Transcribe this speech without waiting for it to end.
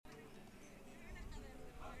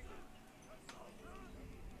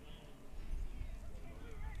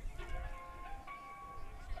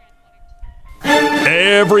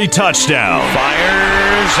Every touchdown.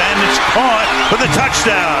 Fires, and it's caught for the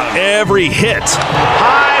touchdown. Every hit.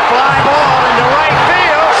 High fly ball into right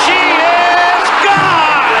field. She is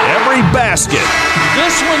gone. Every basket.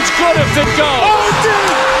 This one's good if it goes. Oh,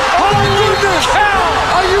 dude. Holy cow.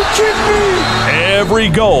 Are you kidding me?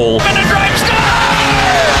 Every goal. And a drive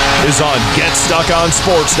score is on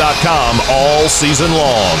GetStuckOnSports.com all season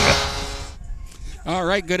long. All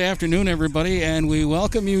right, good afternoon, everybody, and we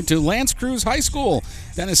welcome you to Lance Creuse High School.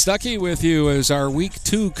 Dennis Stuckey with you as our Week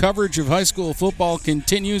 2 coverage of high school football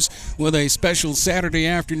continues with a special Saturday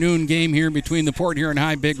afternoon game here between the Port Huron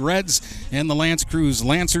High Big Reds and the Lance Creuse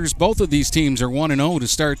Lancers. Both of these teams are 1-0 to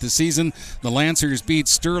start the season. The Lancers beat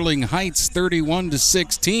Sterling Heights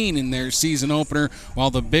 31-16 in their season opener,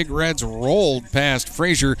 while the Big Reds rolled past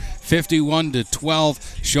Fraser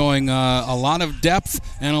 51-12, showing a lot of depth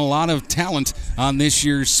and a lot of talent on this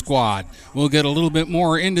year's squad. We'll get a little bit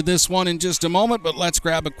more into this one in just a moment, but let's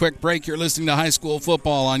grab a quick break. You're listening to High School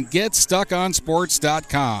Football on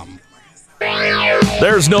GetStuckOnSports.com.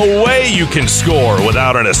 There's no way you can score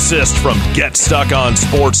without an assist from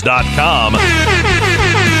GetStuckOnSports.com.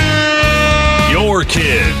 Your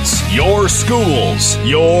kids, your schools,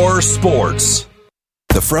 your sports.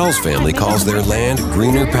 The Frells family calls their land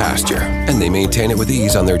greener pasture, and they maintain it with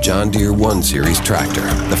ease on their John Deere 1 Series tractor.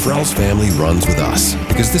 The Frells family runs with us,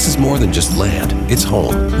 because this is more than just land, it's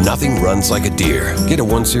home. Nothing runs like a Deere. Get a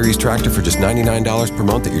 1 Series tractor for just $99 per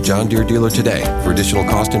month at your John Deere dealer today. For additional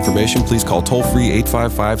cost information, please call toll-free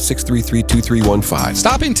 855-633-2315.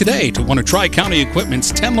 Stop in today to one of Tri-County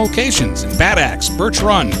Equipment's 10 locations in Bad Axe, Birch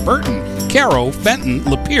Run, Burton, Caro, Fenton,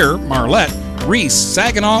 Lapeer, Marlette, Reese,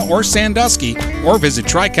 Saginaw, or Sandusky, or visit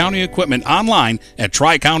Tri-County Equipment online at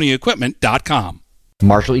tricountyequipment.com.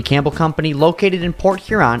 Marshall E. Campbell Company, located in Port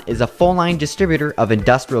Huron, is a full-line distributor of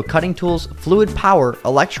industrial cutting tools, fluid power,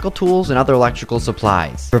 electrical tools, and other electrical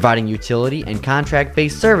supplies, providing utility and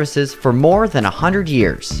contract-based services for more than 100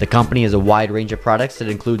 years. The company has a wide range of products that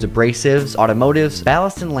includes abrasives, automotives,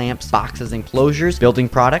 ballast and lamps, boxes and closures, building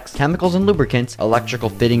products, chemicals and lubricants, electrical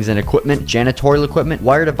fittings and equipment, janitorial equipment,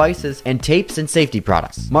 wire devices, and tapes and safety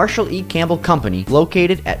products. Marshall E. Campbell Company,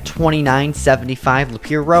 located at 2975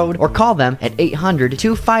 Lapeer Road, or call them at 800-250-7520.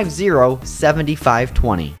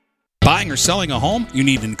 Buying or selling a home? You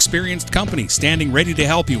need an experienced company standing ready to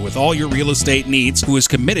help you with all your real estate needs, who is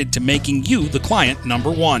committed to making you the client number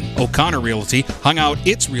one. O'Connor Realty hung out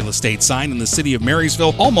its real estate sign in the city of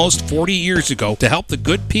Marysville almost 40 years ago to help the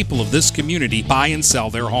good people of this community buy and sell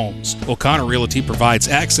their homes. O'Connor Realty provides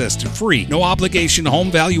access to free, no-obligation home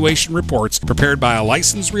valuation reports prepared by a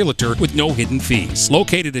licensed realtor with no hidden fees.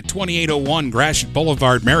 Located at 2801 Gratiot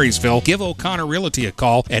Boulevard, Marysville, give O'Connor Realty a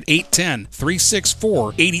call at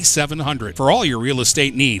 810-364-8700 for all your real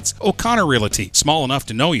estate needs. O'Connor Realty, small enough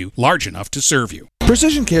to know you, large enough to serve you.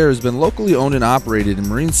 Precision Care has been locally owned and operated in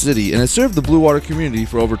Marine City and has served the Blue Water community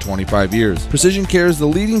for over 25 years. Precision Care is the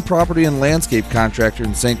leading property and landscape contractor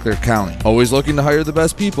in St. Clair County. Always looking to hire the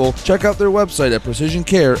best people, check out their website at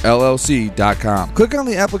PrecisionCareLLC.com. Click on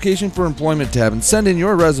the Application for Employment tab and send in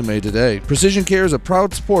your resume today. Precision Care is a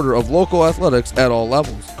proud supporter of local athletics at all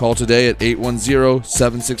levels. Call today at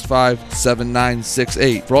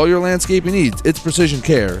 810-765-7968. For all your landscaping needs, it's Precision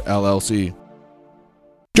Care LLC.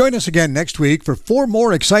 Join us again next week for 4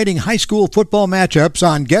 more exciting high school football matchups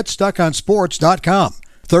on GetStuckOnSports.com.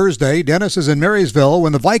 Thursday, Dennis is in Marysville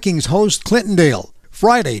when the Vikings host Clintondale.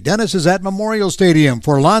 Friday, Dennis is at Memorial Stadium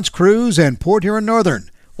for Lance Creuse and Port Huron Northern,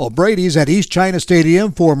 while Brady's at East China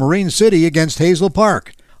Stadium for Marine City against Hazel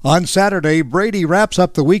Park. On Saturday, Brady wraps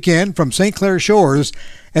up the weekend from St. Clair Shores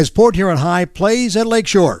as Port Huron High plays at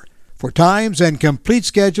Lakeshore. For times and complete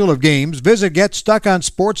schedule of games, visit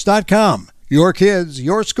GetStuckOnSports.com. Your kids,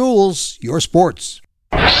 your schools, your sports.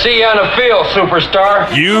 See you on the field,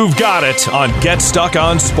 superstar. You've got it on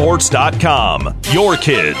GetStuckOnSports.com. Your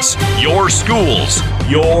kids, your schools,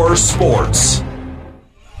 your sports.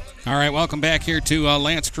 All right, welcome back here to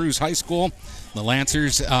Lance Creuse High School. The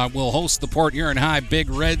Lancers will host the Port Huron High Big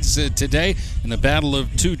Reds today in a battle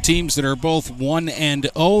of two teams that are both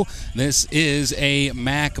 1-0. This is a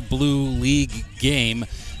MAC Blue League game.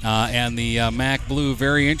 And the MAC Blue,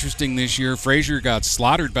 very interesting this year. Fraser got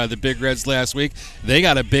slaughtered by the Big Reds last week. They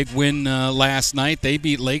got a big win last night. They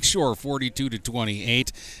beat Lakeshore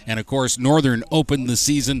 42-28. And, of course, Northern opened the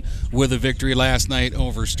season with a victory last night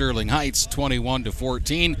over Sterling Heights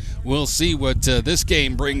 21-14. We'll see what this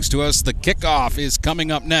game brings to us. The kickoff is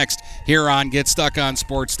coming up next here on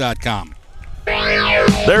GetStuckOnSports.com.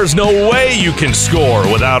 There's no way you can score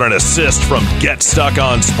without an assist from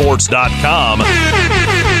GetStuckOnSports.com.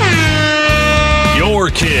 Your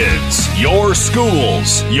kids, your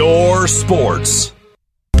schools, your sports.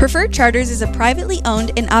 Preferred Charters is a privately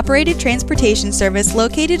owned and operated transportation service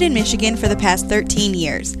located in Michigan for the past 13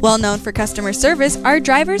 years. Well known for customer service, our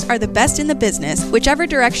drivers are the best in the business, whichever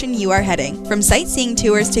direction you are heading. From sightseeing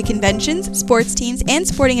tours to conventions, sports teams, and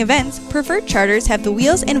sporting events, Preferred Charters have the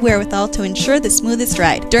wheels and wherewithal to ensure the smoothest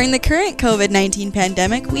ride. During the current COVID-19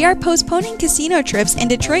 pandemic, we are postponing casino trips and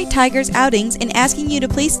Detroit Tigers outings and asking you to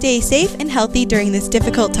please stay safe and healthy during this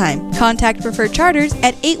difficult time. Contact Preferred Charters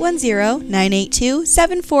at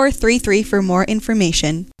 810-982-7433 for more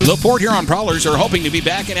information. The Port Huron Prowlers are hoping to be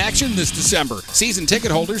back in action this December. Season ticket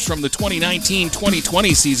holders from the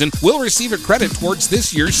 2019-2020 season will receive a credit towards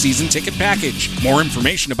this year's season ticket package. More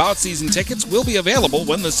information about season tickets will be available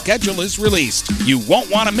when the schedule is released. You won't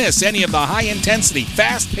want to miss any of the high-intensity,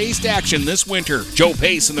 fast-paced action this winter. Joe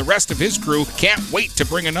Pace and the rest of his crew can't wait to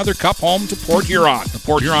bring another cup home to Port Huron. The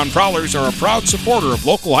Port Huron Prowlers are a proud supporter of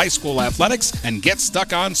local high school athletics and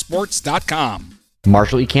GetStuckOnSports.com.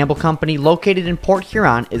 Marshall E. Campbell Company, located in Port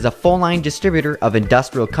Huron, is a full-line distributor of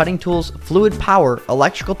industrial cutting tools, fluid power,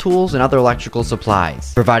 electrical tools, and other electrical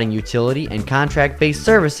supplies, providing utility and contract-based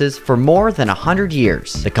services for more than 100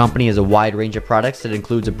 years. The company has a wide range of products that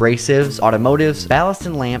includes abrasives, automotives, ballast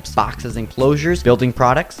and lamps, boxes and closures, building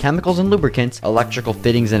products, chemicals and lubricants, electrical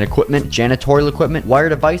fittings and equipment, janitorial equipment, wire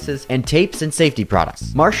devices, and tapes and safety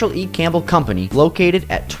products. Marshall E. Campbell Company, located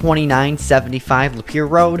at 2975 Lapeer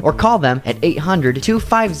Road, or call them at 800-250-7520.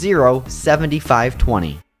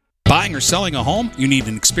 Buying or selling a home? You need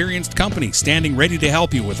an experienced company standing ready to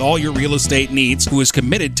help you with all your real estate needs, who is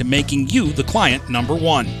committed to making you the client number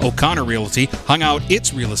one. O'Connor Realty hung out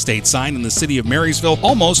its real estate sign in the city of Marysville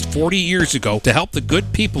almost 40 years ago to help the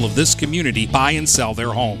good people of this community buy and sell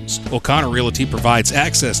their homes. O'Connor Realty provides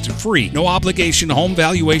access to free, no-obligation home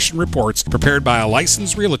valuation reports prepared by a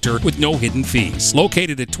licensed realtor with no hidden fees.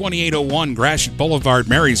 Located at 2801 Gratiot Boulevard,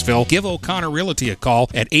 Marysville, give O'Connor Realty a call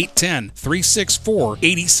at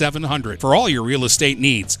 810-364-8700 for all your real estate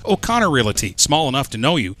needs. O'Connor Realty, small enough to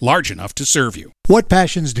know you, large enough to serve you. What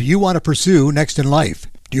passions do you want to pursue next in life?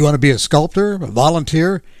 Do you want to be a sculptor, a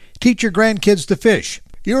volunteer, teach your grandkids to fish?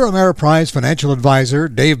 Your Ameriprise financial advisor,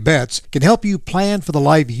 Dave Betts, can help you plan for the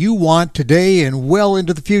life you want today and well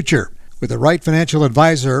into the future. With the right financial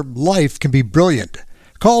advisor, life can be brilliant.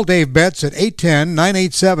 Call Dave Betts at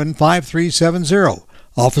 810-987-5370.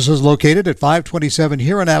 Office is located at 527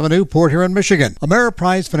 Huron Avenue, Port Huron, Michigan.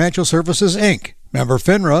 Ameriprise Financial Services, Inc., member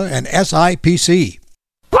FINRA and SIPC.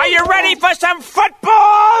 Are you ready for some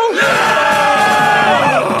football?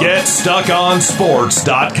 Yeah!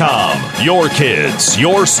 GetStuckOnSports.com. Your kids,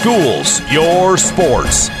 your schools, your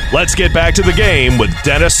sports. Let's get back to the game with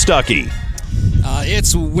Dennis Stuckey.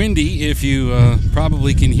 It's windy, if you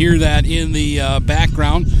probably can hear that in the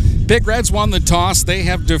background. Big Reds won the toss. They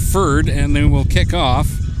have deferred, and they will kick off.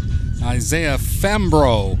 Isaiah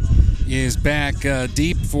Fembro is back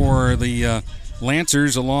deep for the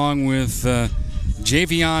Lancers, along with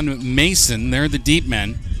Javion Mason. They're the deep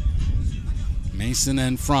men. Mason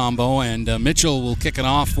and Frombo, and Mitchell will kick it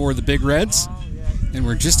off for the Big Reds. And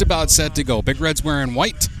we're just about set to go. Big Reds wearing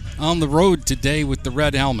white on the road today with the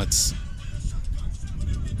red helmets.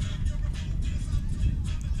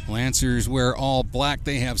 Lancers wear all black.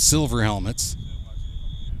 They have silver helmets.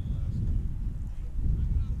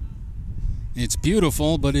 It's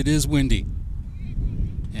beautiful, but it is windy.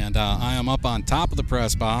 And I am up on top of the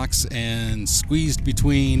press box and squeezed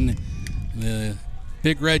between the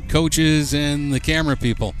Big Red coaches and the camera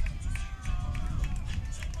people.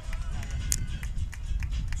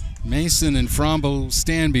 Mason and Frombo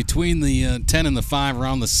stand between the 10 and the 5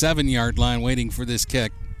 around the 7-yard line waiting for this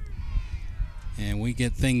kick. And we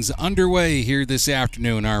get things underway here this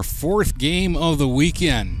afternoon, our fourth game of the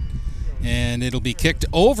weekend. And it'll be kicked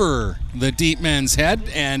over the deep men's head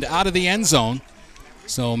and out of the end zone.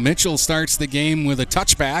 So Mitchell starts the game with a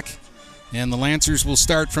touchback, and the Lancers will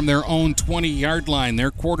start from their own 20-yard line. Their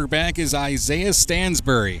quarterback is Isaiah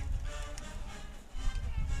Stansbury.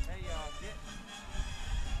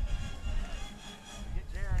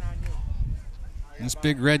 This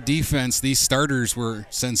Big Red defense, these starters were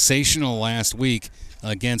sensational last week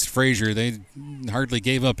against Fraser. They hardly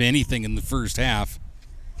gave up anything in the first half.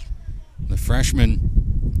 The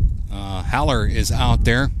freshman Haller is out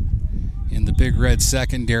there in the Big Red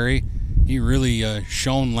secondary. He really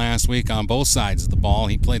shone last week on both sides of the ball.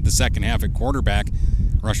 He played the second half at quarterback,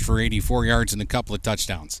 rushed for 84 yards and a couple of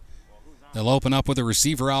touchdowns. They'll open up with a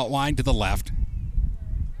receiver out wide to the left.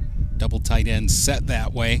 Double tight end set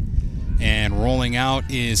that way. And rolling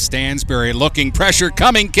out is Stansbury, looking, pressure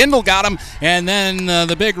coming. Kindle got him, and then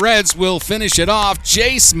the Big Reds will finish it off.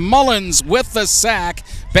 Jace Mullins with the sack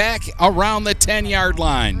back around the 10-yard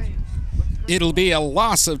line. It'll be a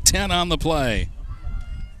loss of 10 on the play.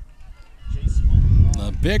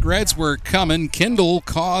 The Big Reds were coming. Kindle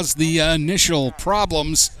caused the initial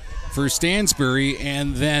problems for Stansbury,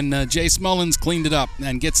 and then Jace Mullins cleaned it up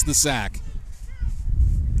and gets the sack.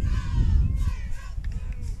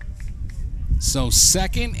 So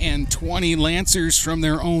 2nd and 20 Lancers from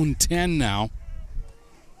their own 10 now.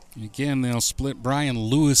 Again, they'll split Brian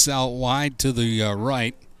Lewis out wide to the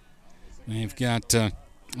right. They've got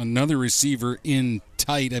another receiver in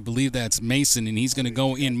tight. I believe that's Mason, and he's going to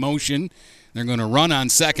go in motion. They're going to run on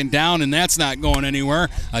 2nd down, and that's not going anywhere.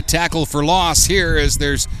 A tackle for loss here as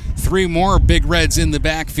there's 3 more Big Reds in the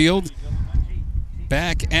backfield.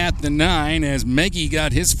 Back at the 9 as Meggie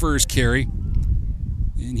got his first carry,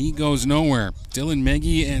 and he goes nowhere. Dylan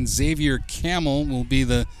Meggie and Xavier Camel will be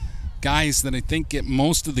the guys that I think get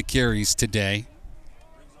most of the carries today.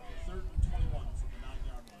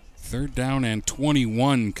 3rd down and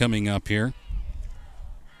 21 coming up here.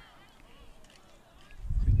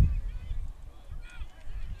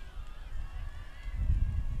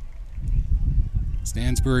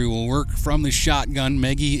 Stansbury will work from the shotgun.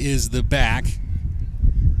 Meggie is the back.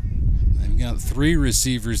 They've got 3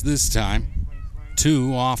 receivers this time.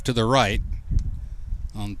 2 off to the right.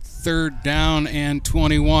 On 3rd down and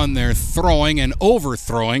 21, they're throwing and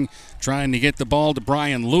overthrowing, trying to get the ball to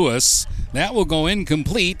Brian Lewis. That will go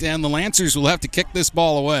incomplete, and the Lancers will have to kick this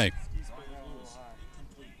ball away.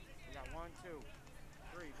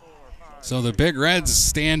 So the Big Reds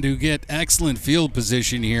stand to get excellent field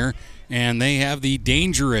position here, and they have the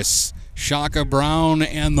dangerous Shaka Brown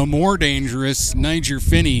and the more dangerous Niger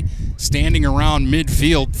Finney standing around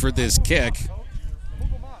midfield for this kick.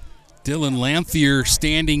 Dylan Lanthier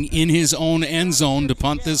standing in his own end zone to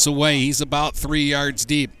punt this away. He's about 3 yards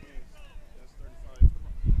deep.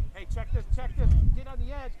 Hey, check this. Get on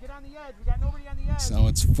the edge. We got nobody on the edge. So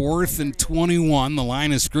it's 4th and 21. The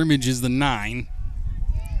line of scrimmage is the 9.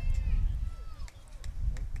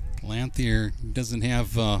 Lanthier doesn't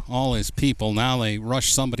have all his people. Now they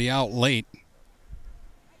rush somebody out late.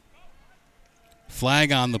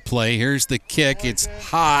 Flag on the play. Here's the kick. It's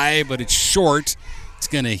high, but it's short. It's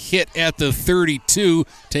going to hit at the 32,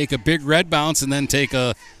 take a Big Red bounce, and then take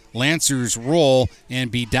a Lancers roll and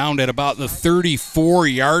be down at about the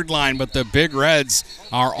 34-yard line. But the Big Reds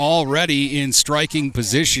are already in striking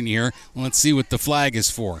position here. Let's see what the flag is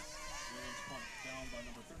for.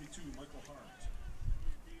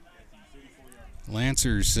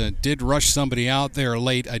 Lancers did rush somebody out there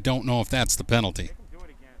late. I don't know if that's the penalty.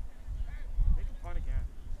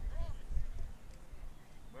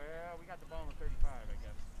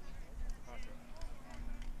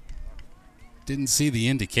 Didn't see the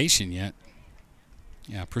indication yet.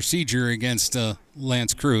 Yeah, procedure against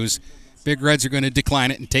Lance Creuse. Big Reds are going to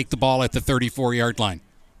decline it and take the ball at the 34-yard line.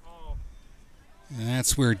 And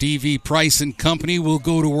that's where D.V. Price and company will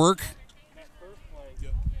go to work.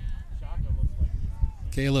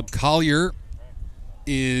 Caleb Collier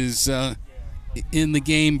is in the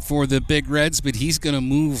game for the Big Reds, but he's going to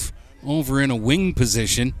move over in a wing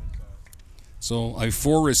position. So a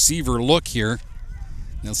 4-receiver look here.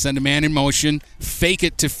 They'll send a man in motion, fake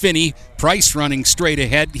it to Finney. Price running straight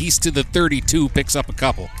ahead. He's to the 32, picks up a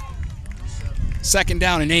couple. 2nd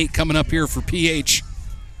down and 8 coming up here for PH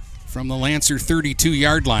from the Lancer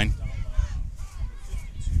 32-yard line.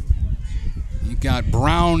 You've got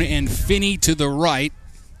Brown and Finney to the right.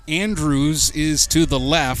 Andrews is to the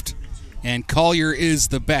left, and Collier is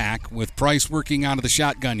the back, with Price working out of the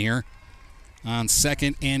shotgun here on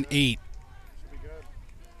 2nd and 8.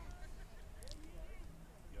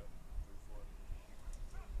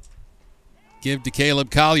 Give to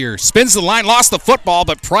Caleb Collier. Spins the line, lost the football,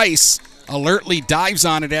 but Price alertly dives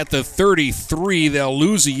on it at the 33. They'll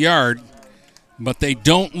lose a yard, but they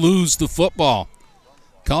don't lose the football.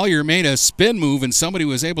 Collier made a spin move, and somebody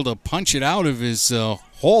was able to punch it out of his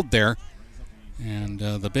hold there. And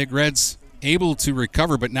the Big Reds able to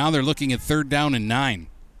recover, but now they're looking at 3rd down and 9.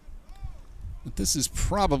 But this is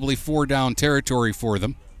probably 4-down territory for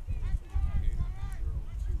them.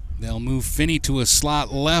 They'll move Finney to a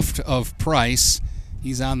slot left of Price.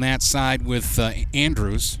 He's on that side with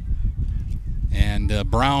Andrews. And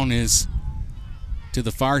Brown is to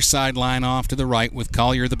the far sideline off to the right with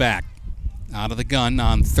Collier the back. Out of the gun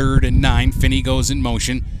on 3rd and 9. Finney goes in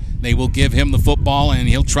motion. They will give him the football, and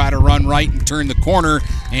he'll try to run right and turn the corner.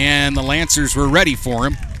 And the Lancers were ready for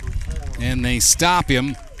him. And they stop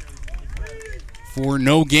him for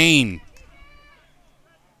no gain.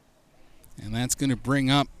 And that's going to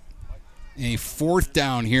bring up a 4th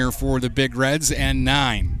down here for the Big Reds and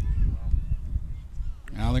 9.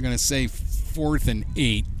 Now they're going to say 4th and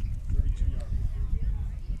 8.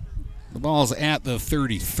 The ball's at the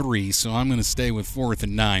 33, so I'm going to stay with 4th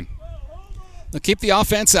and 9. They'll keep the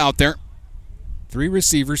offense out there. 3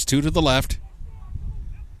 receivers, 2 to the left.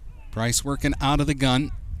 Price working out of the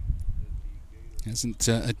gun. Hasn't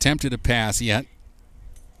attempted a pass yet.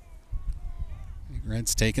 Big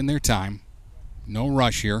Red's taking their time. No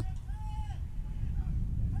rush here.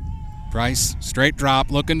 Price, straight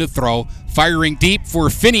drop, looking to throw. Firing deep for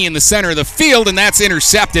Finney in the center of the field, and that's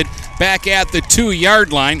intercepted back at the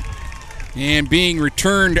 2-yard line. And being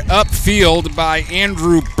returned upfield by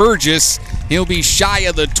Andrew Burgess. He'll be shy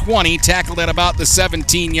of the 20, tackled at about the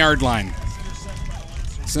 17-yard line.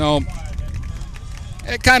 So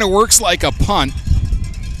it kind of works like a punt,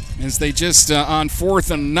 as they just, on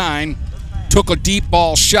 4th and 9, took a deep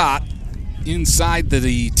ball shot inside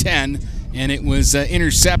the 10, and it was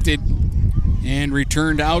intercepted and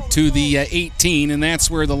returned out to the 18, and that's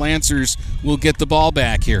where the Lancers will get the ball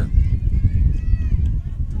back here.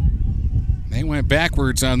 They went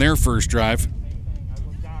backwards on their first drive.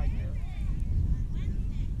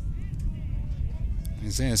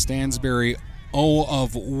 Isaiah Stansberry 0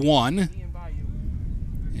 of 1.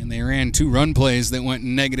 And they ran 2 run plays that went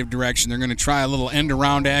in negative direction. They're going to try a little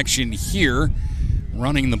end-around action here,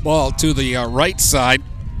 running the ball to the right side.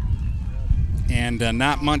 And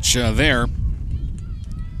not much there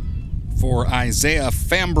for Isaiah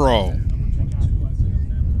Fambro.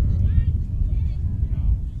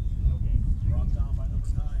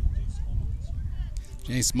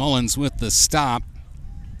 Jace Mullins with the stop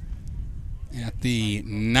at the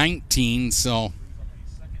 19, so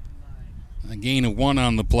a gain of 1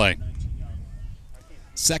 on the play.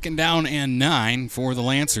 2nd down and 9 for the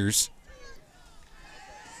Lancers.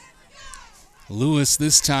 Lewis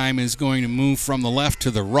this time is going to move from the left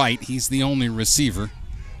to the right. He's the only receiver.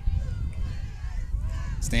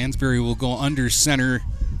 Stansberry will go under center.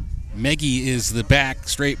 Meggie is the back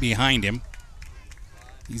straight behind him.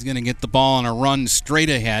 He's going to get the ball on a run straight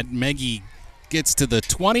ahead. Meggie gets to the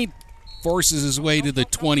 20, forces his way to the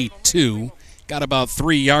 22. Got about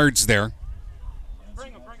 3 yards there.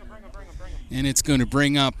 And it's going to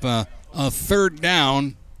bring up a 3rd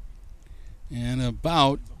down and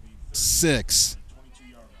about 6.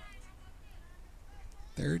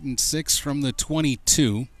 3rd and 6 from the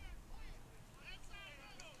 22.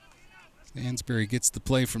 Stansberry gets the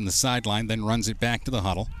play from the sideline, then runs it back to the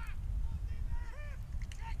huddle.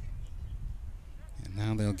 And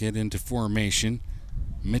now they'll get into formation.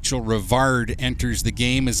 Mitchell Rivard enters the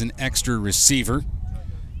game as an extra receiver.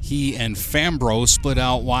 He and Fambro split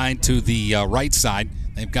out wide to the right side.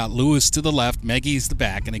 They've got Lewis to the left, Maggie's the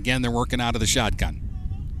back, and again they're working out of the shotgun.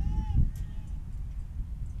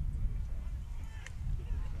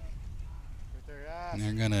 And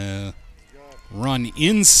they're going to run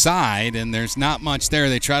inside, and there's not much there.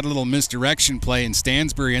 They tried a little misdirection play, and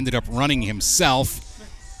Stansberry ended up running himself.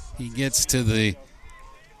 He gets to the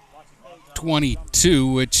 22,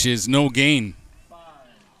 which is no gain.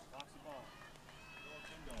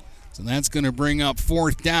 So that's going to bring up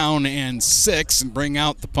 4th down and 6 and bring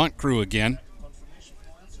out the punt crew again.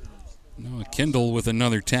 Noah Kindle with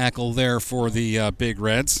another tackle there for the Big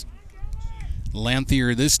Reds.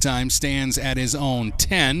 Lanthier this time stands at his own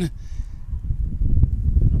 10.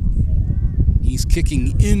 He's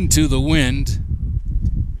kicking into the wind.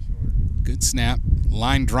 Good snap.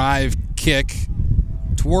 Line drive kick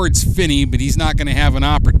towards Finney, but he's not going to have an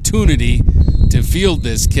opportunity to field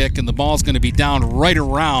this kick, and the ball's going to be down right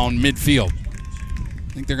around midfield.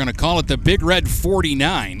 I think they're going to call it the Big Red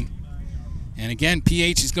 49. And again,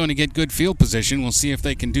 PH is going to get good field position. We'll see if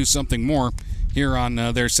they can do something more here on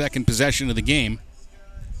their second possession of the game.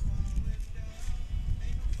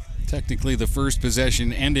 Technically, the first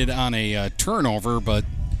possession ended on a turnover, but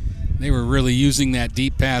they were really using that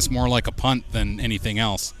deep pass more like a punt than anything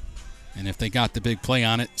else. And if they got the big play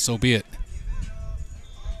on it, so be it.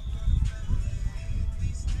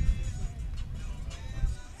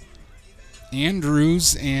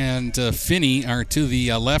 Andrews and Finney are to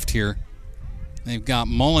the left here. They've got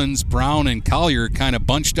Mullins, Brown, and Collier kind of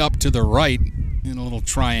bunched up to the right in a little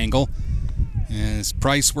triangle as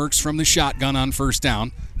Price works from the shotgun on 1st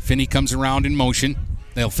down. Finney comes around in motion.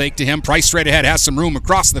 They'll fake to him. Price straight ahead, has some room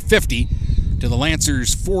across the 50 to the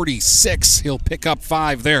Lancers' 46. He'll pick up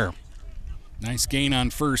 5 there. Nice gain on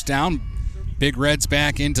 1st down. Big Reds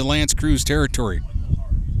back into Lance Creuse territory.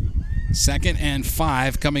 2nd and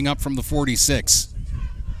 5 coming up from the 46.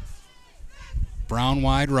 Brown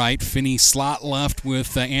wide right. Finney slot left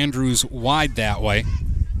with Andrews wide that way.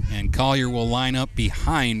 And Collier will line up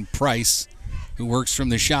behind Price, who works from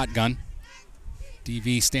the shotgun.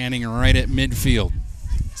 DV standing right at midfield.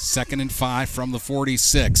 2nd and 5 from the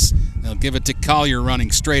 46. They'll give it to Collier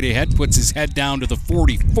running straight ahead, puts his head down to the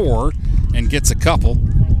 44 and gets a couple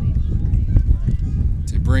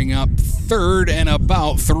to bring up 3rd and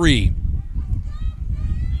about 3.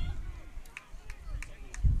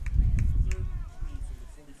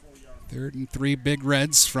 Third and 3, Big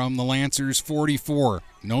Reds from the Lancers 44.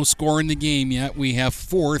 No score in the game yet. We have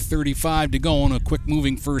 4:35 to go in a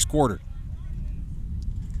quick-moving first quarter.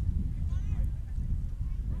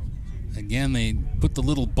 Again, they put the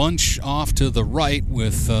little bunch off to the right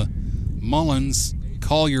with Mullins,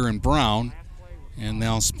 Collier, and Brown. And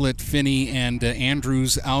they'll split Finney and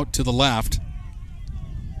Andrews out to the left.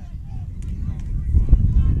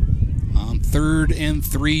 On 3rd and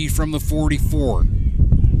 3 from the 44.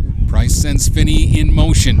 Price sends Finney in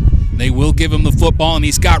motion. They will give him the football, and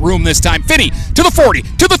he's got room this time. Finney to the 40,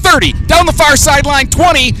 to the 30, down the far sideline,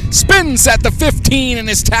 20, spins at the 15, and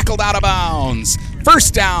is tackled out of bounds.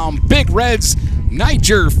 First down, Big Reds.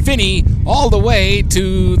 Niger Finney all the way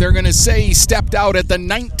to, they're going to say he stepped out at the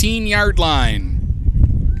 19-yard line.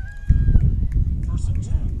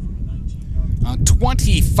 A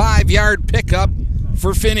 25-yard pickup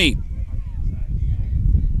for Finney.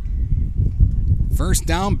 First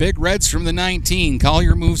down, Big Reds from the 19.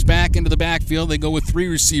 Collier moves back into the backfield. They go with 3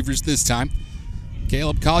 receivers this time.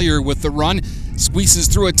 Caleb Collier with the run. Squeezes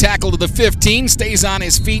through a tackle to the 15. Stays on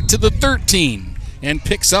his feet to the 13. And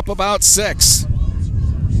picks up about 6.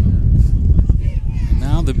 And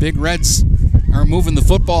now the Big Reds are moving the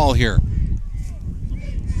football here.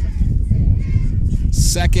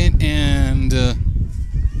 2nd and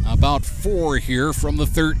about 4 here from the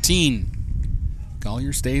 13.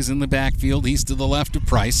 Collier stays in the backfield. He's to the left of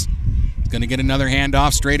Price. He's going to get another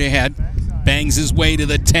handoff straight ahead. Bangs his way to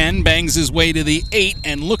the 10, bangs his way to the 8,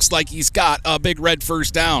 and looks like he's got a Big Red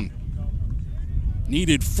first down.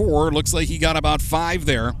 Needed 4. Looks like he got about 5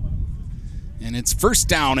 there. And it's first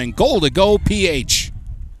down and goal to go PH.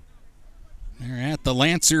 They're at the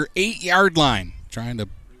Lancer 8-yard line. Trying to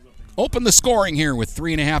open the scoring here with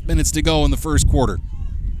 3.5 minutes to go in the first quarter.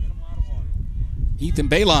 Ethan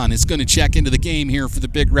Balon is going to check into the game here for the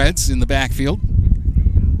Big Reds in the backfield.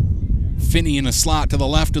 Finney in a slot to the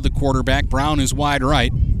left of the quarterback. Brown is wide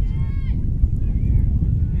right.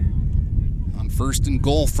 On 1st and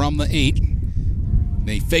goal from the 8.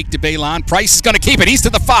 They fake to Balon. Price is going to keep it. He's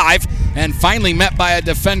to the 5 and finally met by a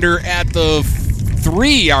defender at the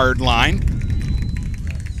 3-yard line.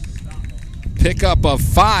 Pick up of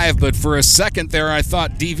 5, but for a second there I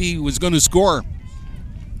thought DV was going to score.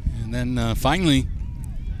 And then finally,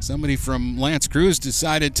 somebody from Lance Creuse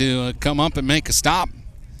decided to come up and make a stop.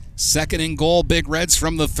 2nd and goal, Big Reds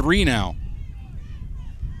from the 3 now.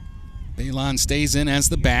 Balon stays in as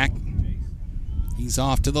the back. He's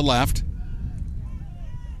off to the left.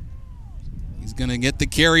 He's going to get the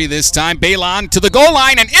carry this time. Balon to the goal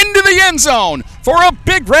line and into the end zone for a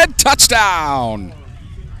Big Red touchdown.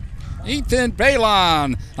 Ethan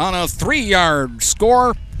Balon on a 3-yard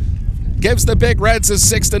score. Gives the Big Reds a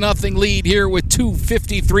 6-0 lead here with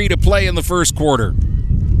 2:53 to play in the first quarter.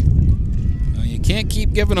 Now, you can't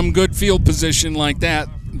keep giving them good field position like that.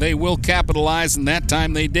 They will capitalize, and that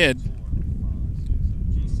time they did.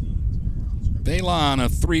 Balon, a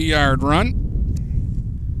 3-yard run.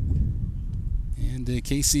 And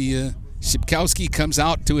Casey Shipkowski comes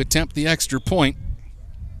out to attempt the extra point.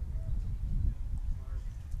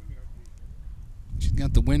 She's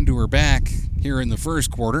got the wind to her back here in the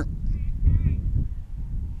first quarter.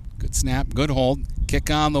 Good snap, good hold.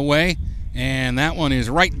 Kick on the way, and that one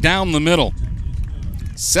is right down the middle.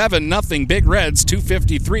 7-0 Big Reds,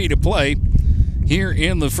 2:53 to play here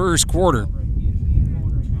in the first quarter.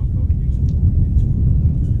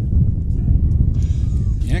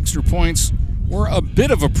 The extra points were a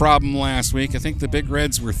bit of a problem last week. I think the Big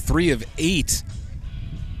Reds were 3 of 8.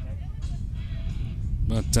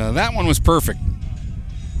 But that one was perfect.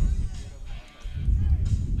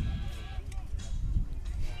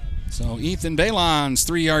 So Ethan Balon's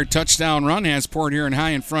 3-yard touchdown run has Port Huron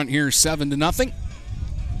High in front here 7-0.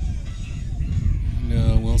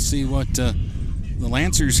 And we'll see what the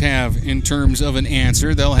Lancers have in terms of an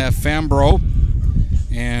answer. They'll have Fambro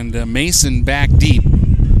and Mason back deep.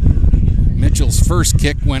 Mitchell's first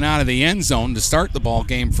kick went out of the end zone to start the ball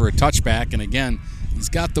game for a touchback. And again, he's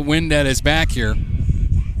got the wind at his back here.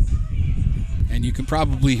 And you can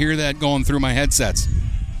probably hear that going through my headsets.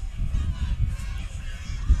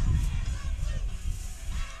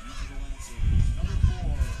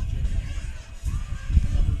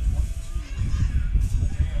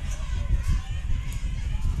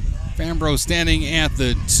 Fambro standing at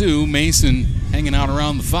the 2. Mason hanging out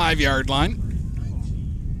around the 5-yard line.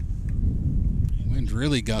 Wind's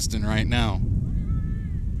really gusting right now.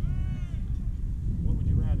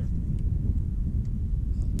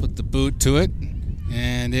 Put the boot to it,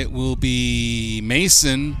 and it will be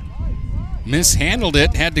Mason. Mishandled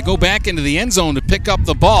it, had to go back into the end zone to pick up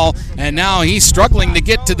the ball, and now he's struggling to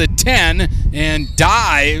get to the 10 and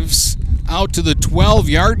dives out to the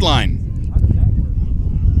 12-yard line.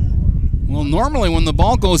 Well, normally when the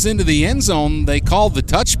ball goes into the end zone, they call the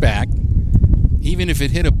touchback, even if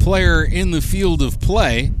it hit a player in the field of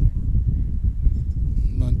play.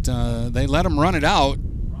 But they let him run it out,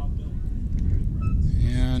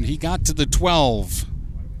 and he got to the 12.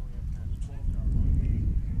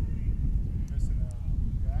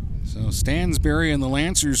 So Stansbury and the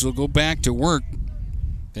Lancers will go back to work.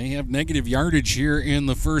 They have negative yardage here in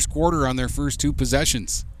the first quarter on their first two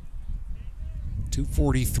possessions.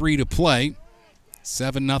 2:43 to play.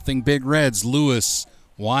 7-0 Big Reds. Lewis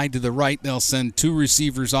wide to the right. They'll send two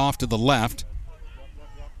receivers off to the left.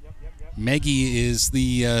 Meggie is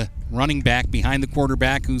the running back behind the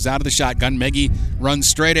quarterback who's out of the shotgun. Meggie runs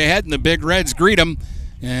straight ahead, and the Big Reds greet him.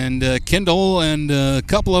 And Kindle and a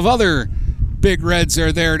couple of other Big Reds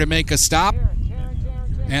are there to make a stop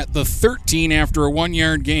at the 13 after a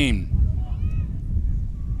 1-yard gain.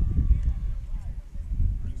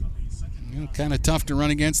 Kind of tough to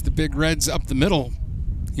run against the Big Reds up the middle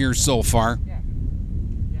here so far.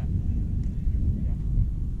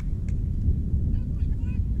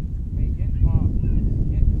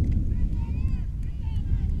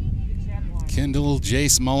 Kendall,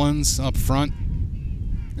 Jace Mullins up front.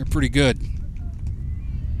 They're pretty good.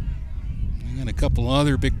 And a couple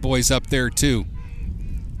other big boys up there too.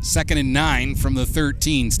 2nd and 9 from the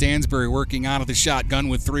 13. Stansbury working out of the shotgun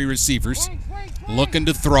with three receivers. Looking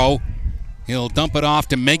to throw. He'll dump it off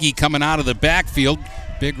to Meggie coming out of the backfield.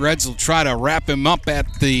 Big Reds will try to wrap him up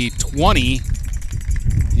at the 20.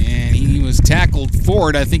 And he was tackled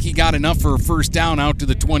forward. I think he got enough for a first down out to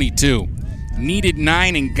the 22. Needed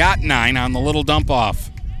 9 and got 9 on the little dump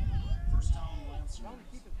off.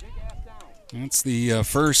 That's the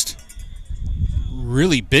first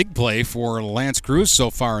really big play for Lance Creuse so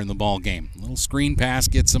far in the ball game. A little screen pass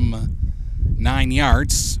gets them 9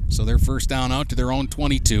 yards, so they're first down out to their own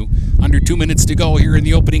 22. Under 2 minutes to go here in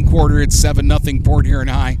the opening quarter. It's 7-0 Port Huron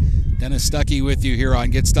High. Dennis Stuckey with you here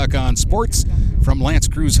on Get Stuck on Sports from Lance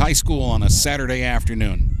Creuse High School on a Saturday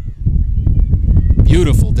afternoon.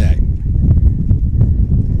 Beautiful day.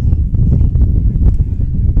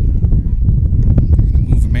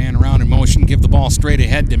 Move a man around in motion, give the ball straight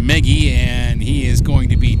ahead to Meggie, and he is going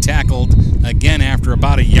to be tackled again after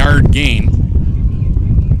about a yard gain.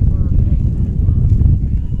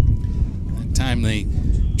 Time they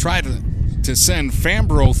tried to send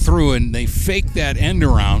Fambro through, and they faked that end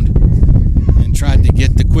around and tried to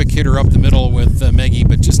get the quick hitter up the middle with Meggie,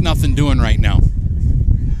 but just nothing doing right now.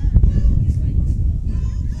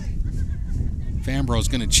 Fambro's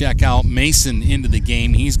going to check out. Mason into the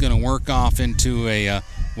game. He's going to work off into a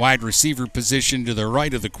wide receiver position to the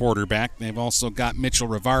right of the quarterback. They've also got Mitchell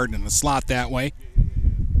Rivard in the slot that way.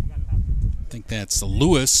 I think that's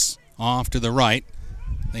Lewis off to the right.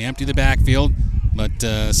 They empty the backfield, but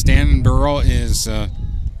Stanberry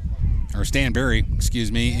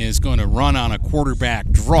is going to run on a quarterback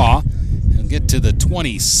draw. He'll get to the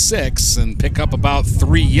 26 and pick up about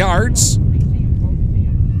 3 yards.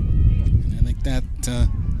 And I think that,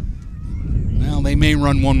 they may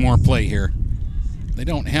run one more play here. They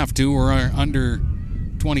don't have to. We're under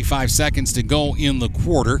 25 seconds to go in the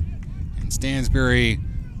quarter. And Stansbury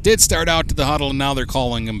did start out to the huddle, and now they're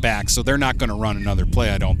calling him back, so they're not going to run another play,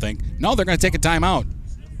 I don't think. No, they're going to take a timeout.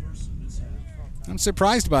 I'm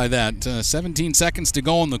surprised by that. 17 seconds to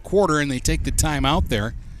go in the quarter, and they take the timeout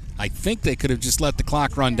there. I think they could have just let the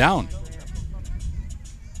clock run down.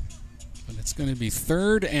 But it's going to be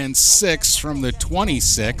 3rd and 6 from the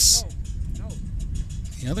 26.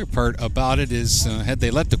 The other part about it is had they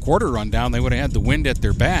let the quarter run down, they would have had the wind at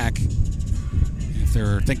their back. If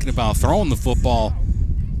they're thinking about throwing the football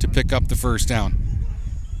to pick up the first down.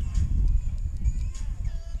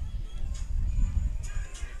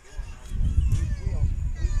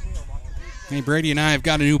 Hey, Brady and I have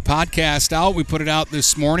got a new podcast out. We put it out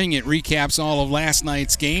this morning. It recaps all of last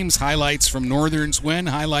night's games, highlights from Northern's win,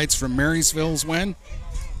 highlights from Marysville's win.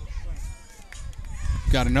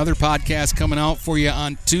 Got another podcast coming out for you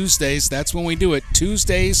on Tuesdays. That's when we do it.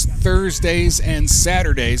 Tuesdays, Thursdays, and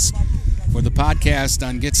Saturdays for the podcast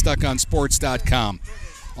on GetStuckOnSports.com.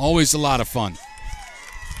 Always a lot of fun.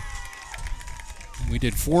 We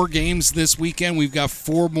did 4 games this weekend. We've got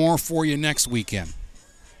 4 more for you next weekend,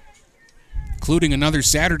 including another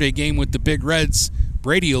Saturday game with the Big Reds.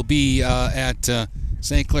 Brady will be at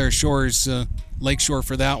St. Clair Shores Lakeshore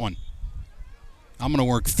for that one. I'm going to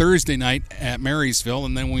work Thursday night at Marysville,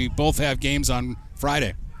 and then we both have games on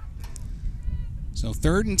Friday. So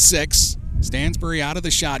 3rd and 6. Stansbury out of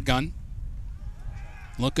the shotgun.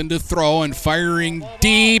 Looking to throw and firing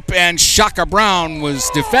deep, and Shaka Brown was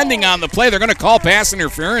defending on the play. They're going to call pass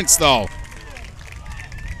interference, though.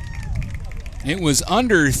 It was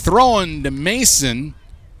underthrown to Mason,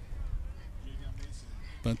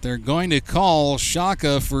 but they're going to call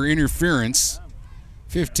Shaka for interference.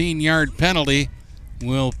 15-yard penalty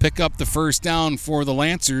will pick up the first down for the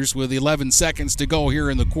Lancers with 11 seconds to go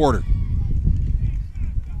here in the quarter.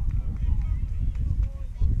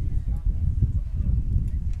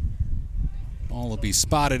 Ball will be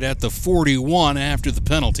spotted at the 41 after the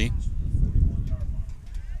penalty.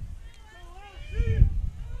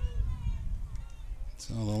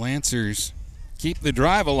 So the Lancers keep the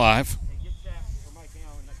drive alive.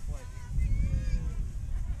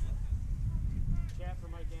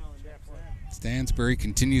 Stansbury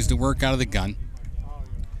continues to work out of the gun.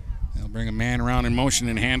 They'll bring a man around in motion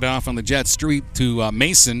and hand off on the jet street to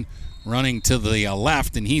Mason, running to the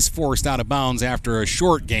left, and he's forced out of bounds after a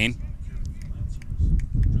short gain.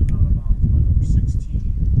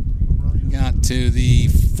 Got to the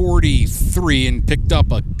 43 and picked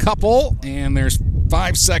up a couple, and there's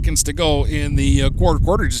 5 seconds to go in the quarter.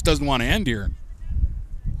 Quarter just doesn't want to end here.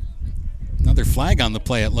 Another flag on the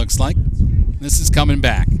play, it looks like. This is coming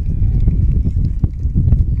back.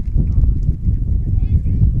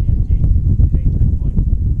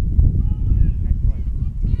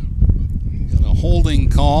 Got a holding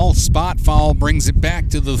call. Spot foul brings it back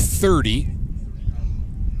to the 30.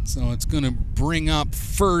 So it's going to bring up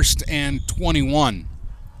 1st and 21.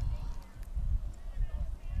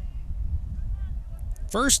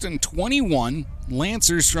 1st and 21.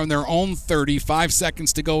 Lancers from their own 30. 5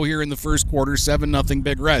 seconds to go here in the first quarter. 7-0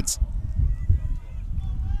 Big Reds.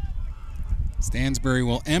 Stansbury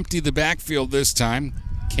will empty the backfield this time.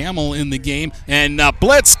 Camel in the game. And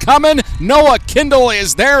blitz coming. Noah Kindle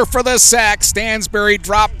is there for the sack. Stansbury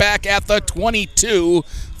dropped back at the 22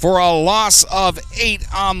 for a loss of 8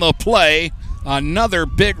 on the play. Another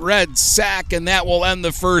Big Red sack, and that will end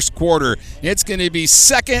the first quarter. It's going to be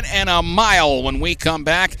 2nd and a mile when we come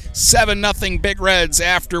back. 7-0 Big Reds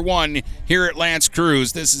after 1 here at Lance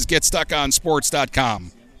Creuse. This is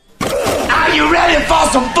GetStuckOnSports.com. Are you ready for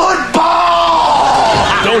some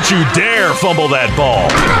football? Don't you dare fumble that ball.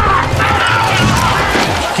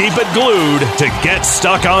 Keep it glued to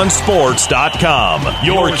GetStuckOnSports.com.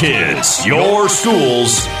 Your kids, your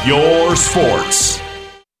schools, your sports.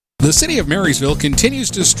 The City of Marysville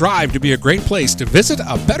continues to strive to be a great place to visit,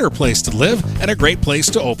 a better place to live, and a great place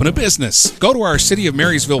to open a business. Go to our City of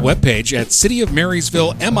Marysville webpage at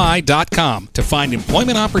cityofmarysvillemi.com to find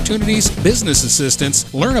employment opportunities, business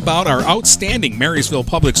assistance, learn about our outstanding Marysville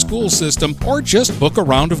public school system, or just book a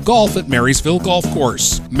round of golf at Marysville Golf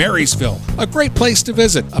Course. Marysville, a great place to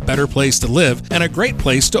visit, a better place to live, and a great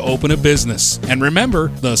place to open a business. And remember,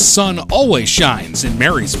 the sun always shines in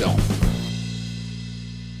Marysville.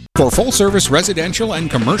 For full-service residential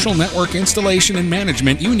and commercial network installation and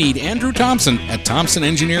management, you need Andrew Thompson at Thompson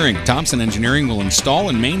Engineering. Thompson Engineering will install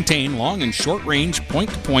and maintain long and short-range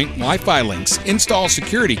point-to-point Wi-Fi links, install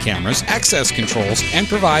security cameras, access controls, and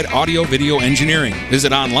provide audio-video engineering.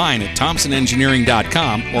 Visit online at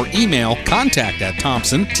thompsonengineering.com or email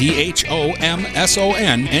contact@thompson,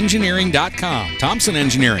 THOMSON, engineering.com. Thompson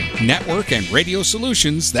Engineering, network and radio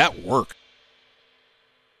solutions that work.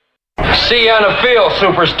 See you on the field,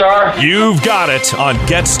 superstar. You've got it on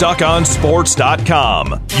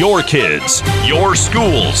GetStuckOnSports.com. Your kids, your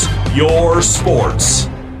schools, your sports.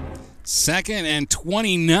 2nd and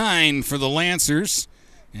 29 for the Lancers.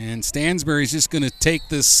 And Stansbury's just going to take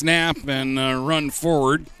this snap and run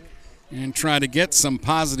forward and try to get some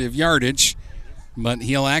positive yardage. But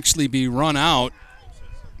he'll actually be run out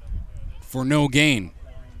for no gain.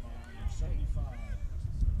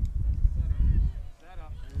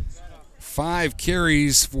 5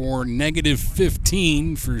 carries for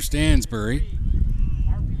 -15 for Stansbury.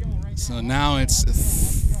 So now it's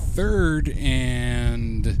 3rd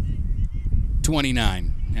and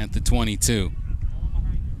 29 at the 22.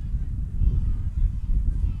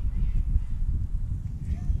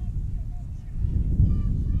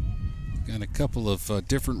 Got a couple of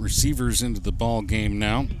different receivers into the ball game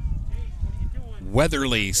now.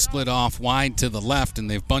 Weatherly split off wide to the left, and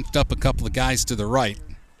they've bunched up a couple of guys to the right.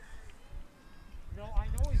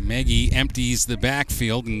 Maggie empties the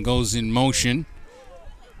backfield and goes in motion.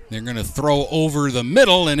 They're going to throw over the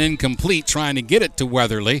middle and incomplete, trying to get it to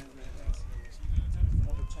Weatherly.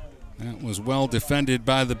 That was well defended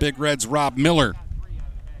by the Big Reds' Rob Miller.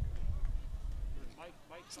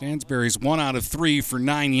 Stansbury's 1 out of 3 for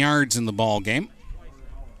 9 yards in the ball game.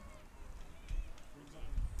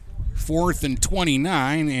 4th and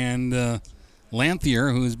 29, and Lanthier,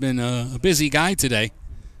 who's been a busy guy today,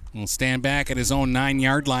 will stand back at his own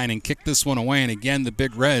 9-yard line and kick this one away. And again, the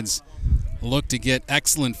Big Reds look to get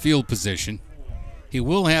excellent field position. He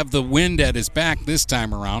will have the wind at his back this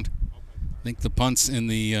time around. I think the punts in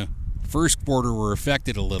the first quarter were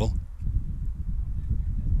affected a little.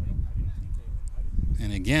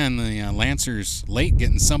 And again, the Lancers late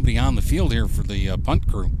getting somebody on the field here for the punt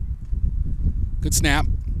crew. Good snap.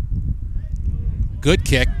 Good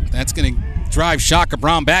kick. That's going to drive Shaka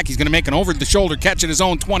Brown back. He's going to make an over-the-shoulder catch at his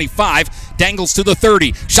own 25. Dangles to the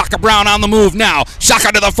 30. Shaka Brown on the move now.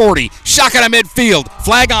 Shaka to the 40. Shaka to midfield.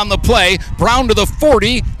 Flag on the play. Brown to the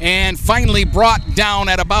 40. And finally brought down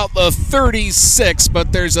at about the 36.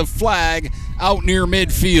 But there's a flag out near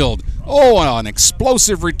midfield. Oh, an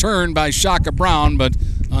explosive return by Shaka Brown. But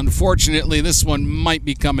unfortunately, this one might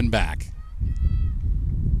be coming back.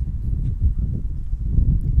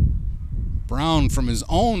 Brown from his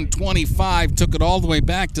own 25 took it all the way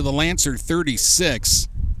back to the Lancer 36.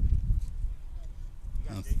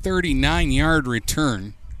 A 39-yard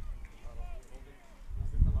return.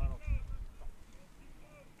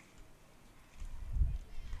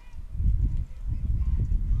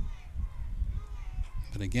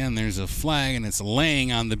 But again, there's a flag, and it's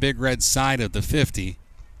laying on the Big Red side of the 50.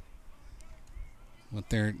 But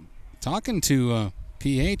they're talking to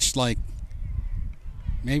PH like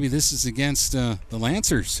maybe this is against the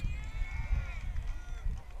Lancers.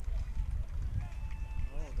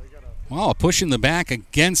 Wow, pushing the back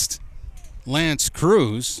against Lance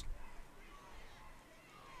Creuse.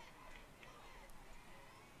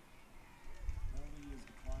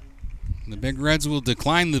 The Big Reds will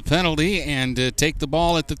decline the penalty and take the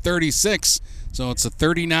ball at the 36. So it's a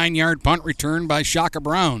 39-yard punt return by Shaka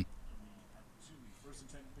Brown.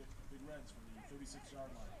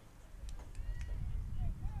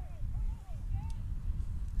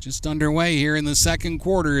 Just underway here in the second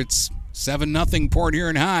quarter. It's 7-0 Port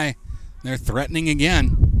Huron High. They're threatening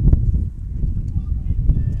again.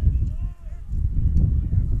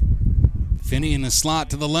 Finney in the slot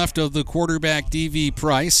to the left of the quarterback, D.V.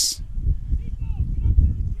 Price.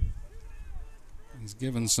 He's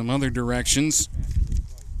given some other directions.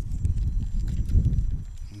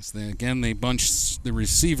 Again, they bunch the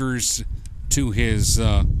receivers to his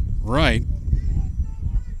right.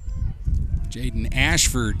 Jaden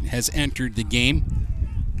Ashford has entered the game.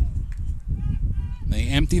 They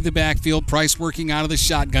empty the backfield. Price working out of the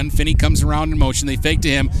shotgun. Finney comes around in motion. They fake to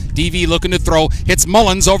him. DV looking to throw. Hits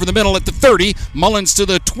Mullins over the middle at the 30. Mullins to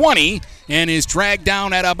the 20 and is dragged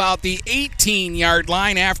down at about the 18-yard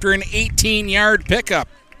line after an 18-yard pickup.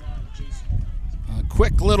 A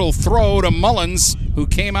quick little throw to Mullins, who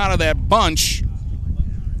came out of that bunch.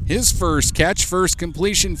 His first catch, first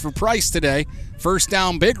completion for Price today. First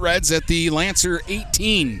down, Big Reds at the Lancer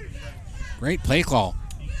 18. Great play call.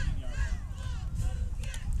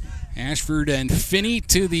 Ashford and Finney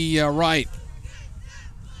to the right.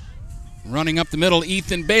 Running up the middle,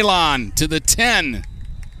 Ethan Balon to the 10.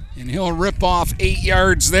 And he'll rip off 8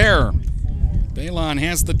 yards there. Balon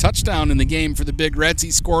has the touchdown in the game for the Big Reds. He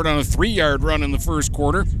scored on a 3-yard run in the first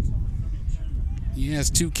quarter. He has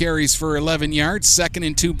 2 carries for 11 yards. 2nd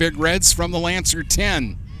and 2 Big Reds from the Lancer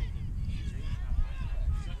 10.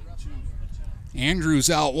 Andrews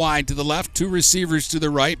out wide to the left. 2 receivers to the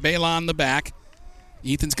right. Balon the back.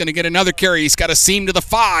 Ethan's going to get another carry. He's got a seam to the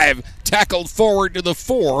 5. Tackled forward to the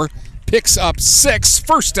 4. Picks up 6.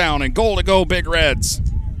 First down and goal to go Big Reds.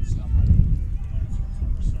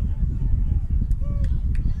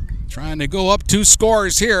 Trying to go up 2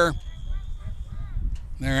 scores here.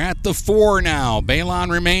 They're at the 4 now. Balon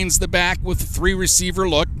remains the back with a 3-receiver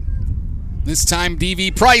look. This time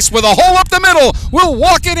D.V. Price with a hole up the middle will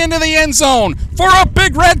walk it into the end zone for a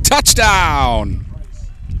Big Red touchdown.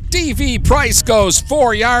 D.V. Price goes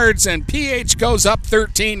 4 yards and PH goes up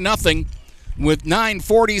 13-0 with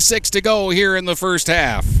 9:46 to go here in the first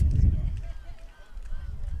half.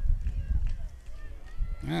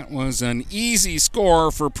 That was an easy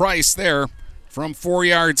score for Price there from 4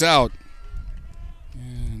 yards out.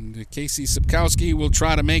 And Casey Sapkowski will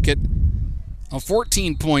try to make it a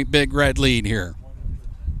 14-point Big Red lead here.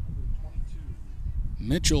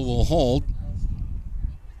 Mitchell will hold.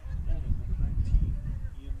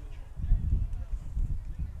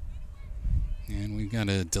 And we've got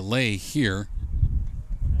a delay here.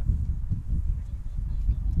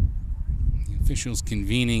 The officials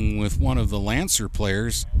convening with one of the Lancer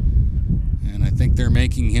players, and I think they're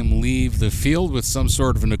making him leave the field with some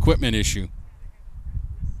sort of an equipment issue.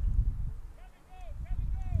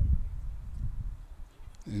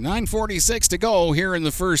 And 9:46 to go here in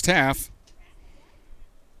the first half.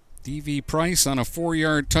 D.V. Price on a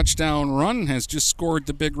 4-yard touchdown run has just scored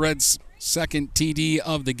the Big Reds' second TD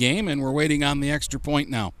of the game, and we're waiting on the extra point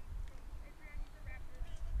now.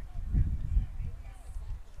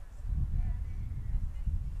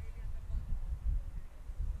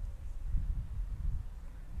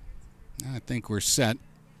 I think we're set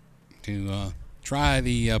to try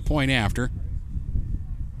the point after.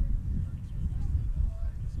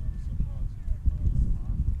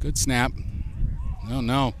 Good snap.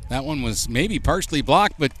 No, that one was maybe partially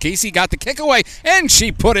blocked, but Casey got the kick away, and she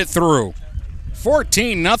put it through.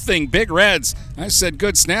 14-0 Big Reds. I said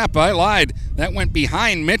good snap. I lied. That went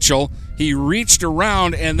behind Mitchell. He reached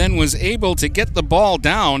around and then was able to get the ball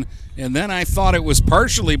down, and then I thought it was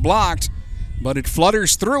partially blocked, but it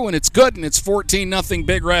flutters through, and it's good, and it's 14-0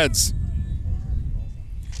 Big Reds.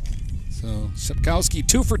 So Sepkowski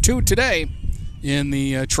 2 for 2 today in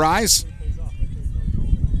the tries.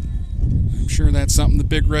 I'm sure that's something the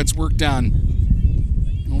Big Reds worked on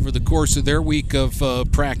over the course of their week of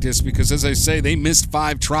practice, because, as I say, they missed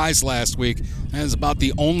 5 tries last week. That is about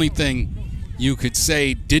the only thing you could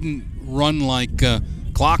say didn't run like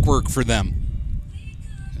clockwork for them,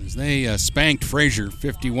 as they spanked Fraser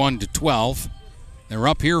 51-12. They're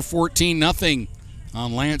up here 14-0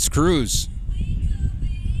 on Lance Creuse.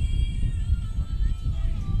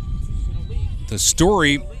 The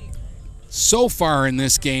story so far in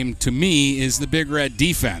this game, to me, is the Big Red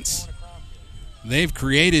defense. They've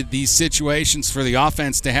created these situations for the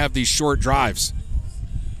offense to have these short drives.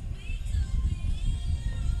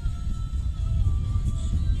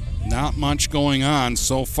 Not much going on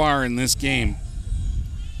so far in this game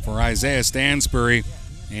for Isaiah Stansbury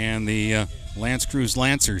and the Lance Creuse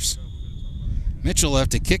Lancers. Mitchell will have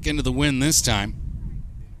to kick into the wind this time.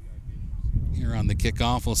 Here on the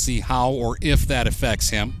kickoff, we'll see how or if that affects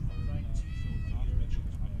him.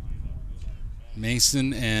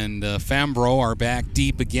 Mason and Fambro are back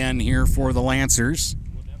deep again here for the Lancers.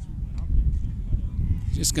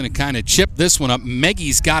 Just going to kind of chip this one up.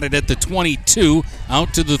 Meggy's got it at the 22,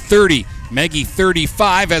 out to the 30. Meggy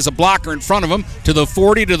 35 has a blocker in front of him, to the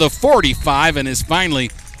 40, to the 45, and is finally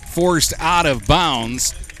forced out of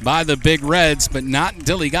bounds by the Big Reds, but not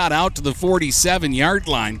until he got out to the 47-yard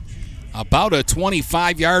line. About a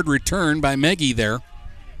 25-yard return by Meggy there,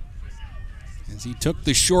 as he took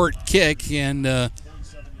the short kick and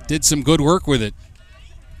did some good work with it.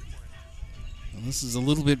 Well, this is a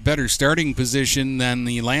little bit better starting position than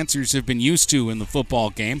the Lancers have been used to in the football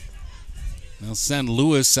game. They'll send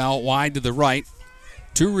Lewis out wide to the right.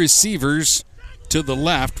 2 receivers to the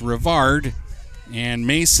left, Rivard and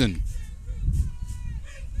Mason.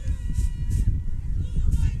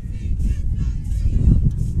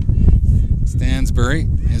 Stansbury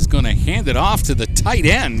is going to hand it off to the tight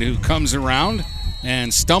end, who comes around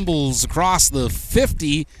and stumbles across the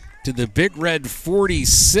 50 to the Big Red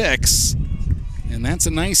 46. And that's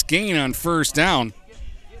a nice gain on first down.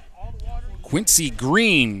 Quincy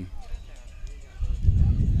Green.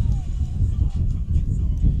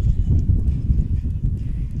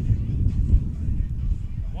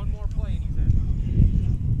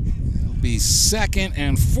 It'll be 2nd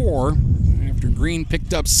and 4 after Green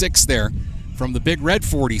picked up 6 there from the Big Red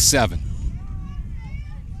 47.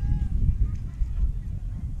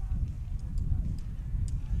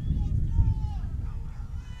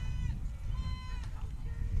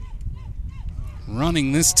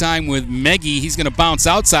 Running this time with Meggy. He's going to bounce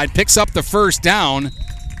outside, picks up the first down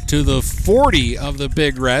to the 40 of the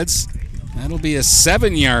Big Reds. That'll be a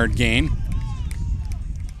 7-yard gain.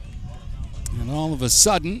 And all of a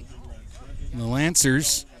sudden, the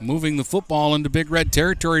Lancers moving the football into Big Red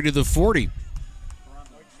territory to the 40.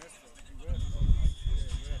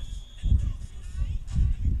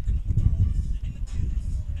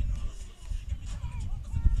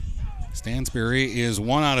 Stansbury is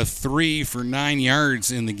 1 out of 3 for 9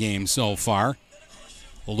 yards in the game so far.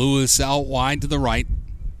 Lewis out wide to the right.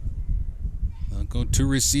 They'll go 2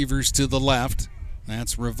 receivers to the left.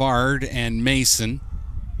 That's Rivard and Mason.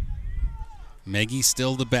 Meggy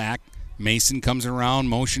still the back. Mason comes around,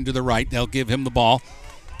 motion to the right. They'll give him the ball.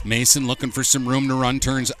 Mason looking for some room to run,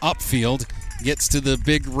 turns upfield, gets to the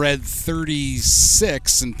Big Red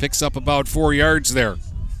 36 and picks up about 4 yards there.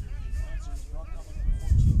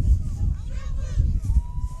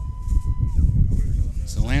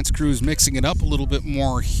 So Lance Creuse mixing it up a little bit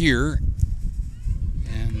more here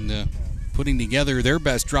and putting together their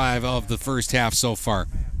best drive of the first half so far.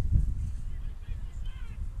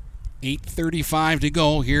 8:35 to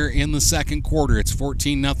go here in the second quarter. It's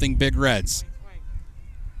 14-0 Big Reds.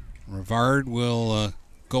 Rivard will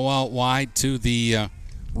go out wide to the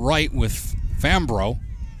right with Fambro.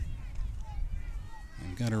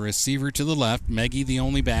 And got a receiver to the left. Meggie, the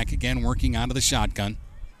only back, again working out of the shotgun.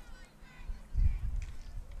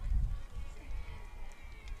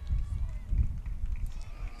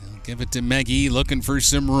 They'll give it to Meggie, looking for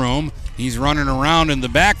some room. He's running around in the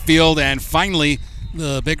backfield, and finally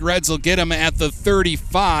the Big Reds will get him at the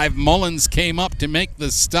 35. Mullins came up to make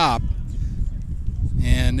the stop.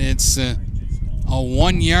 And it's a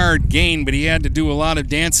 1-yard gain, but he had to do a lot of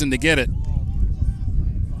dancing to get it.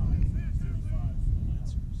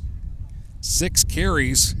 6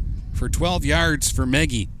 carries for 12 yards for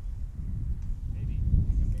Meggie.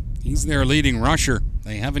 He's their leading rusher.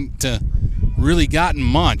 They haven't really gotten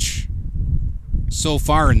much so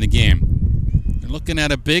far in the game. They're looking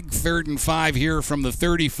at a big 3rd and 5 here from the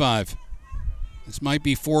 35. This might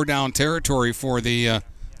be 4-down territory for the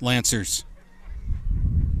Lancers.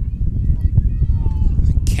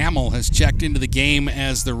 Camel has checked into the game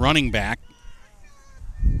as the running back.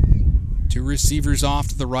 2 receivers off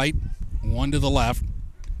to the right, 1 to the left.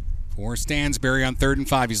 For Stansberry on 3rd and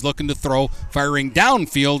 5. He's looking to throw, firing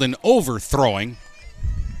downfield and overthrowing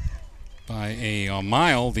by a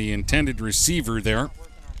mile, the intended receiver there.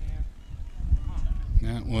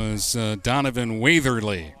 That was Donovan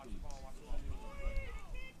Watherly.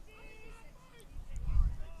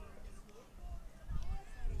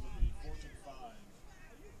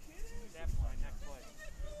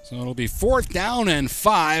 So it'll be 4th down and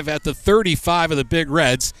 5 at the 35 of the Big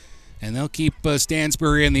Reds. And they'll keep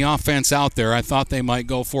Stansberry and the offense out there. I thought they might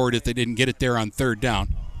go for it if they didn't get it there on 3rd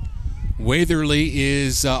down. Watherly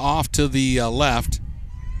is off to the left.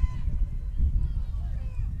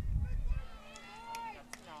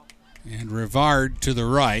 And Rivard to the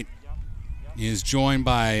right is joined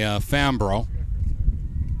by Fambro.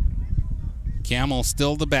 Camel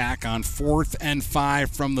still the back on 4th and 5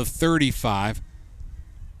 from the 35.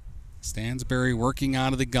 Stansberry working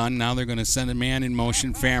out of the gun. Now they're going to send a man in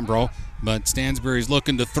motion, Fambro. But Stansberry's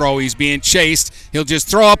looking to throw. He's being chased. He'll just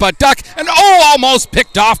throw up a duck. And almost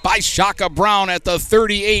picked off by Shaka Brown at the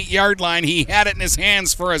 38-yard line. He had it in his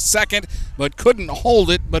hands for a second, but couldn't hold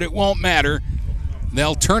it, but it won't matter.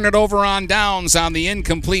 They'll turn it over on downs on the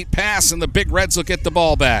incomplete pass, and the Big Reds will get the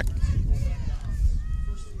ball back.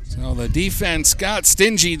 So the defense got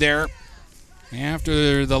stingy there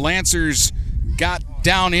after the Lancers got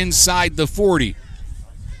down inside the 40.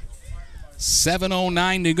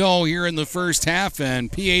 7:09 to go here in the first half,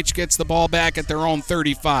 and PH gets the ball back at their own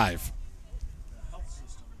 35.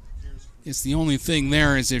 It's the only thing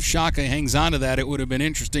there is if Shaka hangs on to that, it would have been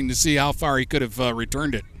interesting to see how far he could have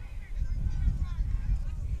returned it.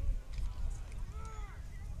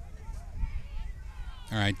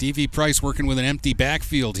 All right, D.V. Price working with an empty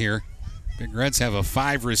backfield here. Big Reds have a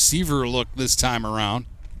 5-receiver look this time around.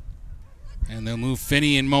 And they'll move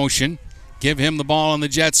Finney in motion. Give him the ball on the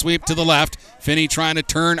jet sweep to the left. Finney trying to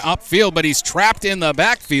turn upfield, but he's trapped in the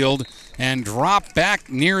backfield and dropped back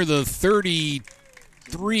near the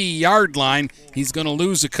 33-yard line. He's going to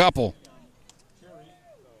lose a couple.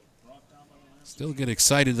 Still get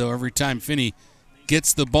excited, though, every time Finney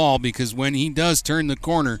gets the ball, because when he does turn the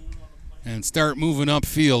corner and start moving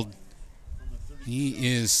upfield,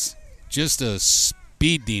 he is just a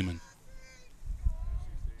speed demon.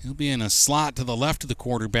 He'll be in a slot to the left of the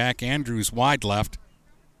quarterback. Andrews wide left.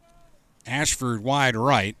 Ashford wide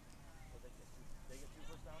right. I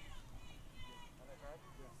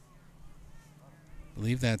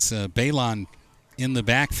believe that's Balon in the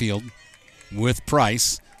backfield with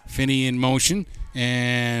Price. Finney in motion,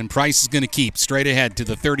 and Price is going to keep straight ahead to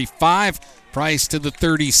the 35. Price to the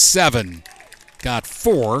 37. Got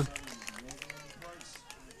 4.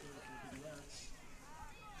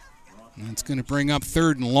 That's going to bring up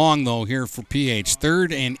 3rd and long, though, here for PH.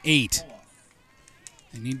 3rd and 8.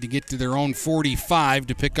 They need to get to their own 45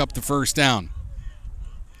 to pick up the first down.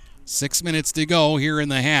 6 minutes to go here in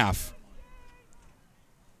the half.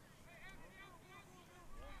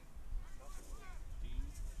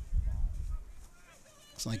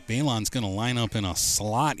 Looks like Balon's going to line up in a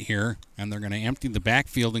slot here, and they're going to empty the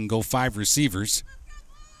backfield and go 5 receivers.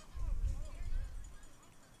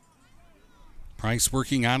 Price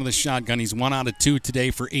working out of the shotgun. He's 1 out of 2 today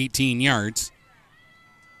for 18 yards.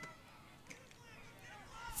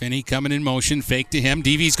 Finney coming in motion. Fake to him.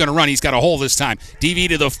 DV's going to run. He's got a hole this time. DV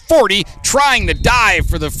to the 40, trying to dive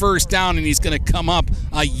for the first down, and he's going to come up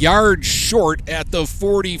a yard short at the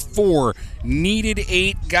 44. Needed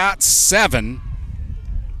 8, got 7.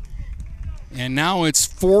 And now it's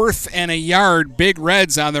 4th and a yard. Big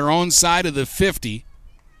Reds on their own side of the 50.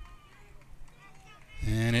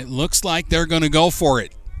 And it looks like they're going to go for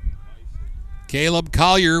it. Caleb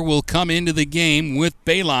Collier will come into the game with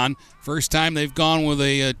Balon. First time they've gone with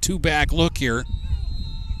a 2-back look here.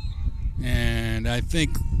 And I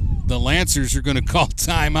think the Lancers are going to call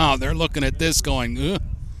timeout. They're looking at this going, ugh,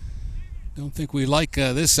 don't think we like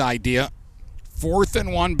this idea. 4th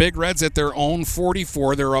and 1, Big Reds at their own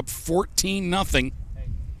 44. They're up 14-0.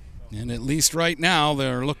 And at least right now,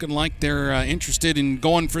 they're looking like they're interested in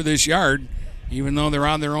going for this yard, even though they're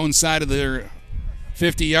on their own side of their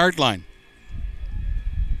 50-yard line.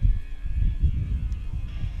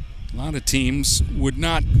 A lot of teams would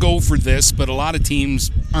not go for this, but a lot of teams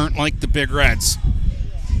aren't like the Big Reds.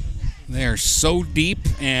 They are so deep,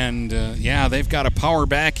 and they've got a power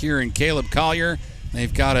back here in Caleb Collier.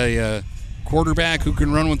 They've got a quarterback who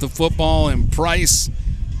can run with the football, and Price.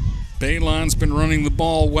 Balon's been running the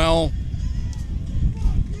ball well.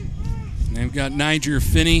 And they've got Niger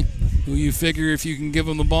Finney, who you figure if you can give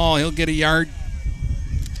him the ball, he'll get a yard.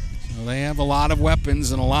 So they have a lot of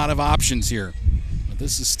weapons and a lot of options here. But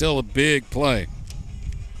this is still a big play.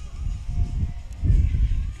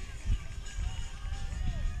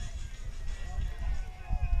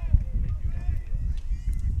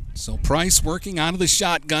 So Price working out of the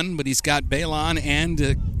shotgun, but he's got Balon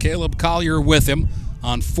and Caleb Collier with him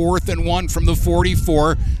on 4th and 1 from the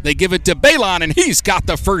 44. They give it to Balon, and he's got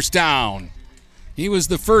the first down. He was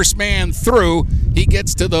the first man through. He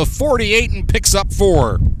gets to the 48 and picks up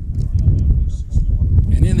 4.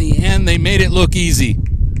 And in the end, they made it look easy.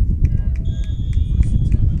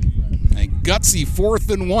 A gutsy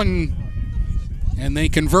 4th and 1, and they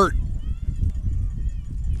convert.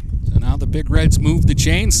 So now the Big Reds move the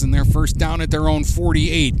chains, and they're first down at their own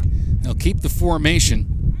 48. They'll keep the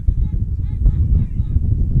formation.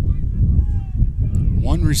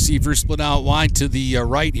 One receiver split out wide to the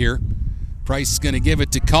right here. Price is going to give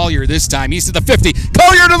it to Collier this time. He's to the 50.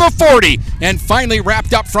 Collier to the 40. And finally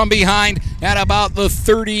wrapped up from behind at about the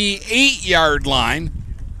 38-yard line.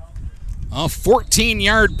 A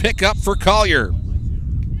 14-yard pickup for Collier.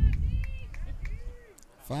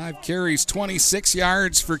 5 carries, 26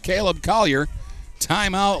 yards for Caleb Collier.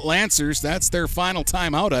 Timeout Lancers. That's their final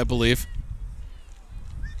timeout, I believe.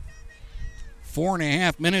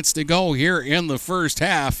 4.5 minutes to go here in the first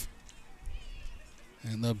half.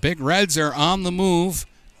 And the Big Reds are on the move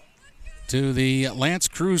to the Lance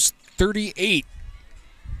Creuse 38.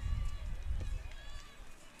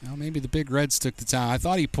 Now maybe the Big Reds took the time. I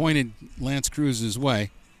thought he pointed Lance Creuse's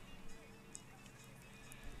way.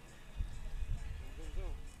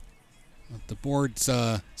 But the board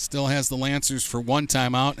still has the Lancers for 1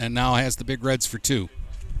 timeout and now has the Big Reds for 2.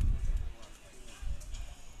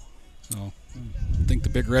 So I think the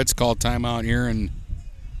Big Reds called timeout here, and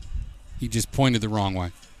he just pointed the wrong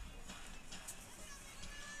way.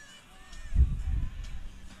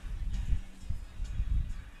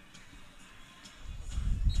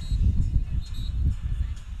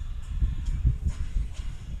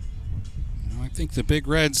 I think the Big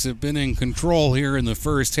Reds have been in control here in the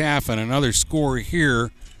first half, and another score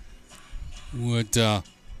here would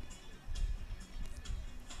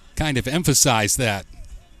kind of emphasize that.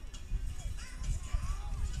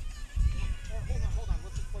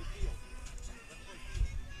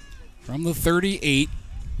 From the 38,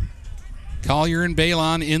 Collier and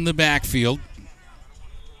Balon in the backfield.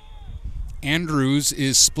 Andrews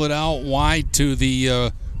is split out wide to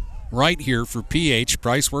the right here for PH.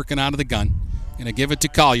 Price working out of the gun. Going to give it to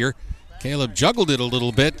Collier. Caleb juggled it a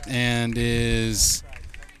little bit and is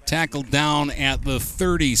tackled down at the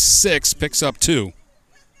 36. Picks up 2.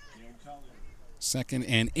 2nd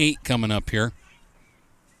and 8 coming up here.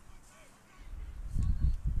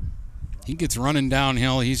 He gets running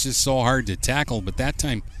downhill. He's just so hard to tackle, but that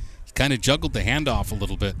time he kind of juggled the handoff a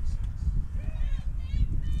little bit.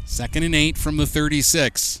 2nd and 8 from the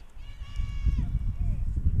 36.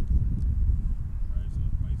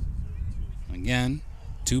 Again,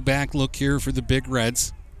 2-back look here for the Big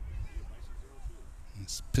Reds.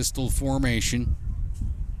 This pistol formation.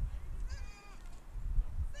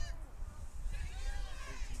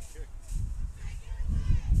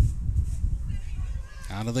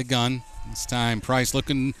 Out of the gun. This time Price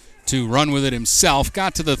looking to run with it himself.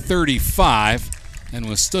 Got to the 35 and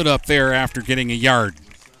was stood up there after getting a yard.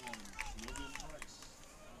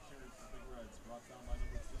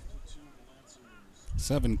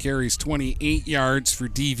 Seven carries, 28 yards for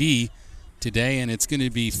DV today, and it's going to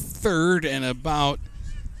be 3rd and about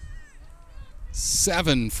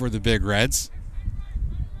 7 for the Big Reds.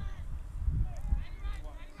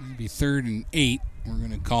 Maybe 3rd and 8, we're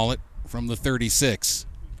going to call it, from the 36.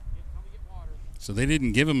 So they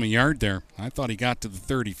didn't give him a yard there. I thought he got to the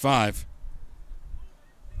 35.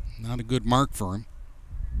 Not a good mark for him.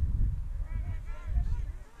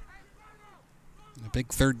 The Big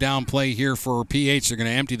third down play here for PH. They're going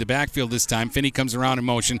to empty the backfield this time. Finney comes around in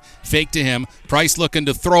motion. Fake to him. Price looking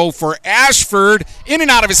to throw for Ashford. In and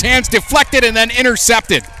out of his hands. Deflected and then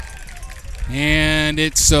intercepted. And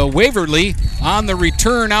it's Waverly on the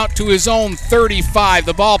return out to his own 35.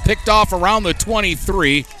 The ball picked off around the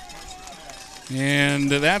 23. And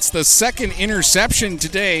that's the second interception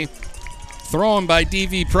today thrown by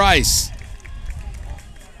D.V. Price.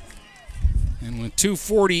 And with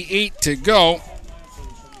 2:48 to go,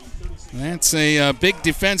 that's a big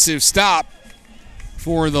defensive stop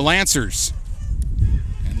for the Lancers.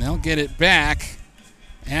 And they'll get it back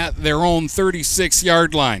at their own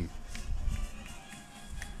 36-yard line.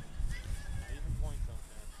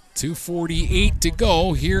 2:48 to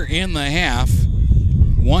go here in the half.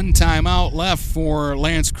 One timeout left for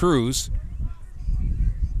Lance Creuse.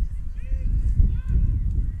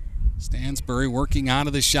 Stansbury working out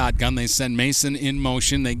of the shotgun. They send Mason in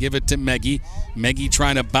motion. They give it to Meggie. Meggie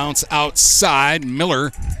trying to bounce outside.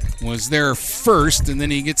 Miller was there first, and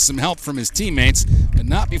then he gets some help from his teammates, but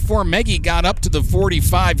not before Meggie got up to the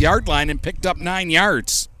 45-yard line and picked up 9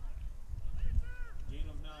 yards.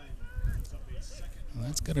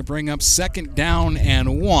 That's going to bring up second down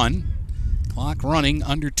and 1. Clock running,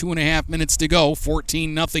 under 2.5 minutes to go.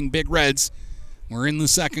 14-0 Big Reds. We're in the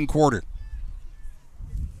second quarter.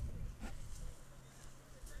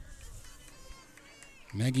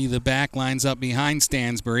 Meggie, the back, lines up behind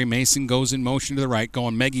Stansbury. Mason goes in motion to the right,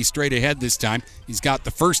 going Meggie straight ahead this time. He's got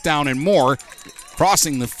the first down and more,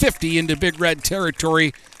 crossing the 50 into Big Red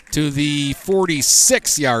territory to the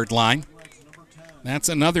 46-yard line. That's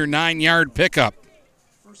another 9-yard pickup.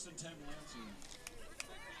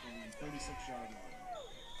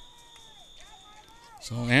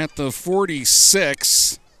 So at the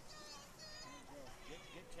 46,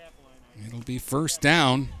 it'll be first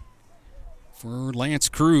down for Lance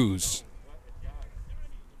Creuse.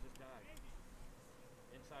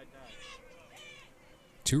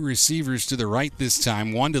 Two receivers to the right this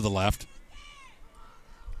time, one to the left.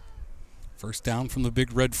 First down from the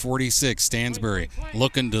Big Red 46. Stansbury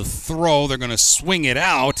looking to throw. They're going to swing it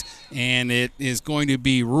out, and it is going to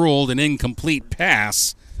be ruled an incomplete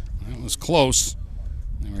pass. That was close.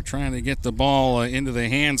 They were trying to get the ball into the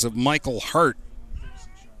hands of Michael Hart.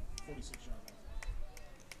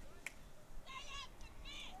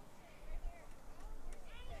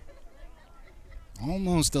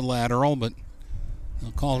 Almost a lateral, but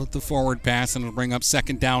they'll call it the forward pass, and it'll bring up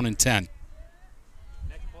second down and 10.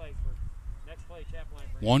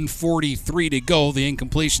 1:43 to go. The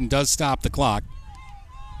incompletion does stop the clock.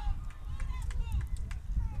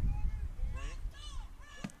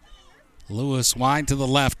 Lewis wide to the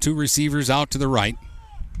left, two receivers out to the right.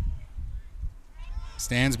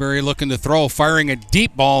 Stansbury looking to throw, firing a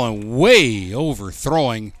deep ball and way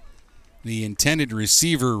overthrowing the intended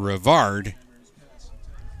receiver, Rivard.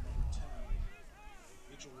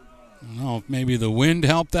 I don't know if maybe the wind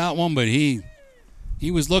helped that one, but he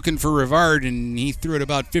was looking for Rivard, and he threw it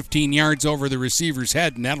about 15 yards over the receiver's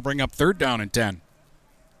head, and that'll bring up third down and 10.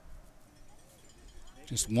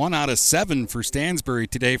 Just 1 out of 7 for Stansbury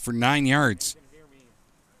today for 9 yards.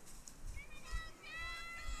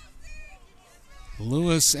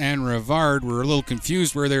 Lewis and Rivard were a little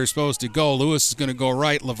confused where they were supposed to go. Lewis is going to go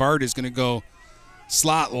right. Rivard is going to go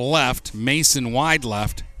slot left. Mason wide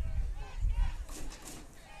left.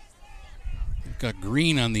 We've got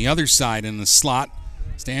Green on the other side in the slot.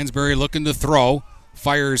 Stansbury looking to throw.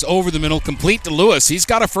 Fires over the middle, complete to Lewis. He's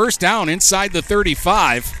got a first down inside the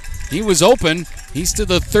 35. He was open. He's to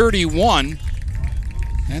the 31.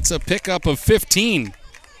 That's a pickup of 15.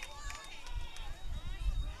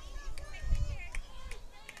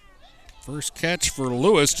 First catch for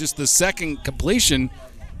Lewis, just the second completion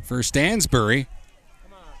for Stansbury.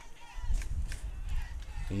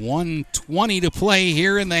 1:20 to play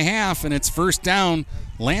here in the half, and it's first down.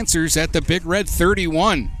 Lancers at the Big Red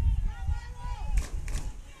 31.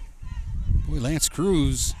 Boy, Lance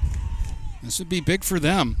Creuse, this would be big for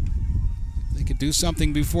them. They could do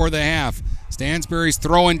something before the half. Stansbury's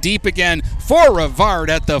throwing deep again for Rivard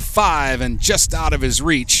at the 5 and just out of his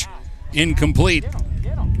reach. Incomplete.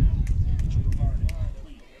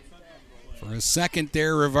 For a second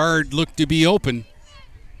there, Rivard looked to be open.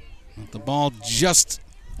 But the ball just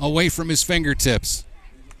away from his fingertips.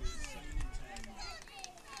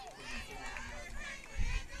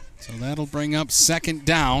 So that'll bring up second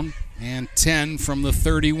down and 10 from the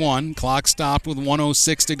 31. Clock stopped with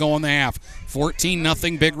 1:06 to go in the half.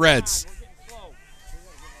 14-0 Big Reds.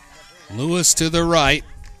 Lewis to the right.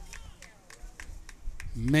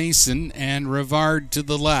 Mason and Rivard to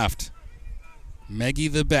the left. Meggie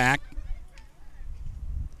the back.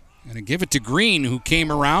 Going to give it to Green, who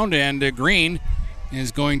came around, and Green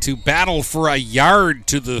is going to battle for a yard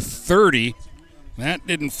to the 30. That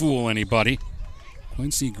didn't fool anybody.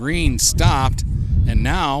 Quincy Green stopped, and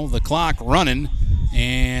now the clock running,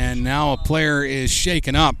 and now a player is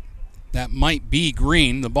shaken up. That might be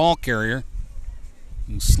Green, the ball carrier,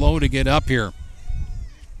 who's slow to get up here.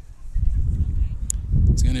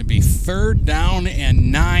 It's going to be 3rd down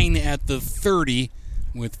and 9 at the 30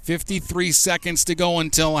 with 53 seconds to go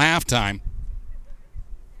until halftime.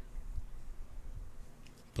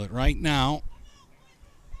 But right now,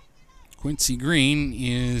 Quincy Green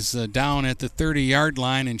is down at the 30-yard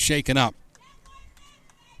line and shaken up.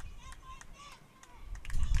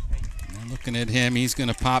 And looking at him, he's going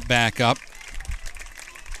to pop back up.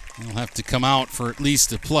 He'll have to come out for at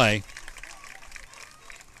least a play.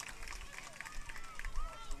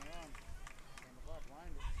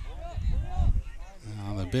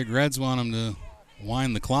 Now the Big Reds want him to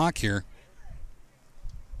wind the clock here.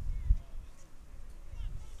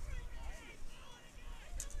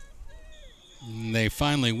 And they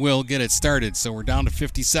finally will get it started, so we're down to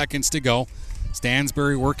 50 seconds to go.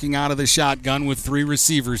 Stansbury working out of the shotgun with 3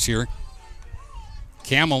 receivers here.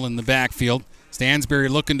 Camel in the backfield. Stansbury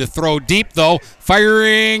looking to throw deep, though.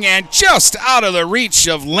 Firing and just out of the reach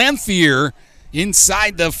of Lenthier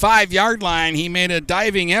inside the 5-yard line. He made a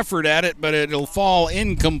diving effort at it, but it'll fall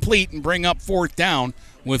incomplete and bring up 4th down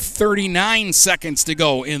with 39 seconds to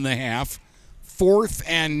go in the half. 4th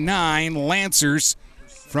and 9, Lancers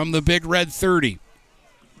from the Big Red 30.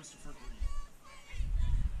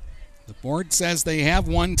 The board says they have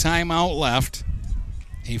 1 timeout left.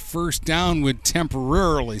 A first down would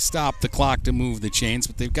temporarily stop the clock to move the chains,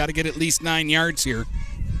 but they've got to get at least 9 yards here.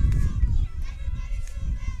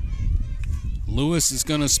 Lewis is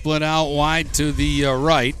going to split out wide to the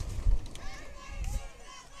right.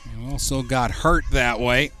 You also got Hart that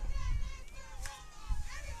way.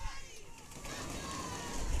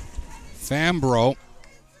 Fambro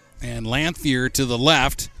and Lanthier to the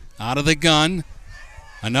left, out of the gun.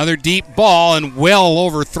 Another deep ball and well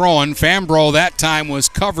overthrown. Fambro that time was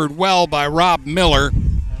covered well by Rob Miller,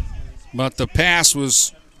 but the pass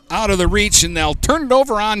was out of the reach, and they'll turn it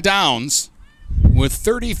over on downs. With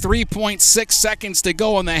 33.6 seconds to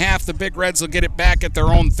go in the half, the Big Reds will get it back at their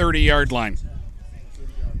own 30-yard line.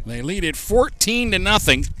 They lead it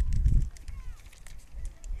 14-0.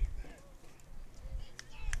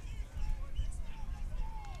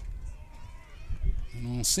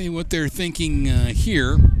 And we'll see what they're thinking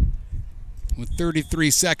here with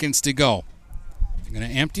 33 seconds to go. They're going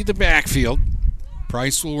to empty the backfield.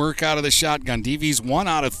 Price will work out of the shotgun. DV's 1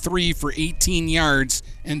 out of 3 for 18 yards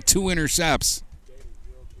and 2 intercepts.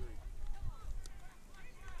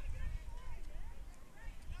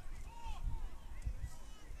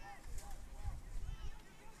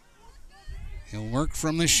 He'll work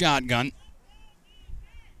from the shotgun.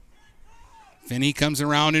 Finney comes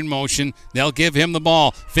around in motion. They'll give him the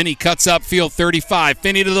ball. Finney cuts up field 35.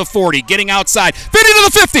 Finney to the 40, getting outside. Finney to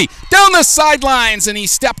the 50, down the sidelines, and he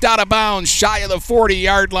stepped out of bounds shy of the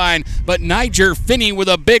 40-yard line. But Niger Finney with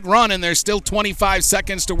a big run, and there's still 25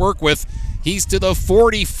 seconds to work with. He's to the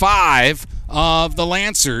 45 of the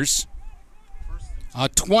Lancers. A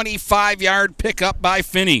 25-yard pickup by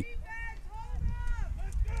Finney.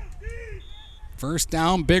 First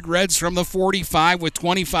down, Big Reds from the 45 with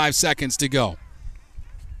 25 seconds to go.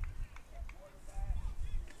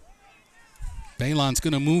 Balon's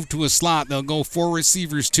going to move to a slot. They'll go 4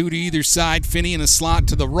 receivers, 2 to either side. Finney in a slot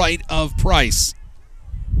to the right of Price.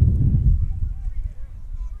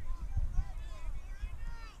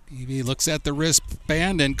 Evie looks at the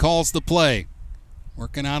wristband and calls the play.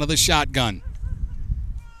 Working out of the shotgun.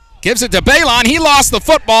 Gives it to Balon. He lost the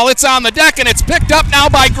football. It's on the deck, and it's picked up now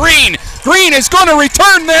by Green. Green is going to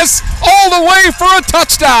return this all the way for a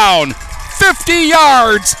touchdown. 50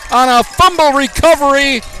 yards on a fumble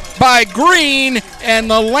recovery by Green, and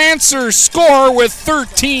the Lancers score with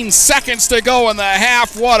 13 seconds to go in the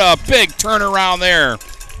half. What a big turnaround there.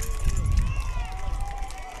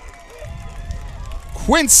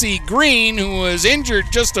 Quincy Green, who was injured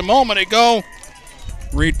just a moment ago,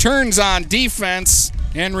 returns on defense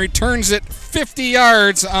and returns it 50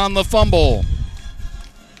 yards on the fumble.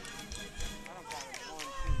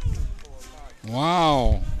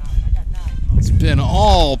 Wow. It's been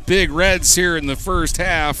all Big Reds here in the first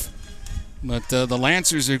half, but the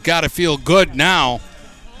Lancers have got to feel good now.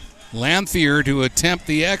 Lanthier to attempt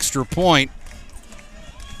the extra point.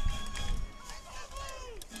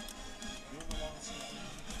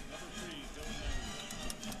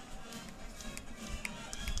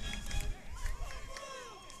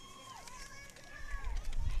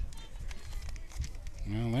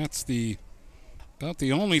 Well, that's about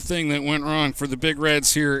the only thing that went wrong for the Big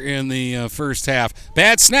Reds here in the first half.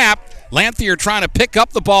 Bad snap. Lanthier trying to pick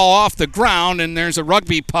up the ball off the ground, and there's a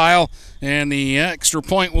rugby pile, and the extra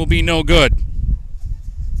point will be no good.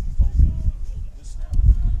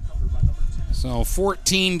 So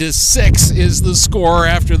 14-6 is the score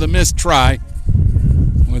after the missed try,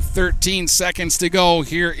 with 13 seconds to go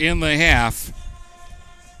here in the half.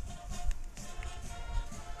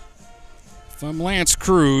 If I'm Lance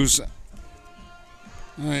Creuse,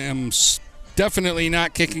 I am definitely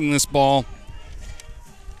not kicking this ball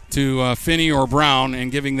to Finney or Brown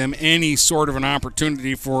and giving them any sort of an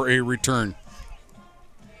opportunity for a return.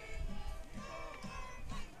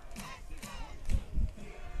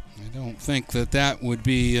 I don't think that would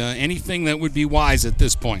be anything that would be wise at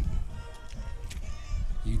this point.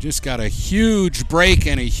 You just got a huge break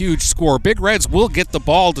and a huge score. Big Reds will get the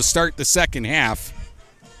ball to start the second half.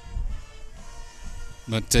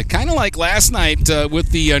 But kind of like last night with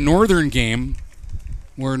the Northern game,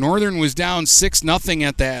 where Northern was down 6-0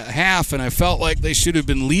 at the half, and I felt like they should have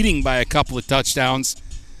been leading by a couple of touchdowns.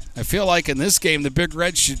 I feel like in this game, the Big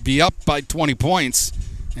Reds should be up by 20 points,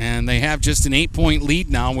 and they have just an 8-point lead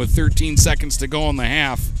now with 13 seconds to go in the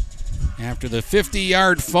half after the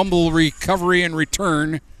 50-yard fumble recovery and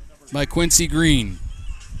return by Quincy Green.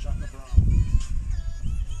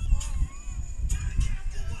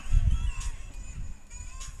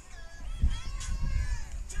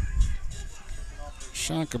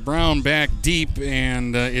 Shaka Brown back deep,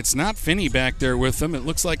 and it's not Finney back there with them. It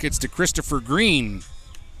looks like it's to Christopher Green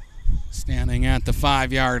standing at the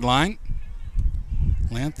 5-yard line.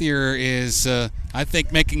 Lanthier is, I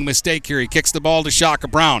think, making a mistake here. He kicks the ball to Shaka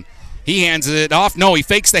Brown. He hands it off. No, he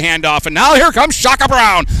fakes the handoff, and now here comes Shaka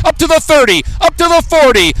Brown. Up to the 30, up to the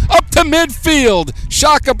 40, up to midfield.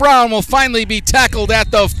 Shaka Brown will finally be tackled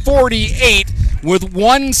at the 48 with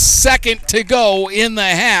 1 second to go in the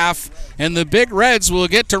half. And the Big Reds will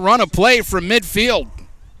get to run a play from midfield.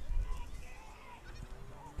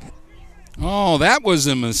 Oh, that was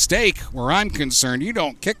a mistake where I'm concerned. You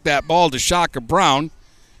don't kick that ball to Shaka Brown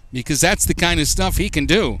because that's the kind of stuff he can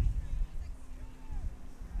do.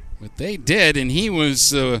 But they did, and he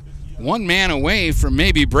was one man away from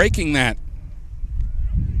maybe breaking that.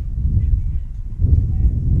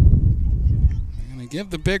 They're going to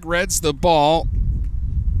give the Big Reds the ball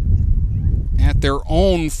at their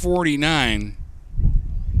own 49,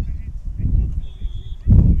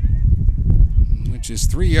 which is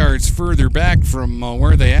 3 yards further back from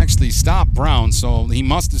where they actually stopped Brown, so he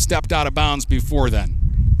must have stepped out of bounds before then.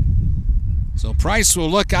 So Price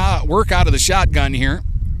will work out of the shotgun here.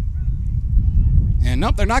 And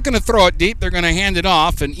nope, they're not going to throw it deep. They're going to hand it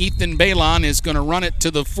off, and Ethan Balon is going to run it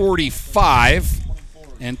to the 45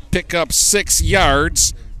 and pick up 6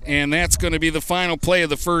 yards, and that's going to be the final play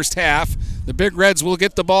of the first half. The Big Reds will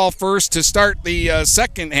get the ball first to start the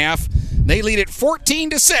second half. They lead it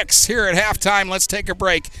 14-6 here at halftime. Let's take a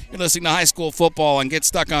break. You're listening to High School Football on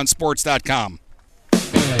GetStuckOnSports.com.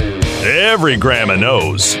 Every grandma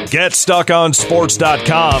knows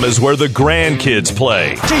GetStuckOnSports.com is where the grandkids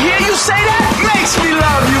play. To hear you say that makes me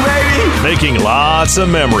love you, baby. Making lots of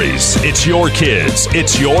memories. It's your kids.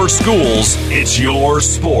 It's your schools. It's your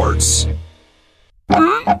sports.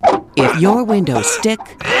 If your windows stick,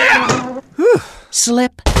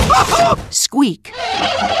 slip, squeak,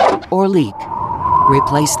 or leak,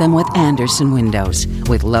 replace them with Andersen windows.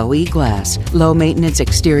 With low E-glass, low-maintenance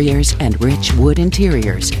exteriors, and rich wood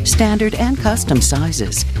interiors, standard and custom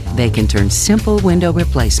sizes, they can turn simple window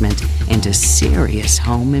replacement into serious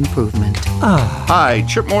home improvement. Hi,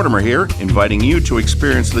 Chip Mortimer here, inviting you to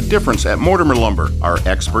experience the difference at Mortimer Lumber. Our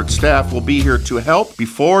expert staff will be here to help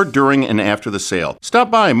before, during, and after the sale.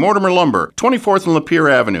 Stop by Mortimer Lumber, 24th and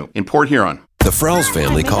Lapeer Avenue in Port Huron. The Frells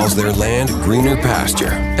family calls their land greener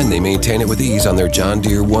pasture, and they maintain it with ease on their John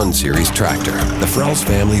Deere 1 Series tractor. The Frells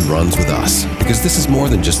family runs with us, because this is more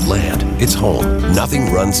than just land, it's home.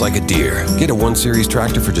 Nothing runs like a Deere. Get a 1 Series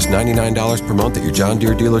tractor for just $99 per month at your John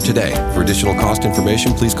Deere dealer today. For additional cost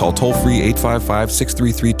information, please call toll-free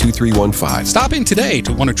 855-633-2315. Stop in today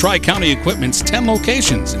to one of Tri-County Equipment's 10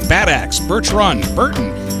 locations in Bad Axe, Birch Run,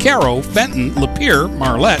 Burton, Caro, Fenton, Lapeer,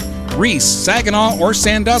 Marlette, Reese, Saginaw, or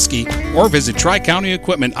Sandusky, or visit Tri-County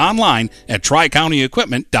Equipment online at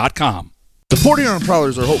tricountyequipment.com. The Port Huron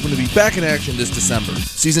Prowlers are hoping to be back in action this December.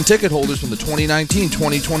 Season ticket holders from the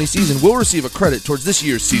 2019-2020 season will receive a credit towards this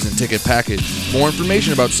year's season ticket package. More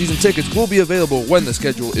information about season tickets will be available when the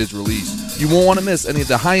schedule is released. You won't want to miss any of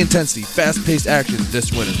the high-intensity, fast-paced action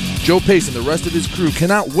this winter. Joe Pace and the rest of his crew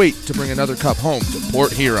cannot wait to bring another cup home to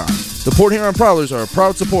Port Huron. The Port Huron Prowlers are a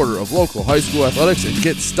proud supporter of local high school athletics and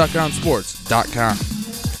GetStuckOnSports.com.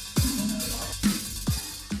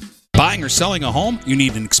 Buying or selling a home? You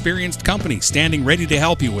need an experienced company standing ready to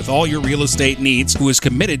help you with all your real estate needs, who is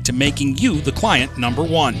committed to making you the client number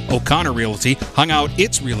one. O'Connor Realty hung out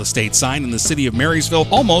its real estate sign in the city of Marysville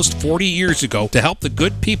almost 40 years ago to help the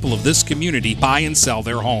good people of this community buy and sell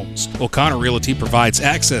their homes. O'Connor Realty provides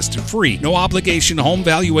access to free, no-obligation home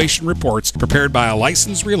valuation reports prepared by a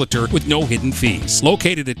licensed realtor with no hidden fees.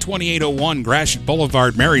 Located at 2801 Gratiot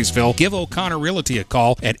Boulevard, Marysville, give O'Connor Realty a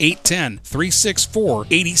call at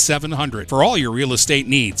 810-364-8700 for all your real estate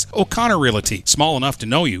needs. O'Connor Realty, small enough to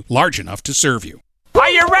know you, large enough to serve you. Are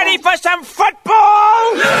you ready for some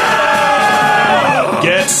football? Yeah!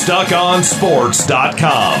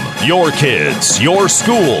 GetStuckOnSports.com. Your kids, your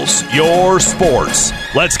schools, your sports.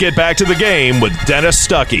 Let's get back to the game with Dennis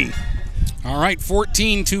Stuckey. All right,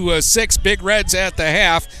 14-6, Big Reds at the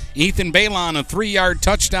half. Ethan Balon, a 3-yard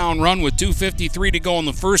touchdown run with 2:53 to go in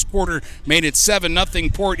the first quarter, made it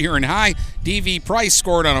 7-0 Port Huron High. D.V. Price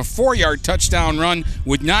scored on a 4-yard touchdown run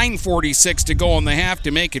with 9:46 to go in the half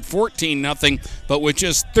to make it 14-0. But with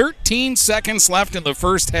just 13 seconds left in the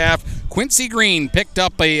first half, Quincy Green picked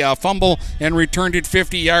up a fumble and returned it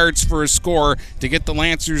 50 yards for a score to get the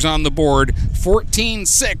Lancers on the board.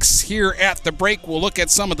 14-6 here at the break. We'll look at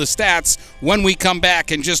some of the stats when we come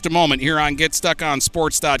back in just a moment here on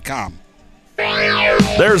GetStuckOnSports.com.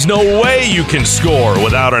 There's no way you can score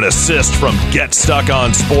without an assist from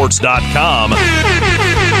GetStuckOnSports.com.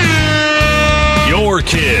 Your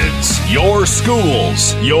kids, your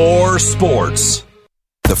schools, your sports.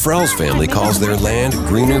 The Frells family calls their land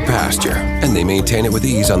greener pasture, and they maintain it with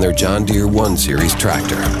ease on their John Deere 1 Series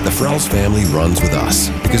tractor. The Frells family runs with us,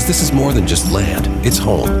 because this is more than just land, it's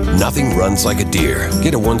home. Nothing runs like a Deere.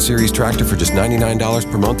 Get a 1 Series tractor for just $99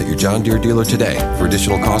 per month at your John Deere dealer today. For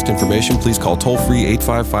additional cost information, please call toll-free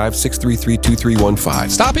 855-633-2315.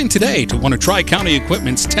 Stop in today to one of Tri-County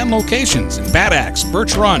Equipment's 10 locations in Bad Axe,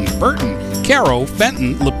 Birch Run, Burton, Caro,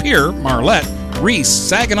 Fenton, Lapeer, Marlette, Reese,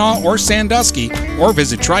 Saginaw, or Sandusky, or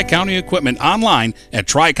visit Tri-County Equipment online at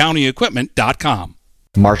tricountyequipment.com.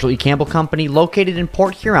 Marshall E. Campbell Company, located in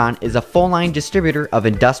Port Huron, is a full-line distributor of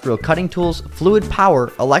industrial cutting tools, fluid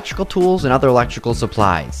power, electrical tools, and other electrical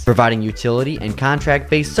supplies, providing utility and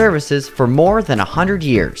contract-based services for more than 100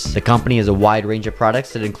 years. The company has a wide range of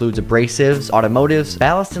products that includes abrasives, automotives,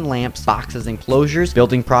 ballast and lamps, boxes and closures,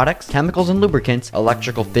 building products, chemicals and lubricants,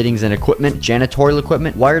 electrical fittings and equipment, janitorial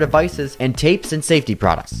equipment, wire devices, and tapes and safety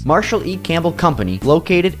products. Marshall E. Campbell Company,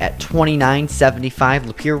 located at 2975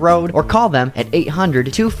 Lapeer Road, or call them at 800-250-7520.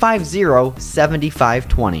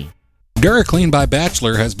 DuraClean by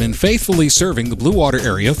Bachelor has been faithfully serving the Blue Water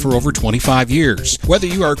area for over 25 years. Whether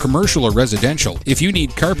you are commercial or residential, if you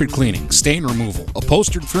need carpet cleaning, stain removal,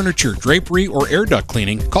 upholstered furniture, drapery, or air duct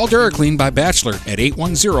cleaning, call DuraClean by Bachelor at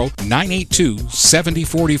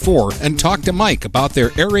 810-982-7044 and talk to Mike about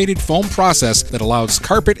their aerated foam process that allows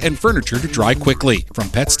carpet and furniture to dry quickly.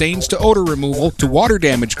 From pet stains to odor removal to water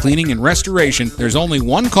damage cleaning and restoration, there's only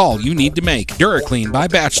one call you need to make. DuraClean by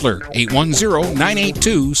Bachelor,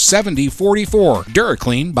 810-982-7044.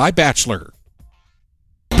 DuraClean by Bachelor.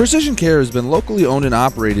 Precision Care has been locally owned and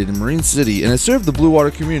operated in Marine City and has served the Blue Water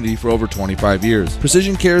community for over 25 years.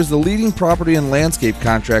 Precision Care is the leading property and landscape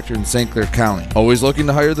contractor in St. Clair County. Always looking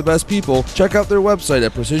to hire the best people, check out their website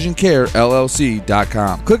at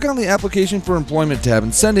PrecisionCareLLC.com. Click on the Application for Employment tab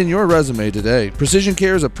and send in your resume today. Precision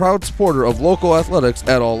Care is a proud supporter of local athletics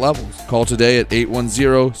at all levels. Call today at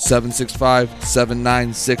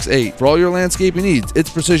 810-765-7968. For all your landscaping needs, it's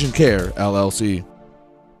Precision Care LLC.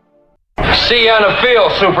 See you on the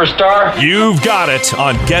field, superstar. You've got it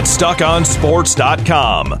on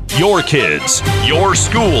GetStuckOnSports.com. Your kids, your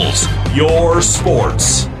schools, your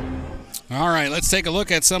sports. All right, let's take a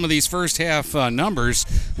look at some of these first half numbers,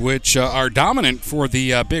 which are dominant for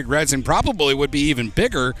the Big Reds and probably would be even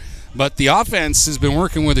bigger. But the offense has been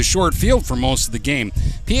working with a short field for most of the game.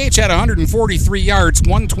 PH had 143 yards,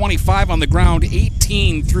 125 on the ground,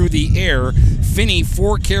 18 through the air. Finney,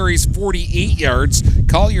 4 carries, 48 yards.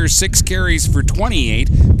 Collier, 6 carries for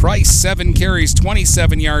 28. Price, 7 carries,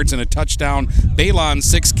 27 yards and a touchdown. Balon,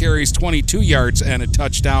 6 carries, 22 yards and a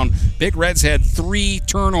touchdown. Big Reds had 3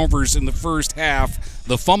 turnovers in the first half.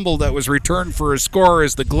 The fumble that was returned for a score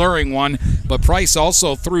is the glaring one, but Price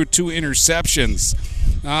also threw 2 interceptions.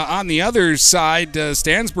 On the other side,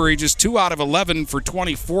 Stansbury just 2 out of 11 for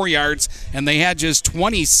 24 yards, and they had just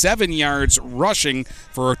 27 yards rushing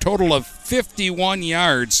for a total of 51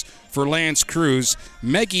 yards for Lance Creuse.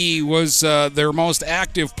 Meggie was their most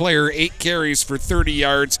active player, 8 carries for 30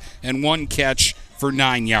 yards and 1 catch for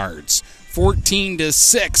 9 yards.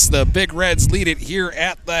 14-6, the Big Reds lead it here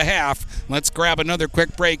at the half. Let's grab another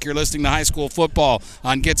quick break. You're listening to High School Football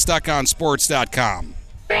on GetStuckOnSports.com.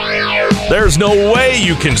 There's no way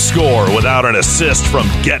you can score without an assist from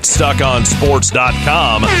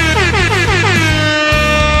GetStuckOnSports.com.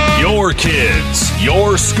 Your kids,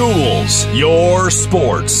 your schools, your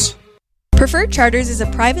sports. Preferred Charters is a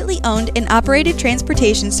privately owned and operated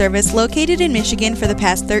transportation service located in Michigan for the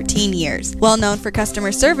past 13 years. Well known for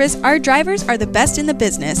customer service, our drivers are the best in the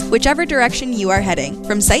business, whichever direction you are heading.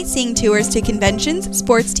 From sightseeing tours to conventions,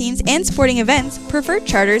 sports teams, and sporting events, Preferred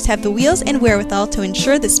Charters have the wheels and wherewithal to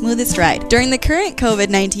ensure the smoothest ride. During the current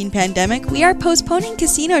COVID-19 pandemic, we are postponing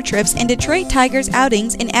casino trips and Detroit Tigers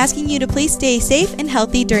outings and asking you to please stay safe and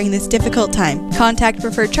healthy during this difficult time. Contact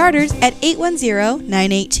Preferred Charters at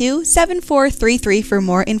 810-982-7433 for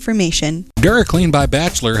more information. DuraClean by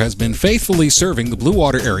Bachelor has been faithfully serving the Blue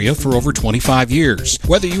Water area for over 25 years.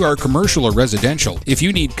 Whether you are commercial or residential, if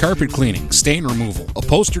you need carpet cleaning, stain removal,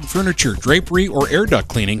 upholstered furniture, drapery, or air duct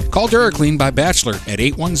cleaning, call DuraClean by Bachelor at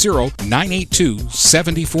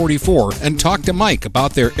 810-982-7044 and talk to Mike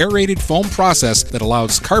about their aerated foam process that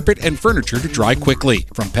allows carpet and furniture to dry quickly.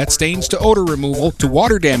 From pet stains to odor removal to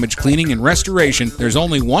water damage cleaning and restoration, there's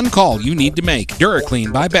only one call you need to make.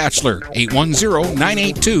 DuraClean by Bachelor,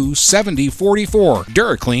 810-982-7044.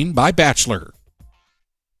 DuraClean by Bachelor.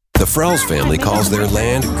 The Frells family calls their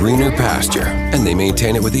land greener pasture, and they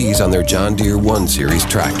maintain it with ease on their John Deere 1 Series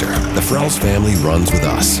tractor. The Frells family runs with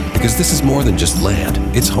us, because this is more than just land,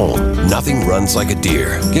 it's home. Nothing runs like a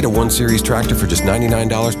Deere. Get a 1 Series tractor for just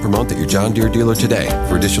 $99 per month at your John Deere dealer today.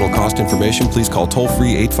 For additional cost information, please call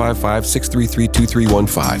toll-free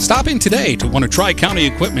 855-633-2315. Stop in today to one of Tri-County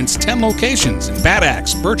Equipment's 10 locations in Bad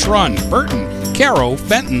Axe, Birch Run, Burton, Caro,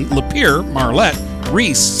 Fenton, Lapeer, Marlette,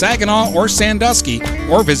 Reese, Saginaw, or Sandusky,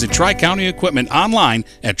 or visit Tri-County Equipment online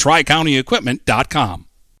at tricountyequipment.com.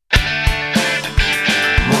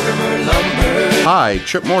 Hi,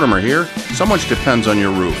 Chip Mortimer here. So much depends on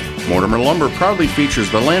your roof. Mortimer Lumber proudly features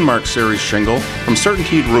the Landmark Series shingle from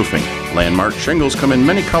Certainteed Roofing. Landmark shingles come in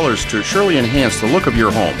many colors to surely enhance the look of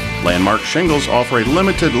your home. Landmark shingles offer a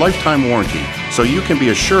limited lifetime warranty, so you can be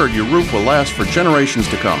assured your roof will last for generations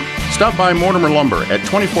to come. Stop by Mortimer Lumber at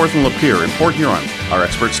 24th and Lapeer in Port Huron. Our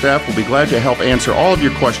expert staff will be glad to help answer all of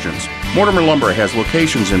your questions. Mortimer Lumber has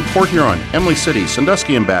locations in Port Huron, Emily City,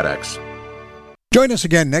 Sandusky, and Bad Axe. Join us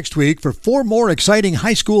again next week for 4 more exciting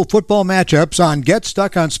high school football matchups on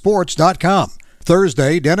GetStuckOnSports.com.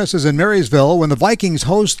 Thursday, Dennis is in Marysville when the Vikings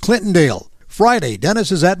host Clintondale. Friday,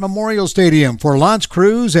 Dennis is at Memorial Stadium for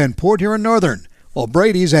Creuse and Port Huron Northern, while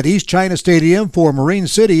Brady's at East China Stadium for Marine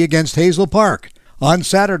City against Hazel Park. On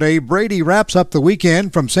Saturday, Brady wraps up the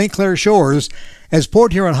weekend from St. Clair Shores as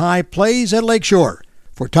Port Huron High plays at Lakeshore.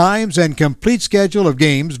 For times and complete schedule of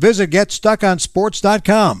games, visit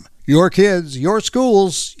GetStuckOnSports.com. Your kids, your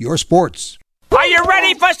schools, your sports. Are you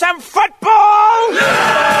ready for some football?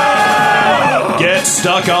 Yeah!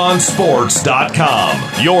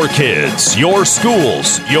 GetStuckOnSports.com. Your kids, your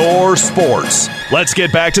schools, your sports. Let's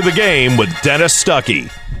get back to the game with Dennis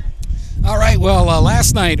Stuckey. All right, well,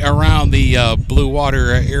 last night around the Blue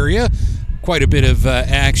Water area, quite a bit of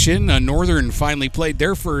action. Northern finally played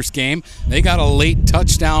their first game. They got a late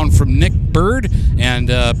touchdown from Nick Bird and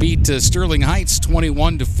beat Sterling Heights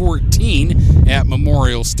 21-14 at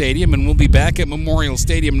Memorial Stadium. And we'll be back at Memorial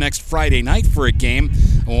Stadium next Friday night for a game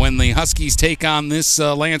when the Huskies take on this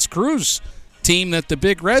Lance Creuse team that the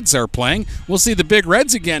Big Reds are playing. We'll see the Big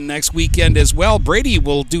Reds again next weekend as well. Brady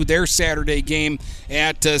will do their Saturday game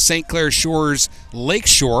at St. Clair Shores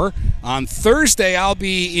Lakeshore. On Thursday, I'll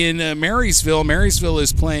be in Marysville. Marysville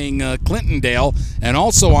is playing Clintondale. And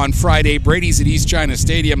also on Friday, Brady's at East China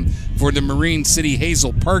Stadium for the Marine City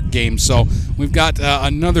Hazel Park game. So we've got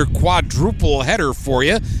another quadruple header for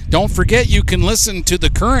you. Don't forget you can listen to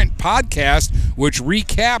the current podcast, which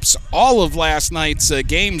recaps all of last night's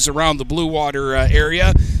games around the Blue Water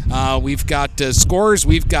area. We've got scores,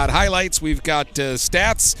 we've got highlights, we've got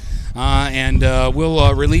stats, and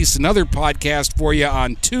we'll release another podcast for you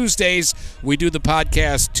on Tuesdays. We do the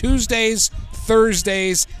podcast Tuesdays,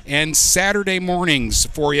 Thursdays, and Saturday mornings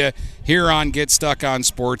for you here on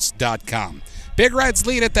GetStuckOnSports.com. Big Reds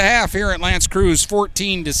lead at the half here at Lance Creuse,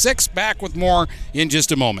 14-6. Back with more in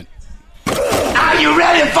just a moment. Are you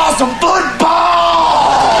ready for some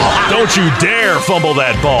football? Don't you dare fumble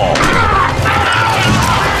that ball.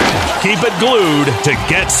 Keep it glued to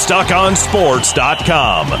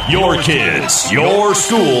GetStuckOnSports.com. Your kids, your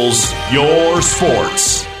schools, your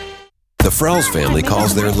sports. The Frells family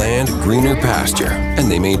calls their land greener pasture, and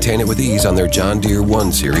they maintain it with ease on their John Deere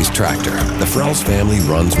 1 Series tractor. The Frells family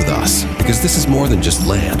runs with us because this is more than just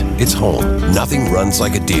land, it's home. Nothing runs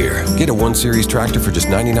like a deer. Get a 1 Series tractor for just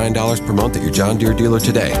 $99 per month at your John Deere dealer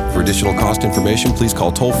today. For additional cost information, please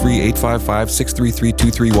call toll-free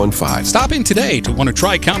 855-633-2315. Stop in today to one of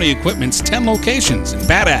Tri-County Equipment's 10 locations in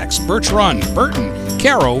Bad Axe, Birch Run, Burton,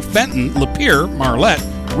 Caro, Fenton, Lapeer, Marlette,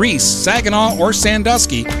 Reese, Saginaw, or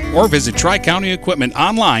Sandusky, or visit Tri-County Equipment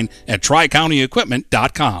online at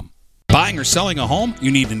tricountyequipment.com. Buying or selling a home?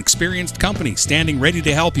 You need an experienced company standing ready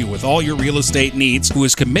to help you with all your real estate needs, who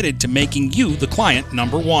is committed to making you the client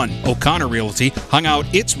number one. O'Connor Realty hung out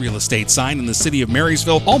its real estate sign in the city of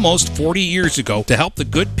Marysville almost 40 years ago to help the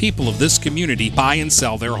good people of this community buy and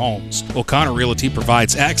sell their homes. O'Connor Realty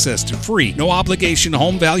provides access to free, no-obligation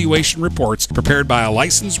home valuation reports prepared by a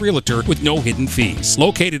licensed realtor with no hidden fees.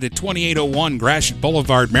 Located at 2801 Gratiot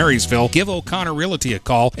Boulevard, Marysville, give O'Connor Realty a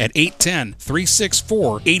call at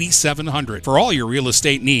 810-364-8700 for all your real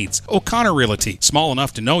estate needs. O'Connor Realty, small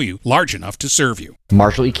enough to know you, large enough to serve you.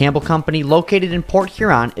 Marshall E. Campbell Company, located in Port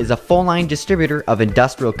Huron, is a full-line distributor of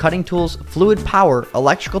industrial cutting tools, fluid power,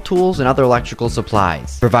 electrical tools, and other electrical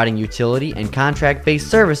supplies, providing utility and contract-based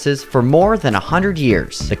services for more than 100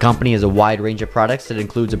 years. The company has a wide range of products that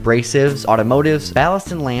includes abrasives, automotives,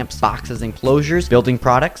 ballast and lamps, boxes and closures, building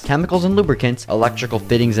products, chemicals and lubricants, electrical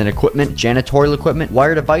fittings and equipment, janitorial equipment,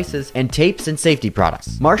 wire devices, and tapes and safety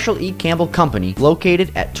products. Marshall E. Campbell Company,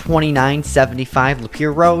 located at 2975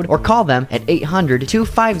 Lapeer Road, or call them at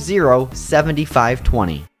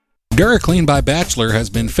 800-250-7520. DuraClean by Bachelor has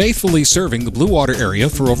been faithfully serving the Blue Water area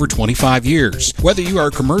for over 25 years. Whether you are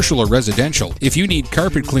commercial or residential, if you need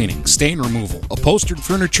carpet cleaning, stain removal, upholstered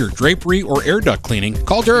furniture, drapery, or air duct cleaning,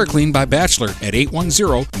 call DuraClean by Bachelor at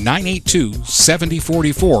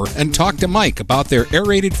 810-982-7044 and talk to Mike about their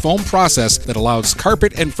aerated foam process that allows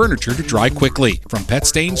carpet and furniture to dry quickly. From pet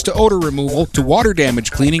stains to odor removal to water damage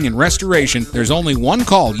cleaning and restoration, there's only one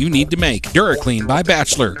call you need to make. DuraClean by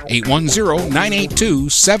Bachelor,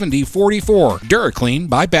 810-982-7044. DuraClean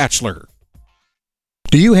by Bachelor.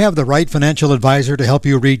 Do you have the right financial advisor to help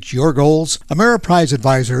you reach your goals? Ameriprise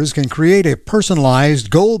Advisors can create a personalized,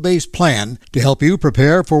 goal-based plan to help you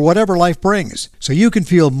prepare for whatever life brings, so you can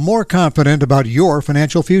feel more confident about your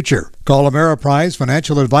financial future. Call Ameriprise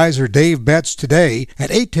Financial Advisor Dave Betts today at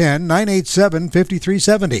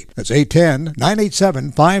 810-987-5370. That's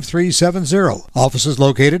 810-987-5370. Office is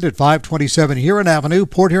located at 527 Huron Avenue,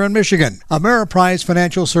 Port Huron, Michigan. Ameriprise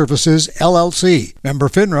Financial Services, LLC. Member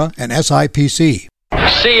FINRA and SIPC.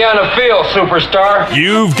 See you on the field, superstar.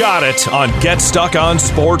 You've got it on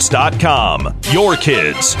GetStuckOnSports.com. Your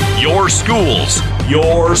kids, your schools,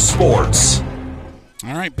 your sports.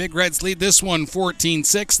 All right, Big Reds lead this one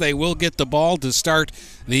 14-6. They will get the ball to start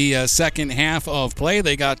the second half of play.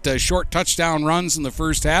 They got short touchdown runs in the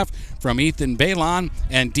first half from Ethan Balon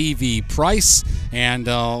and D.V. Price. And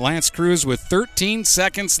Lance Creuse, with 13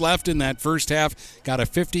 seconds left in that first half, got a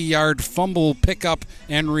 50-yard fumble pickup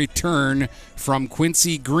and return from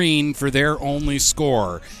Quincy Green for their only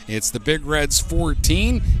score. It's the Big Reds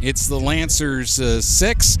 14. It's the Lancers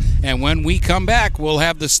 6. And when we come back, we'll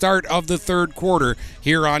have the start of the third quarter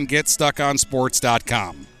here on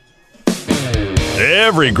GetStuckOnSports.com.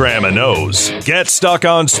 Every grandma knows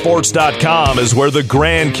GetStuckOnSports.com is where the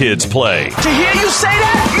grandkids play. To hear you say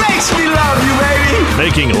that makes me love you, baby.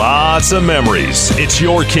 Making lots of memories. It's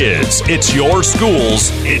your kids, it's your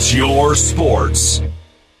schools, it's your sports.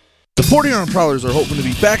 The Port Huron Prowlers are hoping to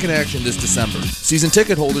be back in action this December. Season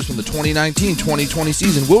ticket holders from the 2019-2020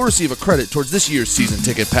 season will receive a credit towards this year's season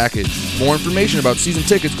ticket package. More information about season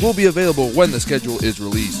tickets will be available when the schedule is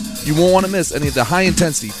released. You won't want to miss any of the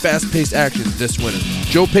high-intensity, fast-paced action this winter.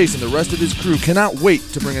 Joe Pace and the rest of his crew cannot wait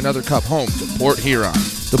to bring another cup home to Port Huron.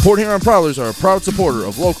 The Port Huron Prowlers are a proud supporter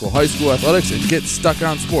of local high school athletics and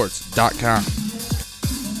GetStuckOnSports.com.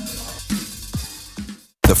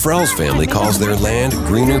 The Frells family calls their land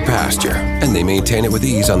greener pasture, and they maintain it with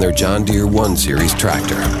ease on their John Deere 1 Series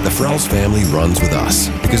tractor. The Frells family runs with us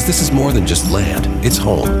because this is more than just land, it's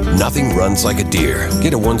home. Nothing runs like a deer.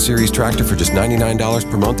 Get a 1 Series tractor for just $99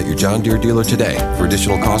 per month at your John Deere dealer today. For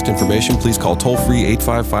additional cost information, please call toll-free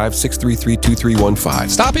 855-633-2315.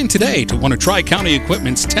 Stop in today to one of Tri-County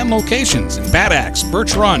Equipment's 10 locations in Bad Axe,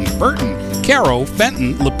 Birch Run, Burton, Caro,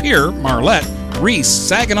 Fenton, Lapeer, Marlette, Reese,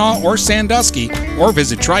 Saginaw, or Sandusky, or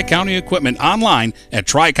visit Tri-County Equipment online at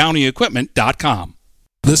tricountyequipment.com.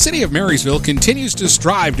 The city of Marysville continues to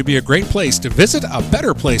strive to be a great place to visit, a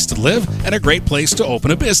better place to live, and a great place to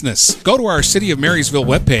open a business. Go to our City of Marysville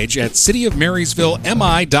webpage at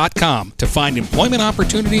cityofmarysvillemi.com to find employment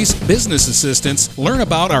opportunities, business assistance, learn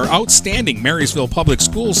about our outstanding Marysville public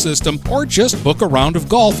school system, or just book a round of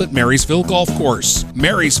golf at Marysville Golf Course.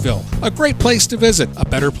 Marysville, a great place to visit, a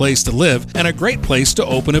better place to live, and a great place to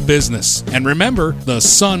open a business. And remember, the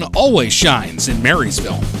sun always shines in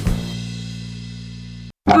Marysville.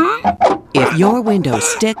 If your windows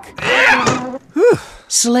stick,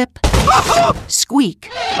 slip, squeak,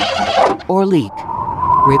 or leak,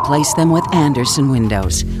 replace them with Anderson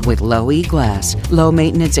windows. With low-E glass,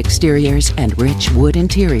 low-maintenance exteriors, and rich wood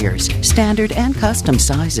interiors, standard and custom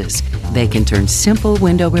sizes, they can turn simple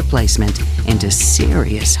window replacement into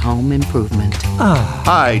serious home improvement.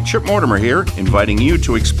 Hi, Chip Mortimer here, inviting you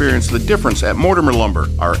to experience the difference at Mortimer Lumber.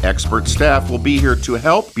 Our expert staff will be here to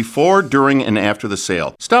help before, during, and after the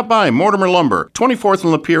sale. Stop by Mortimer Lumber, 24th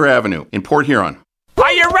and Lapeer Avenue in Port Huron.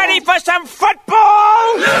 Are you ready for some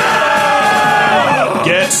football? Yeah!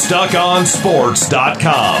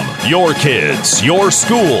 GetStuckOnSports.com. Your kids, your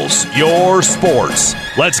schools, your sports.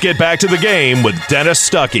 Let's get back to the game with Dennis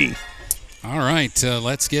Stuckey. All right,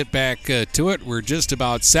 let's get back to it. We're just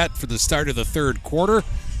about set for the start of the third quarter.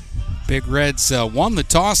 Big Reds won the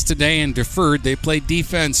toss today and deferred. They played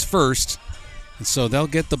defense first, and so they'll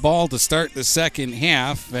get the ball to start the second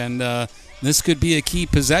half, and this could be a key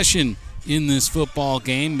possession in this football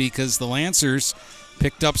game because the Lancers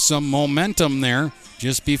picked up some momentum there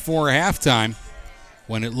just before halftime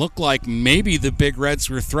when it looked like maybe the Big Reds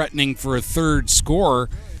were threatening for a third score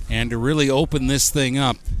and to really open this thing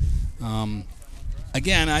up.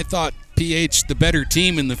 Again, I thought PH the better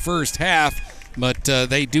team in the first half, but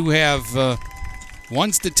they do have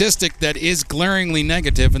one statistic that is glaringly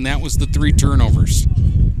negative, and that was the 3 turnovers. 2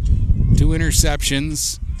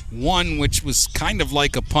 interceptions, one which was kind of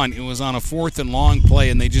like a punt. It was on a 4th and long play,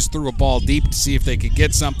 and they just threw a ball deep to see if they could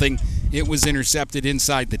get something. It was intercepted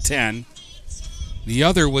inside the 10. The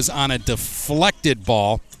other was on a deflected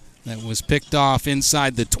ball that was picked off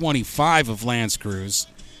inside the 25 of Lance Creuse.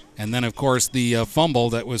 And then, of course, the fumble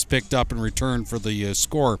that was picked up and returned for the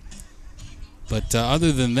score. But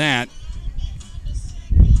other than that,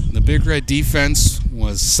 the Big Red defense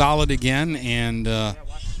was solid again, and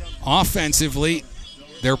offensively,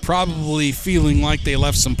 they're probably feeling like they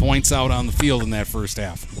left some points out on the field in that first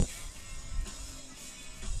half.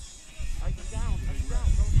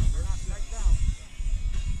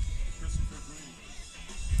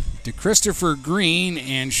 To Christopher Green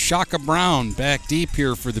and Shaka Brown back deep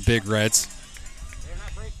here for the Big Reds.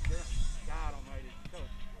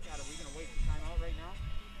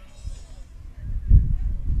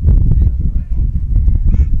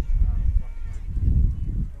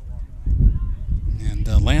 And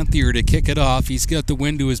Lanthier to kick it off. He's got the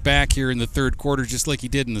wind to his back here in the third quarter, just like he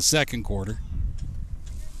did in the second quarter.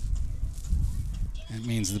 That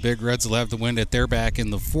means the Big Reds will have the wind at their back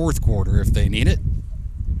in the fourth quarter if they need it.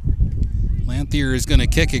 Lanthier is going to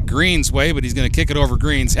kick it Green's way, but he's going to kick it over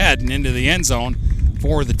Green's head and into the end zone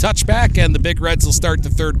for the touchback, and the Big Reds will start the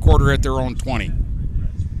third quarter at their own 20.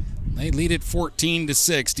 They lead it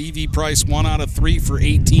 14-6. D.V. Price 1 out of 3 for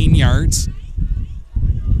 18 yards.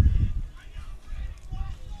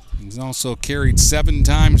 He's also carried 7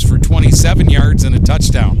 times for 27 yards and a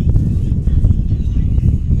touchdown.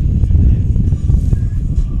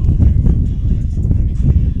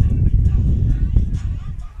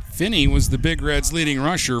 Finney was the Big Reds' leading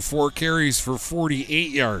rusher, 4 carries for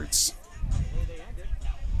 48 yards.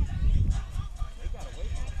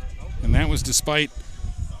 And that was despite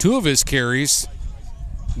 2 of his carries,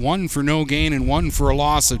 1 for no gain and 1 for a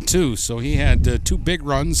loss of 2. So he had 2 big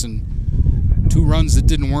runs and 2 runs that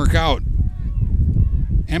didn't work out.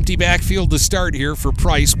 Empty backfield to start here for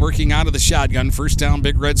Price, working out of the shotgun. First down,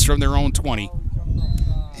 Big Reds from their own 20.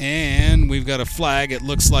 And we've got a flag. It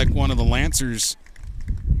looks like one of the Lancers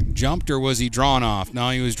jumped, or was he drawn off? No,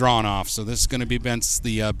 he was drawn off. So this is going to be against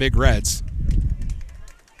the Big Reds.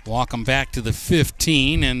 Walk them back to the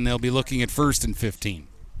 15, and they'll be looking at 1st and 15.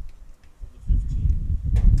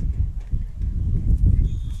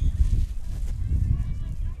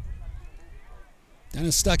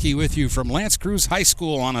 Dennis Stuckey with you from Lance Creuse High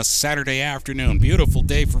School on a Saturday afternoon. Beautiful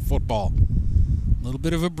day for football. A little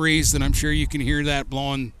bit of a breeze, and I'm sure you can hear that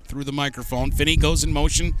blowing through the microphone. Finney goes in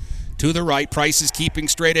motion to the right. Price is keeping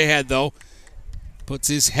straight ahead, though. Puts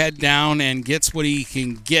his head down and gets what he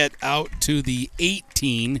can get out to the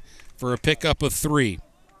 18 for a pickup of 3.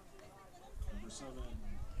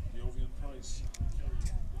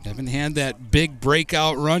 Haven't had that big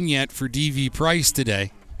breakout run yet for D.V. Price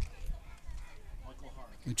today.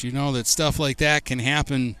 But you know that stuff like that can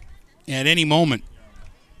happen at any moment.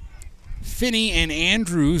 Finney and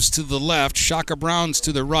Andrews to the left, Shaka Browns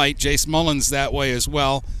to the right, Jace Mullins that way as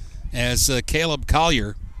well as Caleb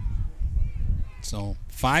Collier. So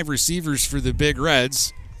 5 receivers for the Big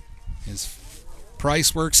Reds as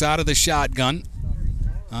Price works out of the shotgun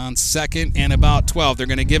on 2nd and about 12. They're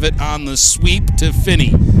going to give it on the sweep to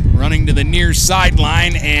Finney, running to the near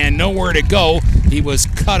sideline and nowhere to go. He was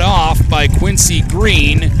cut off by Quincy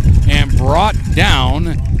Green and brought down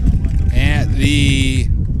at the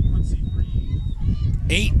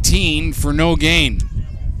 18 for no gain.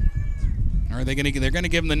 Are they going to? They're going to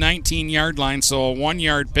give him the 19-yard line, so a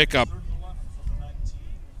 1-yard pickup.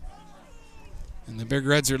 And the Big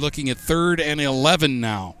Reds are looking at 3rd and 11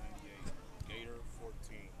 now.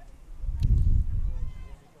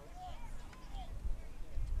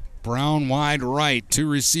 Brown wide right, 2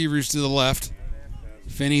 receivers to the left.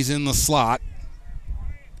 Finney's in the slot.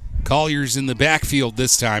 Collier's in the backfield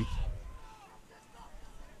this time.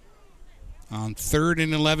 On 3rd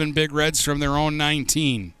and 11, Big Reds from their own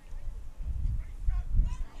 19.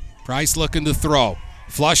 Price looking to throw.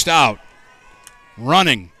 Flushed out.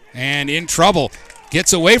 Running and in trouble.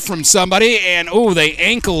 Gets away from somebody and, they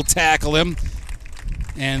ankle tackle him.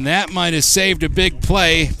 And that might have saved a big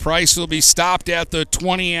play. Price will be stopped at the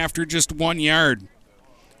 20 after just 1 yard.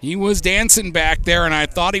 He was dancing back there, and I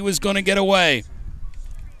thought he was going to get away.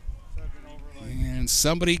 And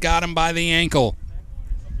somebody got him by the ankle.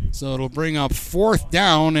 So it'll bring up 4th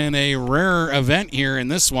down and a rare event here in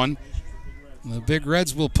this one. The Big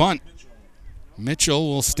Reds will punt. Mitchell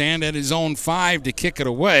will stand at his own 5 to kick it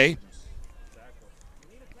away.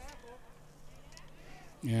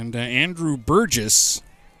 And Andrew Burgess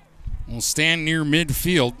will stand near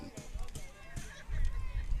midfield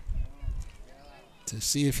to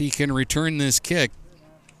see if he can return this kick.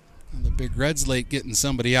 And the Big Reds late getting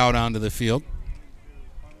somebody out onto the field.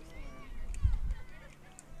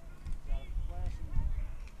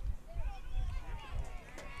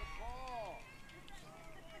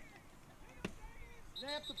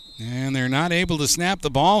 And they're not able to snap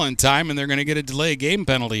the ball in time, and they're going to get a delay game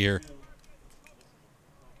penalty here.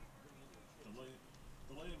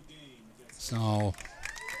 So,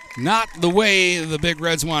 not the way the Big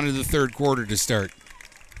Reds wanted the 3rd quarter to start.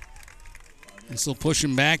 This will push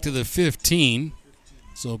him back to the 15.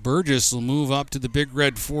 So Burgess will move up to the Big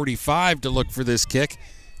Red 45 to look for this kick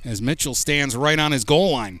as Mitchell stands right on his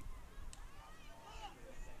goal line.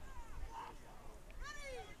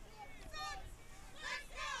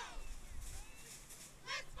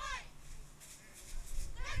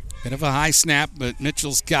 Bit of a high snap, but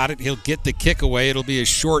Mitchell's got it. He'll get the kick away. It'll be a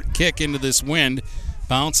short kick into this wind.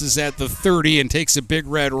 Bounces at the 30 and takes a Big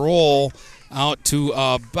Red roll out to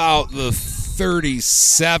about the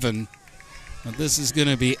 37. But this is going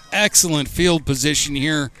to be excellent field position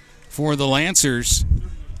here for the Lancers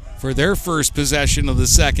for their first possession of the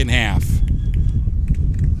second half.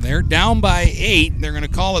 They're down by 8. They're going to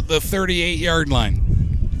call it the 38-yard line.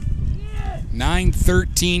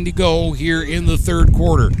 9:13 to go here in the 3rd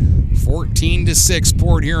quarter. 14-6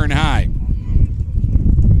 Port Huron High.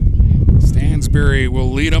 Stansbury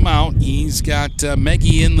will lead them out. He's got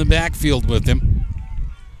Meggie in the backfield with him.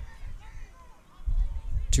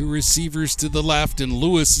 2 receivers to the left, and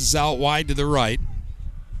Lewis is out wide to the right.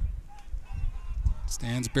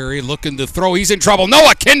 Stansbury looking to throw. He's in trouble.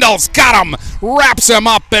 Noah Kindle's got him. Wraps him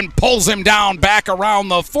up and pulls him down back around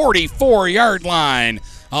the 44-yard line.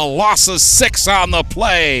 A loss of 6 on the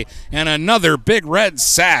play, and another Big Red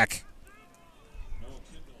sack.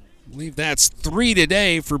 I believe that's 3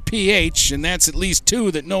 today for PH, and that's at least 2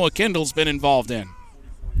 that Noah Kindle's been involved in.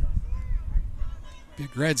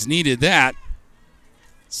 Big Reds needed that.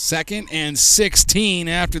 2nd and 16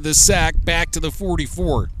 after the sack, back to the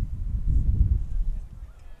 44.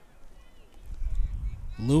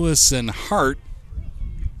 Lewis and Hart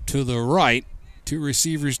to the right. 2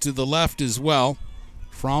 receivers to the left as well.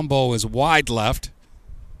 Frombo is wide left.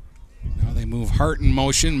 Now they move Hart in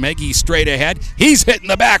motion. Meggie straight ahead. He's hitting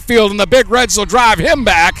the backfield, and the Big Reds will drive him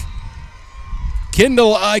back.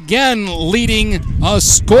 Kindle again leading a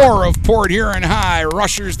score of Port Huron High.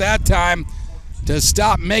 Rushers that time to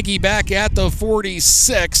stop Meggie back at the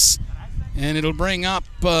 46. And it'll bring up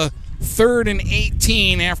 3rd and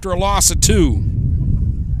 18 after a loss of 2.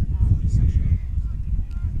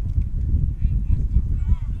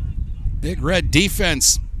 Big Red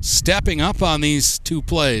defense stepping up on these 2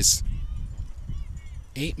 plays.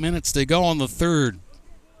 8 minutes to go on the 3rd.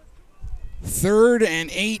 3rd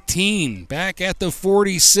and 18, back at the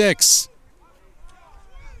 46.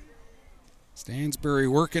 Stansbury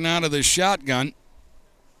working out of the shotgun.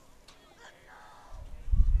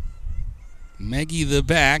 Meggie the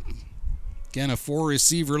back. Again, a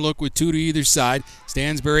 4-receiver look with 2 to either side.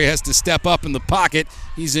 Stansbury has to step up in the pocket.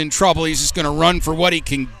 He's in trouble. He's just going to run for what he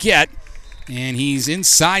can get. And he's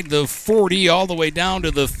inside the 40 all the way down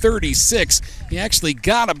to the 36. He actually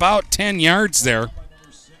got about 10 yards there.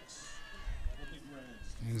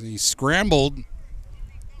 As he scrambled,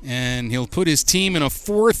 and he'll put his team in a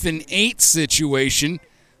 4th and 8 situation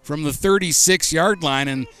from the 36-yard line,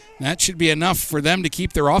 and that should be enough for them to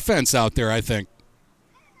keep their offense out there, I think.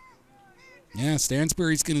 Yeah,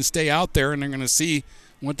 Stansbury's going to stay out there, and they're going to see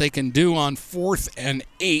what they can do on 4th and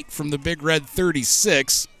 8 from the Big Red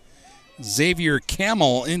 36. Xavier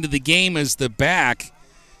Camel into the game as the back.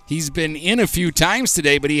 He's been in a few times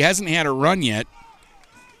today, but he hasn't had a run yet.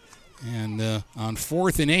 And on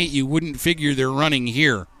 4th and 8, you wouldn't figure they're running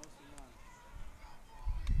here.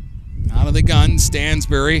 Out of the gun,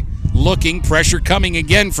 Stansbury looking, pressure coming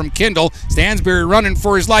again from Kindle. Stansbury running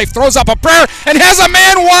for his life, throws up a prayer, and has a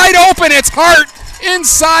man wide open. It's Hart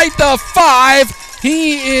inside the 5.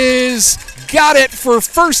 He is got it for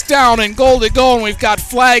first down and goal to go, and we've got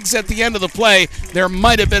flags at the end of the play. There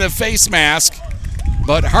might have been a face mask,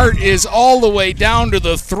 but Hart is all the way down to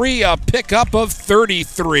the 3, a pickup of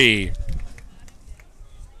 33.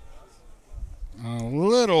 A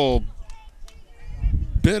little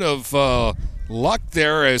bit of luck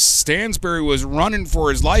there as Stansbury was running for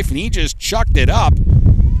his life, and he just chucked it up.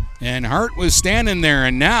 And Hart was standing there,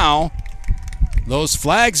 and now those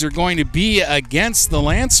flags are going to be against the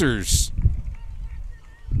Lancers.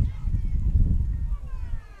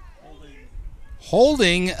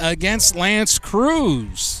 Holding against Lance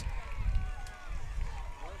Creuse.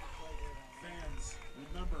 Fans,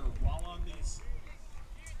 remember, while on these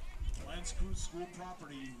Lance Creuse school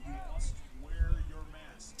property, you must wear your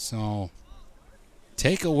mask. So,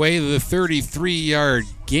 take away the 33-yard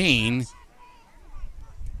gain.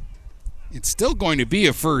 It's still going to be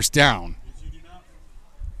a first down. If you do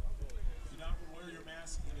not wear your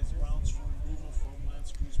mask, it is grounds for removal from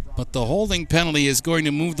Lance Creuse property. But the holding penalty is going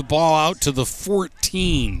to move the ball out to the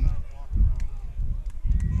 14.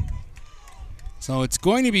 So it's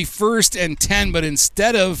going to be 1st and 10, but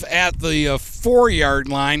instead of at the 4-yard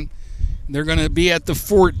line, they're going to be at the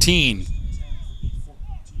 14.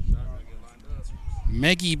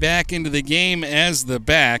 Meggie back into the game as the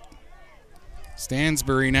back.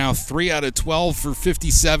 Stansbury now 3 out of 12 for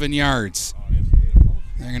 57 yards.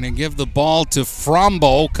 They're going to give the ball to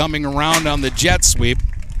Frombo coming around on the jet sweep.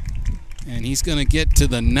 And he's going to get to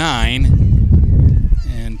the 9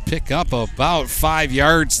 and pick up about 5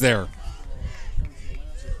 yards there.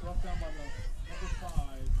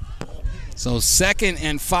 So 2nd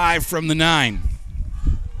and 5 from the 9.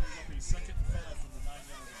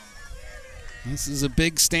 This is a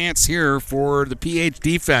big stance here for the PH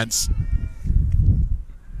defense.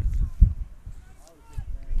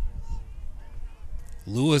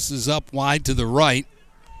 Lewis is up wide to the right.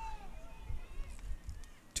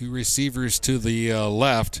 2 receivers to the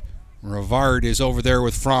left. Rivard is over there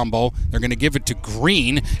with Frombo. They're going to give it to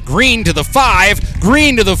Green. Green to the 5.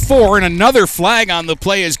 Green to the 4. And another flag on the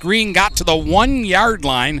play as Green got to the 1-yard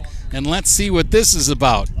line. And let's see what this is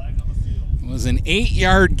about. It was an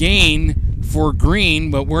 8-yard gain for Green,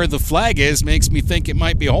 but where the flag is makes me think it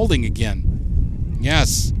might be holding again.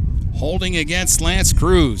 Yes, holding against Lance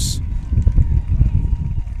Creuse.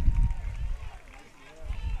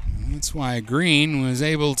 That's why Green was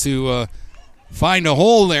able to find a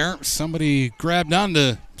hole there. Somebody grabbed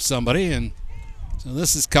onto somebody, and so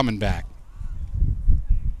this is coming back.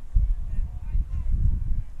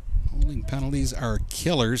 Holding penalties are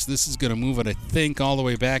killers. This is going to move it, I think, all the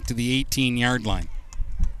way back to the 18-yard line.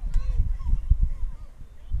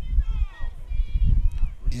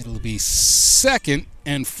 It'll be 2nd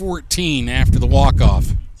and 14 after the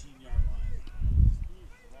walk-off.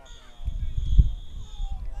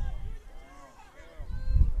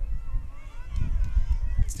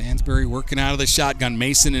 Stansbury working out of the shotgun.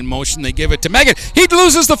 Mason in motion. They give it to Megan. He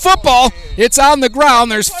loses the football. It's on the ground.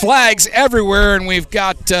 There's flags everywhere, and we've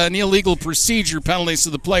got an illegal procedure penalty, so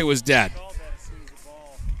the play was dead.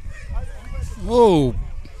 Oh,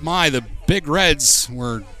 my. The Big Reds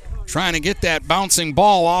were trying to get that bouncing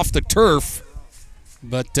ball off the turf,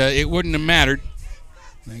 but it wouldn't have mattered.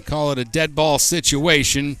 They call it a dead ball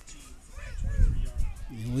situation.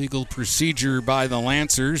 Illegal procedure by the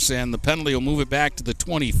Lancers, and the penalty will move it back to the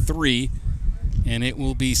 23, and it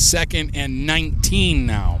will be 2nd and 19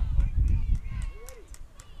 now.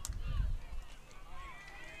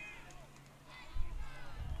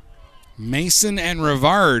 Mason and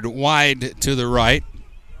Rivard wide to the right.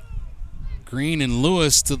 Green and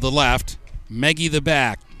Lewis to the left. Meggie the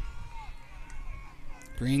back.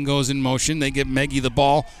 Green goes in motion. They give Meggie the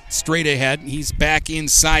ball straight ahead. He's back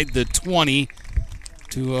inside the 20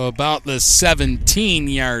 to about the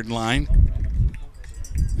 17-yard line.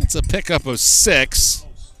 It's a pickup of 6.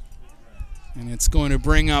 And it's going to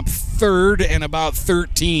bring up 3rd and about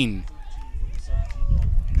 13.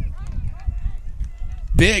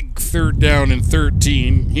 Big 3rd down and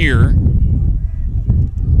 13 here.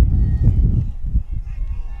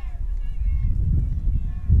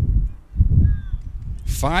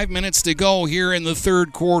 Five minutes to go here in the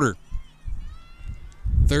third quarter.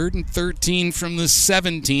 3rd and 13 from the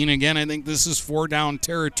 17. Again, I think this is 4-down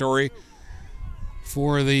territory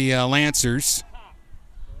for the Lancers.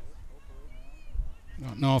 I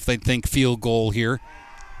don't know if they'd think field goal here.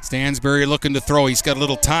 Stansbury looking to throw. He's got a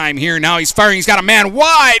little time here. Now he's firing. He's got a man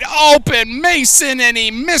wide open, Mason, and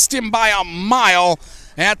he missed him by a mile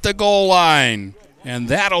at the goal line. And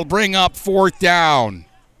that'll bring up 4th down.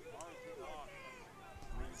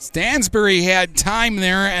 Stansbury had time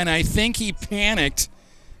there, and I think he panicked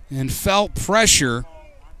and felt pressure,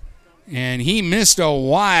 and he missed a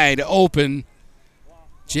wide open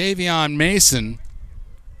Javion Mason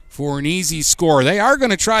for an easy score. They are going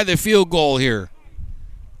to try the field goal here.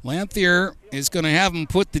 Lanthier is going to have him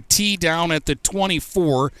put the tee down at the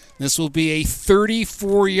 24. This will be a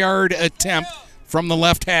 34-yard attempt from the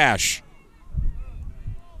left hash.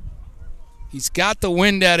 He's got the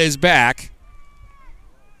wind at his back.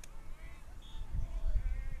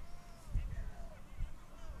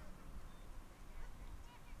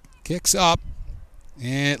 Kicks up.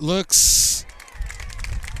 And it looks...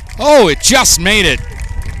 Oh, it just made it.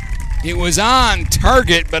 It was on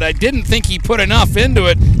target, but I didn't think he put enough into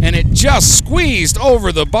it, and it just squeezed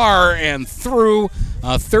over the bar and through.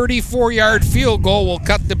 A 34-yard field goal will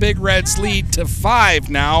cut the Big Reds' lead to 5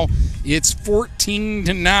 now. It's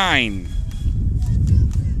 14-9.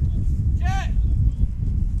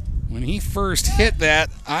 When he first hit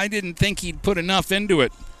that, I didn't think he'd put enough into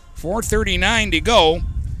it. 4:39 to go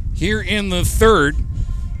here in the third.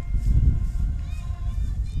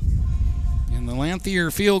 And the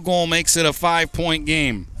Lanthier field goal makes it a 5-point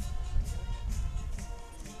game.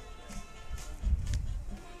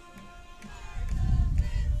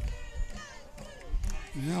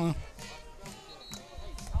 Well,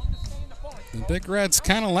 the Big Reds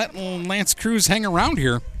kind of letting Lance Creuse hang around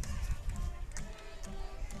here.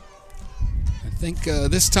 I think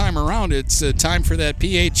this time around it's time for that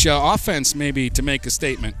PH offense maybe to make a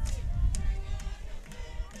statement.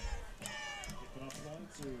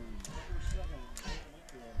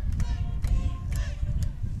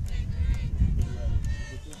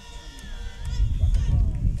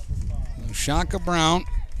 Shaka Brown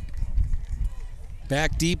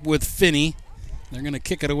back deep with Finney. They're going to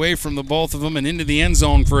kick it away from the both of them and into the end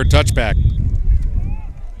zone for a touchback.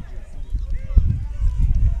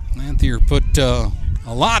 Lanthier put a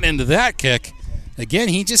lot into that kick. Again,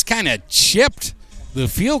 he just kind of chipped the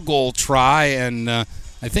field goal try, and I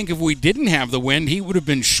think if we didn't have the wind, he would have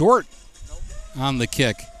been short on the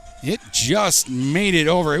kick. It just made it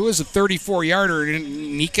over. It was a 34-yarder,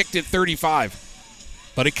 and he kicked it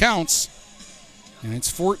 35. But it counts. And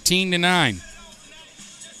it's 14-9.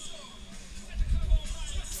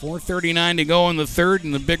 4:39 to go in the third,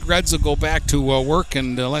 and the Big Reds will go back to work,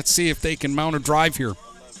 and let's see if they can mount a drive here.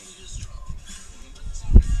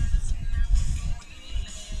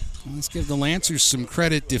 Let's give the Lancers some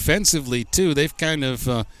credit defensively, too. They've kind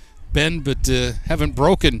of been but haven't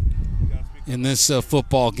broken in this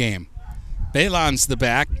football game. Balon's the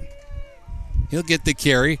back. He'll get the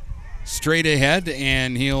carry. Straight ahead,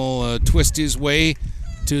 and he'll twist his way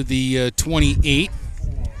to the 28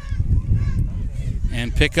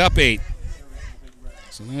 and pick up 8.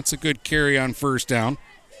 So that's a good carry on first down.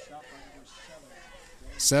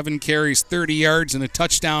 7 carries, 30 yards, and a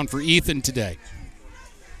touchdown for Ethan today.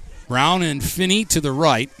 Brown and Finney to the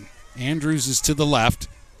right. Andrews is to the left.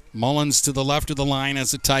 Mullins to the left of the line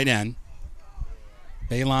as a tight end.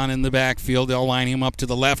 Balon in the backfield. They'll line him up to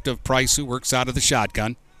the left of Price, who works out of the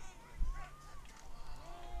shotgun.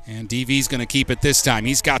 And DV's going to keep it this time.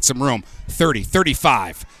 He's got some room. 30,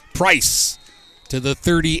 35. Price to the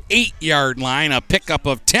 38-yard line. A pickup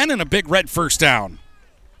of 10 and a Big Red first down.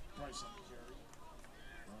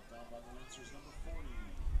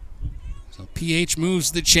 So PH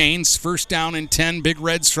moves the chains. First down and 10. Big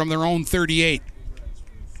Reds from their own 38.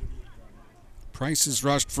 Price has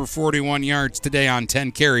rushed for 41 yards today on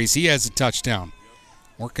 10 carries. He has a touchdown.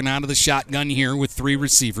 Working out of the shotgun here with 3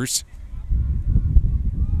 receivers.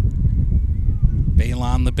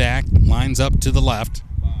 Balon the back, lines up to the left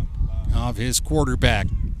of his quarterback.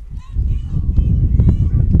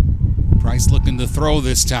 Price looking to throw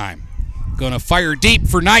this time. Going to fire deep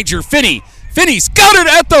for Niger Finney. Finney's got it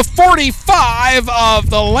at the 45 of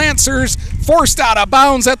the Lancers. Forced out of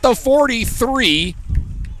bounds at the 43.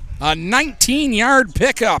 A 19-yard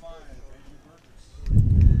pickup.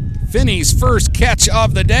 Finney's first catch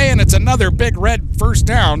of the day, and it's another Big Red first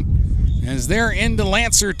down as they're into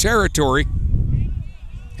Lancer territory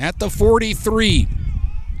at the 43.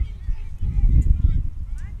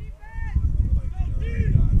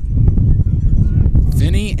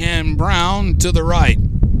 Finney and Brown to the right.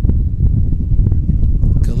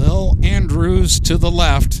 Khalil Andrews to the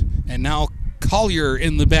left, and now Collier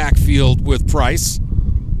in the backfield with Price.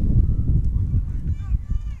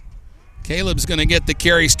 Caleb's going to get the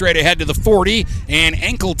carry straight ahead to the 40 and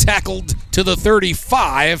ankle tackled to the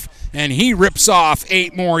 35, and he rips off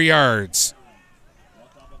 8 more yards.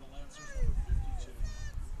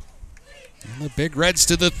 And the Big Reds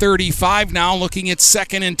to the 35 now, looking at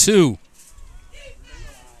 2nd and 2.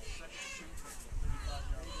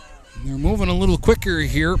 They're moving a little quicker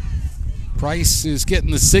here. Price is getting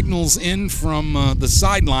the signals in from the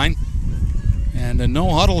sideline. And a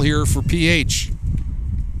no huddle here for PH.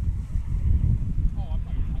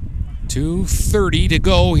 2:30 to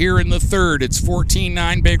go here in the third. It's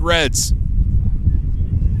 14-9 Big Reds.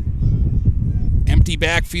 Empty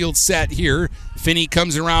backfield set here. Finney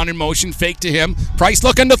comes around in motion, fake to him. Price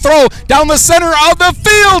looking to throw down the center of the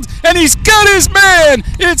field, and he's got his man.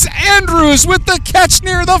 It's Andrews with the catch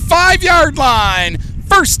near the 5-yard line.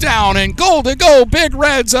 First down and goal to go. Big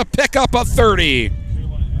Reds a pickup of 30.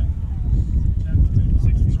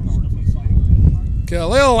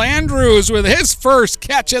 Khalil Andrews with his first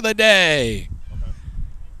catch of the day.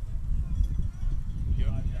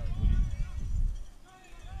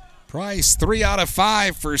 Price 3 out of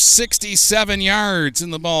 5 for 67 yards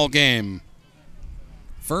in the ball game.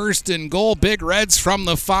 First and goal, Big Reds from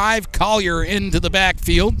the 5. Collier into the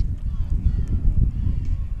backfield.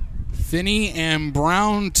 Finney and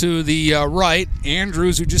Brown to the right.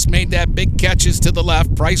 Andrews, who just made that big catch, is to the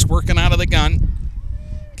left. Price working out of the gun.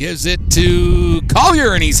 Gives it to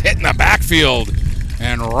Collier, and he's hitting the backfield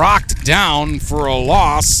and rocked down for a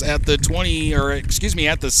loss at the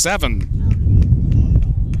at the 7.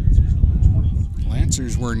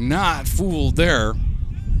 Lancers were not fooled there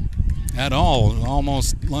at all.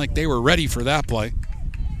 Almost like they were ready for that play.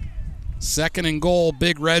 2nd and goal,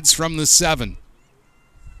 Big Reds from the 7.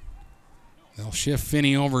 They'll shift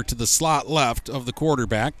Finney over to the slot left of the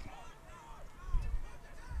quarterback.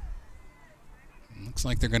 Looks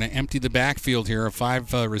like they're going to empty the backfield here, a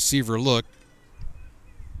 5-receiver look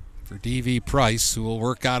for DV Price, who will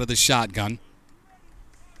work out of the shotgun.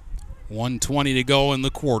 1:20 to go in the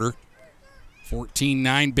quarter.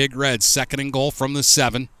 14-9 Big Reds, 2nd and goal from the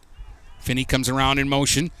 7. Finney comes around in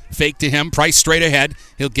motion, fake to him, Price straight ahead.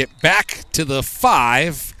 He'll get back to the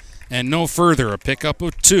 5 and no further. A pickup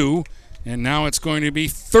of 2, and now it's going to be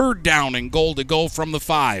 3rd down and goal to go from the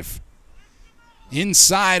 5.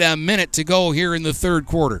 Inside a minute to go here in the 3rd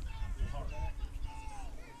quarter.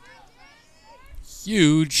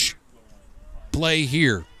 Huge play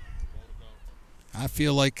here. I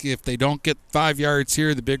feel like if they don't get 5 yards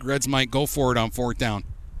here, the Big Reds might go for it on 4th down.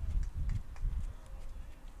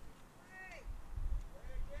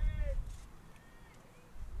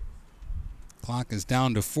 Clock is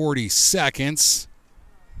down to 40 seconds.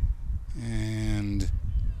 And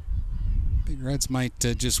Big Reds might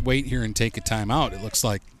just wait here and take a timeout, it looks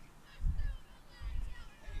like.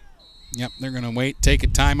 Yep, they're going to wait, take a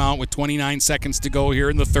timeout with 29 seconds to go here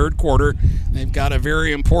in the 3rd quarter. They've got a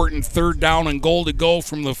very important 3rd down and goal to go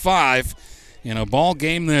from the 5 in a ball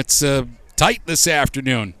game that's tight this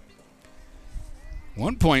afternoon.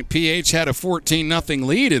 One point, PH had a 14-0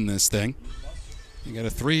 lead in this thing. You got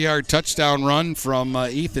a 3-yard touchdown run from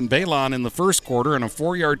Ethan Balon in the 1st quarter and a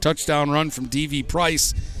 4-yard touchdown run from DV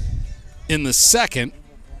Price in the 2nd.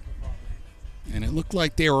 And it looked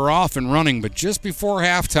like they were off and running, but just before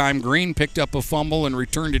halftime, Green picked up a fumble and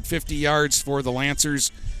returned it 50 yards for the Lancers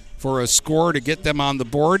for a score to get them on the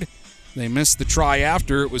board. They missed the try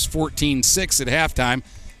after. It was 14-6 at halftime,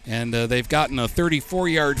 and they've gotten a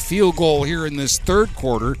 34-yard field goal here in this 3rd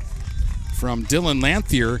quarter from Dylan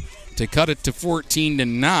Lanthier to cut it to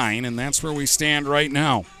 14-9, and that's where we stand right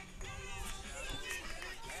now.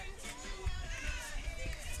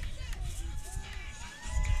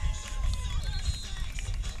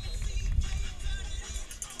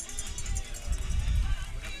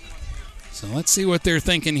 So let's see what they're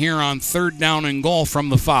thinking here on 3rd down and goal from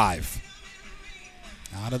the 5.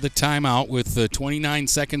 Out of the timeout with 29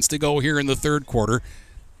 seconds to go here in the 3rd quarter.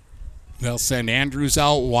 They'll send Andrews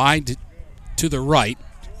out wide to the right.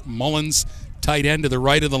 Mullins tight end to the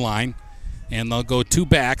right of the line. And they'll go two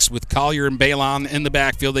backs with Collier and Balon in the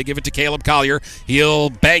backfield. They give it to Caleb Collier. He'll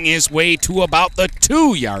bang his way to about the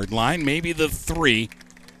 2-yard line, maybe the 3.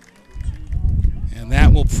 And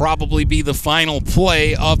that will probably be the final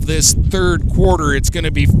play of this third quarter. It's going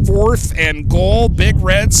to be 4th and goal. Big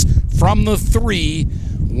Reds from the 3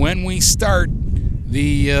 when we start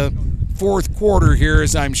the fourth quarter here,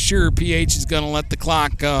 as I'm sure PH is going to let the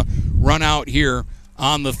clock run out here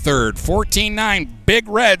on the third. 14-9, Big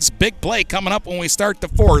Reds. Big play coming up when we start the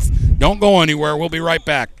fourth. Don't go anywhere. We'll be right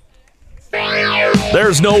back.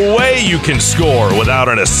 There's no way you can score without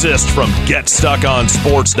an assist from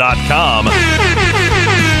GetStuckOnSports.com.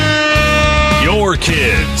 Your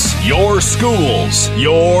kids, your schools,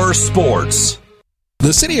 your sports.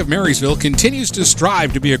 The city of Marysville continues to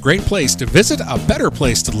strive to be a great place to visit, a better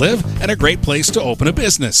place to live, and a great place to open a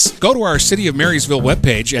business. Go to our City of Marysville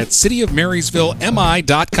webpage at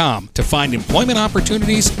cityofmarysvillemi.com to find employment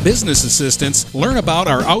opportunities, business assistance, learn about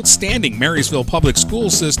our outstanding Marysville public school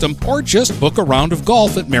system, or just book a round of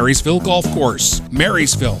golf at Marysville Golf Course.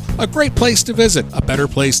 Marysville, a great place to visit, a better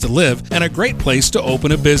place to live, and a great place to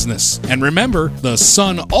open a business. And remember, the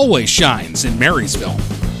sun always shines in Marysville.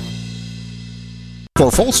 For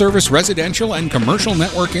full-service residential and commercial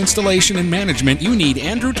network installation and management, you need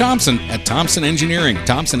Andrew Thompson at Thompson Engineering.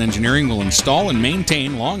 Thompson Engineering will install and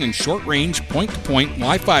maintain long and short-range point-to-point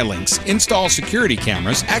Wi-Fi links, install security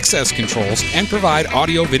cameras, access controls, and provide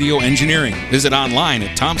audio-video engineering. Visit online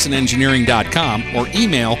at thompsonengineering.com or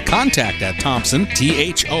email contact@thompson,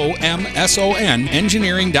 THOMSON,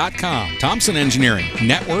 engineering.com. Thompson Engineering,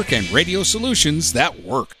 network and radio solutions that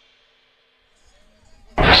work.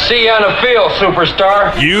 See you on the field,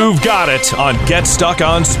 superstar. You've got it on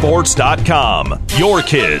GetStuckOnSports.com. Your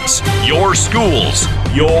kids, your schools,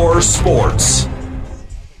 your sports.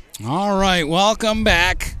 All right, welcome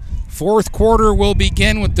back. Fourth quarter will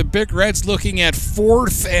begin with the Big Reds looking at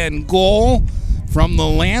 4th and goal from the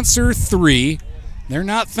Lancer 3. They're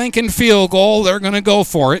not thinking field goal. They're going to go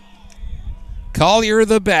for it. Collier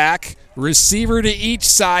the back. Receiver to each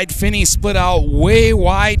side. Finney split out way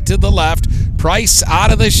wide to the left. Price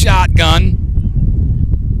out of the shotgun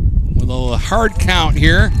with a hard count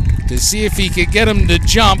here to see if he could get him to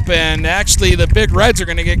jump. And actually, the Big Reds are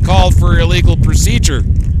going to get called for illegal procedure.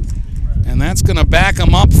 And that's going to back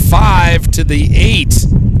them up 5 to the 8.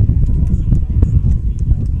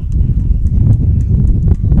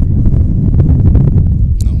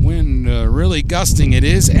 The wind really gusting. It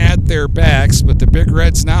is at their backs, but the Big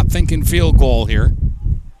Reds not thinking field goal here.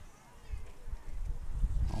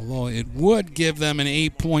 Although it would give them an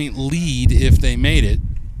 8-point lead if they made it.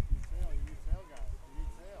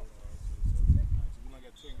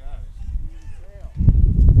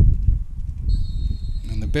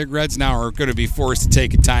 And the Big Reds now are going to be forced to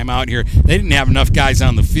take a timeout here. They didn't have enough guys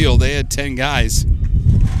on the field. They had 10 guys.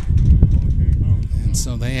 And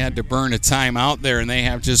so they had to burn a timeout there, and they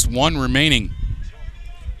have just one remaining.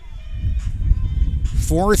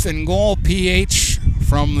 4th and goal, PH,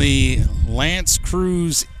 from the Lance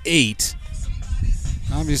Creuse 8.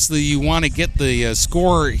 Obviously, you want to get the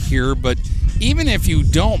score here, but even if you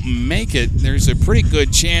don't make it, there's a pretty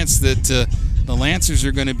good chance that the Lancers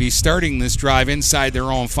are going to be starting this drive inside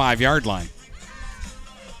their own 5-yard line.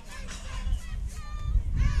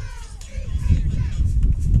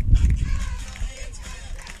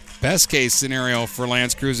 Best case scenario for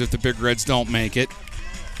Lance Creuse if the Big Reds don't make it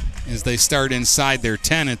is they start inside their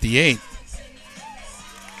 10 at the 8.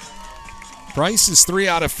 Price is 3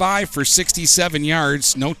 out of 5 for 67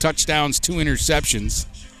 yards, no touchdowns, 2 interceptions.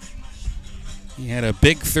 He had a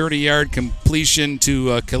big 30-yard completion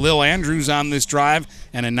to Khalil Andrews on this drive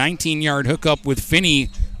and a 19-yard hookup with Finney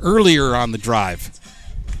earlier on the drive.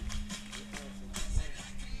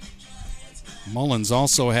 Mullins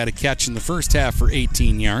also had a catch in the first half for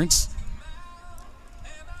 18 yards.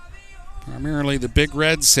 Primarily, the Big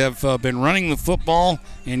Reds have been running the football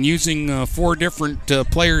and using 4 different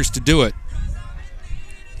players to do it.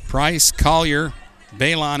 Price, Collier,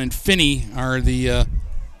 Balon, and Finney are the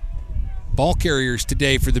ball carriers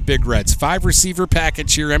today for the Big Reds. 5-receiver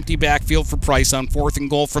package here, empty backfield for Price on 4th and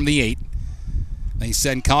goal from the 8. They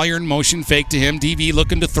send Collier in motion, fake to him. DV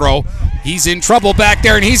looking to throw. He's in trouble back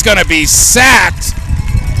there, and he's going to be sacked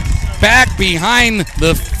back behind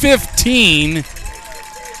the 15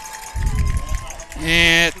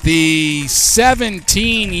 at the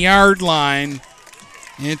 17-yard line.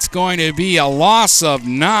 It's going to be a loss of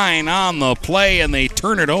 9 on the play, and they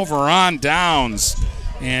turn it over on downs.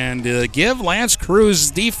 And give Lance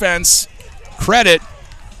Creuse's defense credit,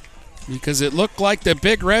 because it looked like the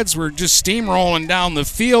Big Reds were just steamrolling down the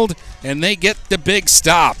field, and they get the big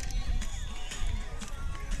stop.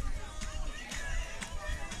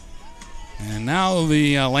 And now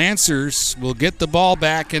the Lancers will get the ball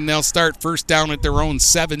back, and they'll start first down at their own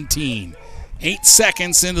 17. 8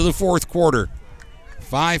 seconds into the fourth quarter.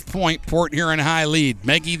 5-point Port Huron High lead.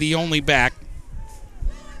 Meggie the only back.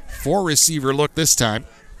 4-receiver look this time.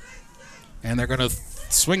 And they're going to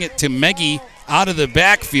swing it to Meggie out of the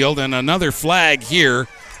backfield, and another flag here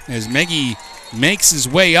as Meggie makes his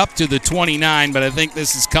way up to the 29, but I think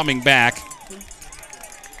this is coming back.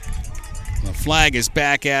 The flag is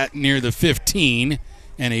back at near the 15,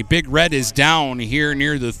 and a big red is down here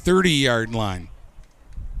near the 30-yard line.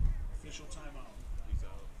 Official timeout.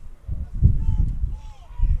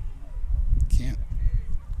 Can't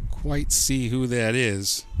quite see who that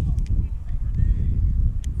is.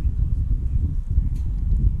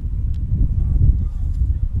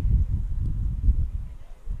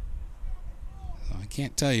 I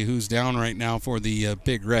can't tell you who's down right now for the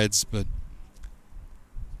Big Reds, but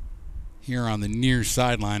here on the near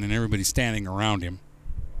sideline, and everybody standing around him.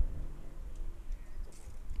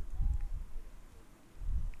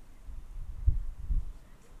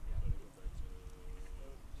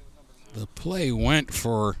 The play went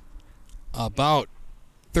for about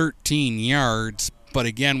 13 yards, but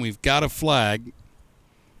again, we've got a flag,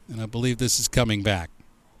 and I believe this is coming back.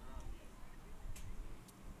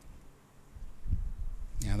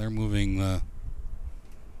 Yeah, they're moving the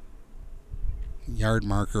yard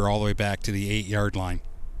marker all the way back to the 8-yard line.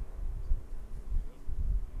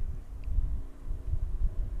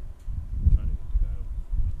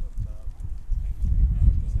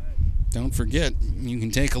 Don't forget, you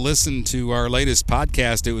can take a listen to our latest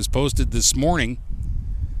podcast. It was posted this morning.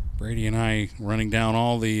 Brady and I running down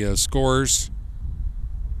all the scores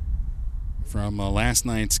from last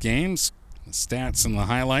night's games, the stats and the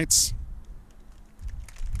highlights.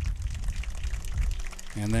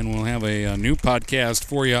 And then we'll have a new podcast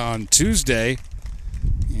for you on Tuesday.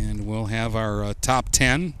 And we'll have our top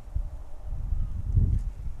 10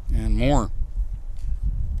 and more.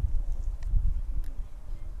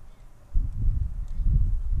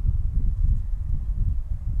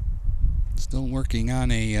 Still working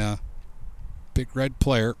on a Big Red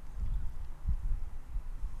player.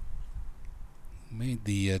 Made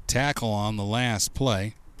the tackle on the last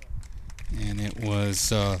play. And it was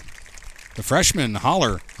the freshman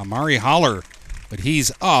Amari Holler. But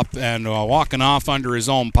he's up and walking off under his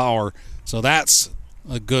own power. So that's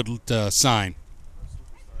a good sign.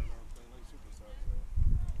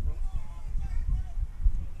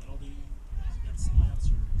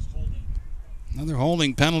 Another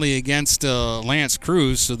holding penalty against Lance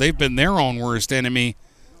Creuse, so they've been their own worst enemy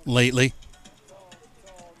lately.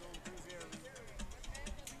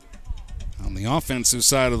 On the offensive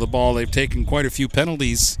side of the ball, they've taken quite a few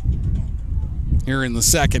penalties here in the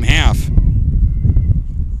second half.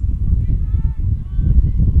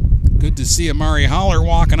 Good to see Amari Holler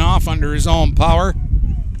walking off under his own power.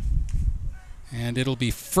 And it'll be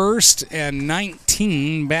 1st and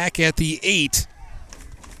 19 back at the 8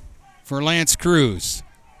 for Lance Creuse.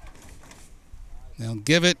 They'll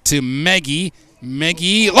give it to Meggie.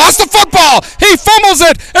 Meggie lost the football. He fumbles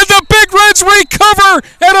it, and the Big Reds recover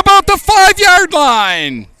at about the 5-yard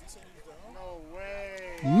line.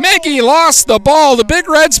 Meggie lost the ball. The Big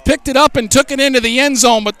Reds picked it up and took it into the end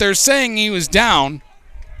zone, but they're saying he was down.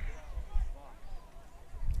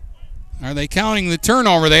 Are they counting the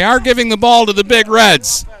turnover? They are giving the ball to the Big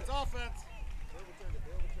Reds.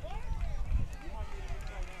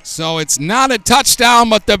 So it's not a touchdown,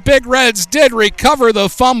 but the Big Reds did recover the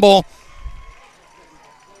fumble.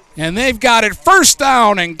 And they've got it 1st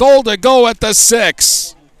down and goal to go at the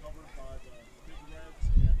 6.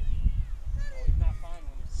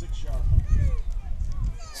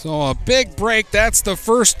 So a big break. That's the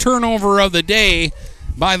first turnover of the day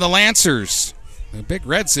by the Lancers. The Big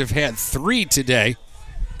Reds have had 3 today,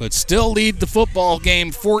 but still lead the football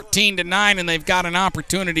game 14-9, and they've got an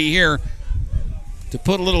opportunity here to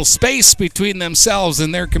put a little space between themselves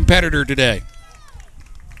and their competitor today.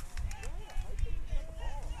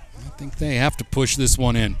 I think they have to push this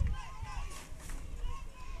one in.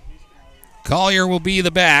 Collier will be the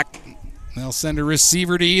back. They'll send a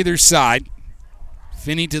receiver to either side.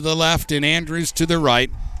 Finney to the left and Andrews to the right.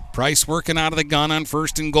 Price working out of the gun on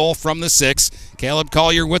 1st and goal from the 6. Caleb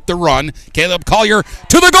Collier with the run. Caleb Collier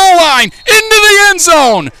to the goal line, into the end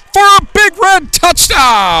zone for a Big Red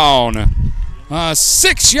touchdown. A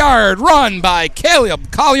 6-yard run by Caleb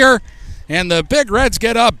Collier, and the Big Reds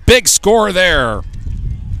get a big score there.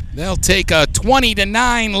 They'll take a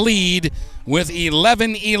 20-9 lead with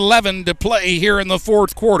 11:11 to play here in the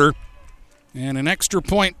fourth quarter, and an extra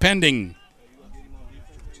point pending.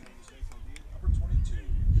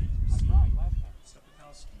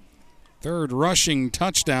 Third rushing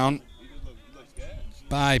touchdown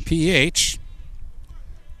by PH.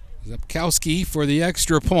 Zepkowski for the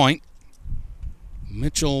extra point.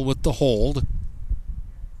 Mitchell with the hold.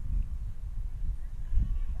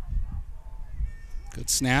 Good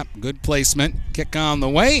snap, good placement. Kick on the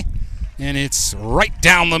way, and it's right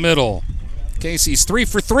down the middle. Casey's 3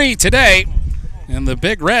 for 3 today, and the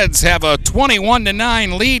Big Reds have a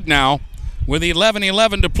 21-9 lead now with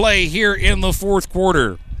 11:11 to play here in the fourth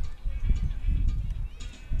quarter.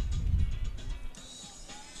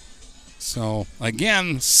 So,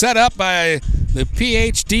 again, set up by the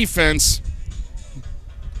PH defense,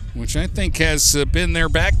 which I think has been their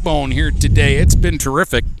backbone here today. It's been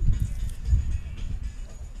terrific.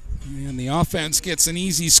 And the offense gets an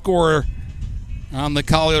easy score on the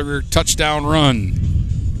Collier touchdown run.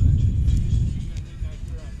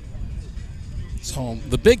 So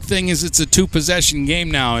the big thing is it's a two-possession game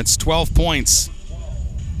now. It's 12 points.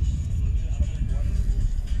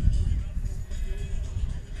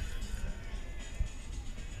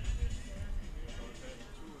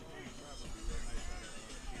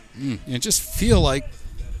 I just feel like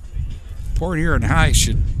Port Huron High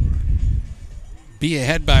should be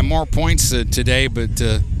ahead by more points today, but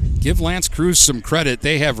give Lance Creuse some credit.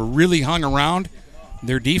 They have really hung around.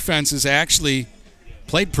 Their defense has actually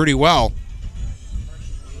played pretty well.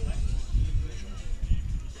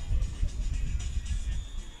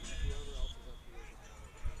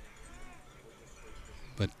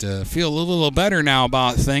 But feel a little better now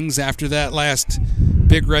about things after that last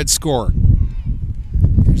Big Red score.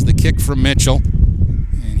 Here's the kick from Mitchell,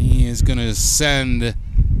 and he is going to send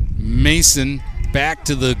Mason back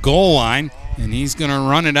to the goal line, and he's going to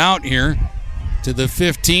run it out here to the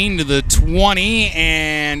 15, to the 20,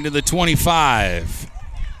 and to the 25.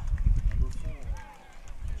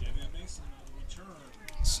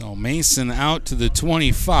 So Mason out to the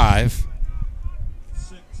 25.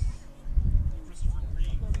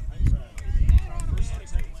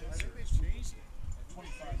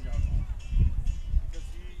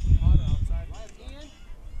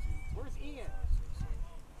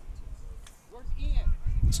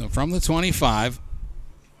 So from the 25,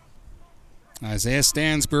 Isaiah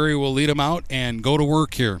Stansbury will lead him out and go to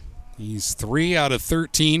work here. He's 3 out of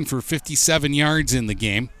 13 for 57 yards in the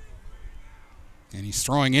game. And he's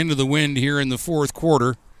throwing into the wind here in the fourth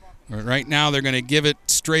quarter. But right now they're going to give it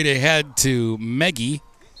straight ahead to Meggie,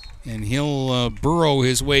 and he'll burrow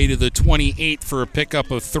his way to the 28 for a pickup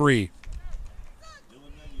of 3.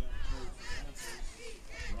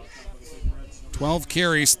 12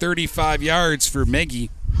 carries, 35 yards for Meggie.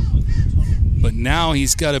 But now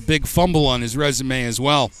he's got a big fumble on his resume as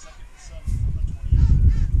well.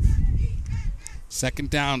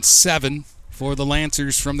 Second down, 7 for the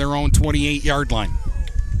Lancers from their own 28-yard line.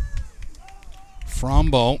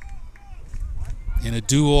 Frombo in a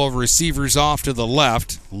duo of receivers off to the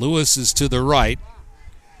left. Lewis is to the right.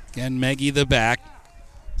 Again, Meggie the back.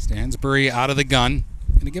 Stansbury out of the gun.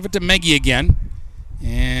 Going to give it to Meggie again.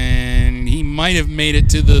 And he might have made it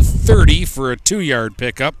to the 30 for a 2-yard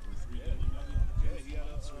pickup.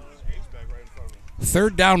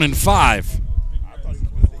 Third down and 5.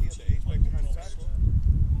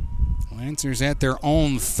 Lancers at their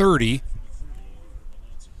own 30.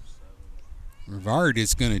 Rivard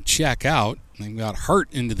is going to check out. They've got Hart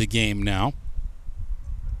into the game now.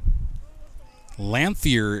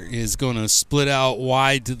 Lanthier is going to split out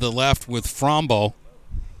wide to the left with Frombo.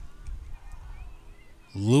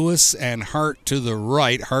 Lewis and Hart to the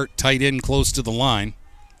right. Hart tight end close to the line.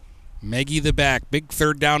 Meggie the back. Big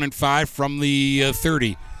third down and 5 from the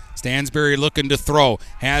 30. Stansbury looking to throw.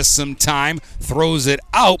 Has some time. Throws it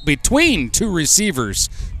out between two receivers.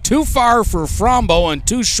 Too far for Frombo and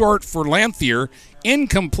too short for Lanthier.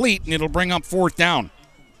 Incomplete, and it'll bring up fourth down.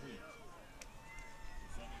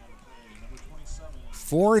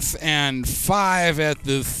 4th and 5 at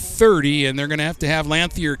the 30, and they're going to have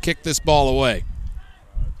Lanthier kick this ball away.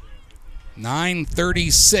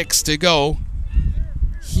 9:36 to go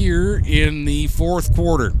here in the fourth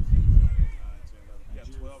quarter.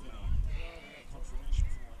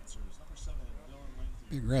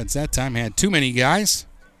 Big Reds that time had too many guys.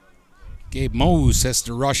 Gabe Mose has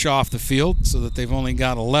to rush off the field so that they've only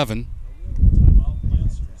got 11.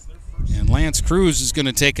 And Lance Creuse is going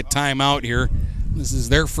to take a timeout here. This is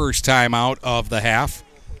their first timeout of the half.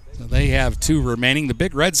 So they have 2 remaining. The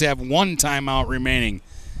Big Reds have 1 timeout remaining.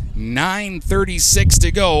 9:36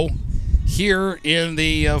 to go here in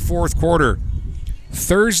the fourth quarter.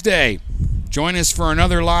 Thursday, join us for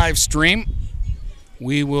another live stream.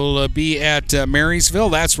 We will be at Marysville.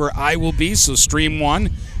 That's where I will be, so stream 1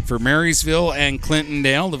 for Marysville and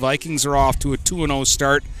Clintondale. The Vikings are off to a 2-0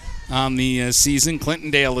 start on the season.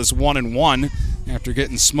 Clintondale is 1-1 after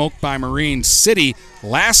getting smoked by Marine City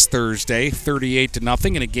last Thursday,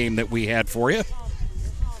 38-0 in a game that we had for you.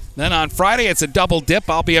 Then on Friday, it's a double dip.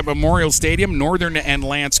 I'll be at Memorial Stadium. Northern and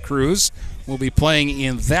Lance Creuse will be playing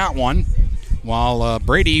in that one, while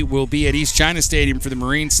Brady will be at East China Stadium for the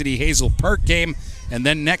Marine City Hazel Park game. And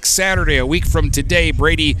then next Saturday, a week from today,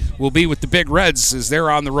 Brady will be with the Big Reds as they're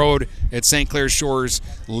on the road at St. Clair Shores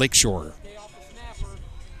Lakeshore.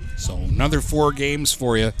 So another 4 games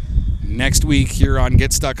for you next week here on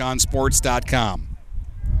GetStuckOnSports.com.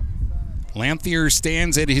 Lanthier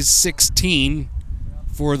stands at his 16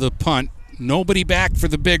 for the punt. Nobody back for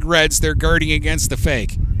the Big Reds. They're guarding against the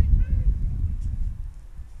fake.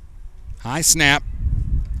 High snap.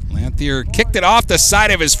 Lanthier kicked it off the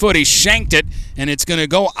side of his foot. He shanked it, and it's going to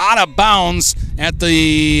go out of bounds at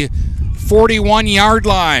the 41-yard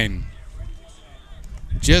line.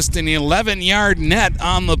 Just an 11-yard net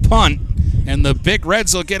on the punt, and the Big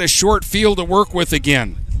Reds will get a short field to work with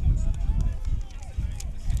again.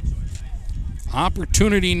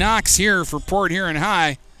 Opportunity knocks here for Port Huron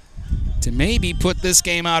High to maybe put this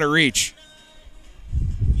game out of reach.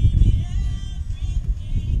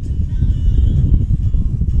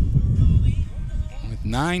 With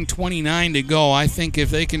 9:29 to go, I think if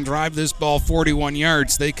they can drive this ball 41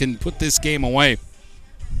 yards, they can put this game away.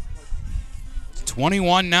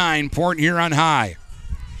 21-9, Port Huron High.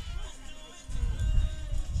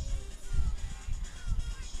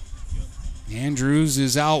 Andrews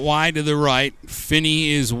is out wide to the right. Finney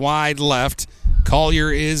is wide left.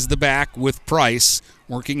 Collier is the back with Price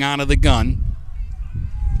working out of the gun.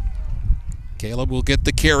 Caleb will get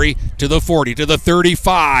the carry to the 40, to the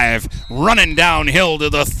 35. Running downhill to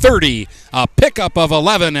the 30. A pickup of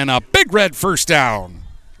 11 and a Big Red first down.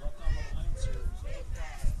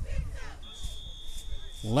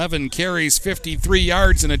 11 carries, 53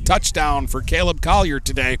 yards, and a touchdown for Caleb Collier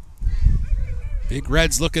today. Big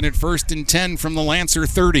Reds looking at 1st and 10 from the Lancer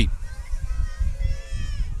 30.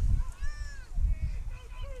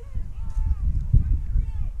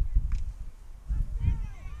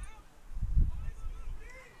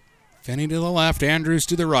 Finney to the left, Andrews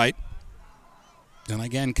to the right. Then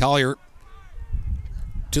again, Collier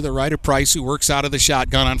to the right of Price, who works out of the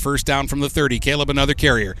shotgun on 1st down from the 30. Caleb another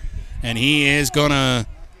carrier. And he is going to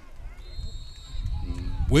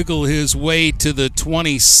wiggle his way to the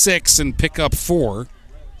 26 and pick up 4.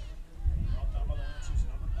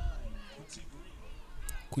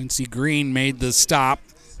 Quincy Green made the stop.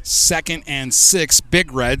 2nd and 6,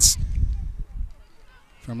 Big Reds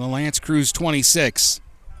from the Lance Creuse 26.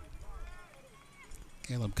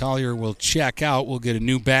 Caleb Collier will check out. We'll get a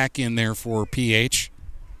new back in there for PH.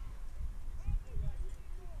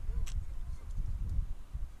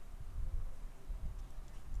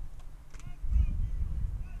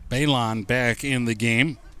 Balon back in the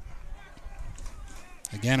game.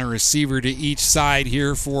 Again, a receiver to each side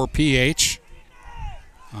here for PH.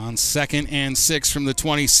 On 2nd and 6 from the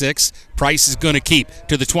 26. Price is going to keep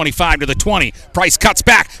to the 25, to the 20. Price cuts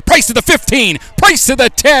back. Price to the 15. Price to the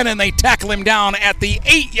 10, and they tackle him down at the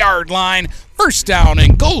 8-yard line. First down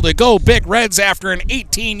and goal to go Big Reds after an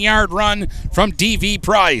 18-yard run from D.V.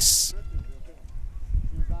 Price.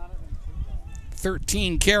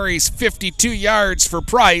 13 carries, 52 yards for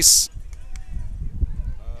Price.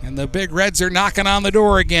 And the Big Reds are knocking on the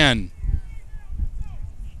door again.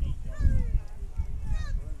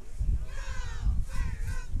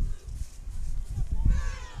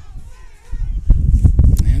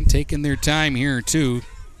 And taking their time here, too.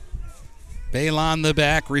 Balon the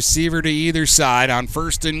back, receiver to either side on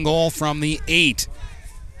 1st and goal from the 8.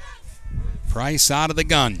 Price out of the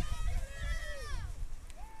gun.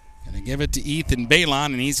 Going to give it to Ethan Balon,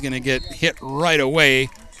 and he's going to get hit right away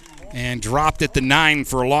and dropped at the 9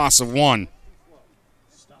 for a loss of 1.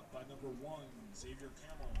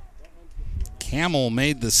 Camel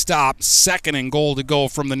made the stop. 2nd and goal to go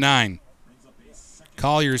from the 9.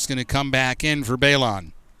 Collier's going to come back in for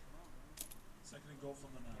Balon.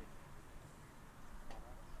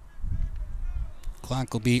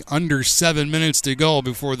 Clock will be under 7 minutes to go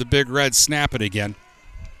before the Big Reds snap it again.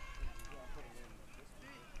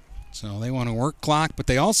 So they want to work clock, but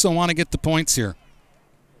they also want to get the points here.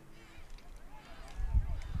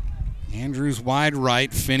 Andrews wide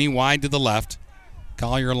right, Finney wide to the left.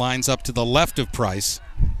 Collier lines up to the left of Price.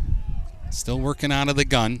 Still working out of the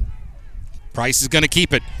gun. Price is going to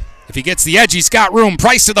keep it. If he gets the edge, he's got room.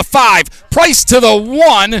 Price to the 5. Price to the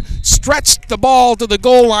 1. Stretched the ball to the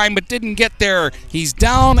goal line, but didn't get there. He's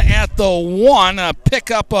down at the 1. A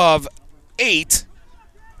pickup of 8.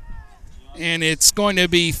 and it's going to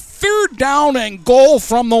be 3rd down and goal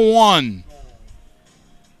from the 1.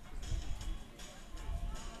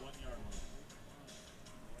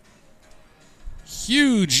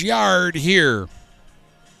 Huge yard here.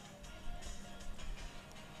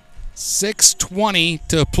 6:20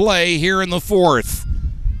 to play here in the 4th.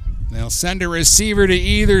 They'll send a receiver to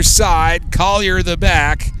either side. Collier the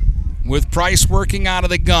back with Price working out of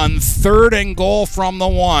the gun. 3rd and goal from the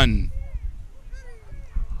 1.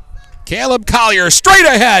 Caleb Collier straight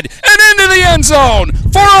ahead and into the end zone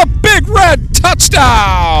for a Big Red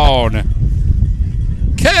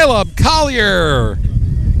touchdown. Caleb Collier.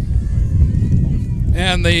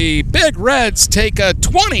 And the Big Reds take a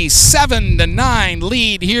 27-9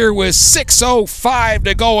 lead here with 6:05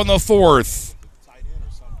 to go in the 4th.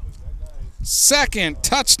 2nd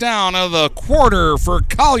touchdown of the quarter for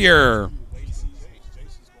Collier.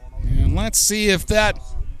 And let's see if that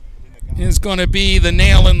is going to be the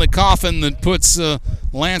nail in the coffin that puts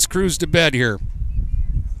Lance Creuse to bed here.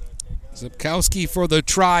 Zipkowski for the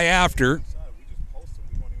try after.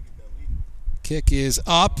 Kick is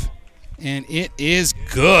up. And it is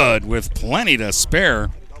good with plenty to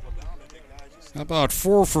spare. How about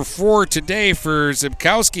 4 for 4 today for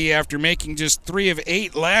Zipkowski after making just 3 of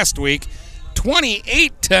 8 last week.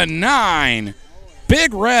 28-9.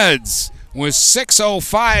 Big Reds with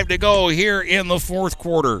 6:05 to go here in the 4th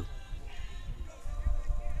quarter.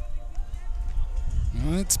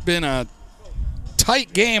 Well, it's been a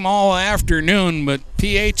tight game all afternoon, but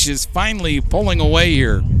PH is finally pulling away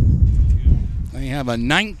here. They have a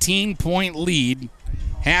 19-point lead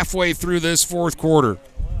halfway through this 4th quarter.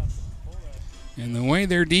 And the way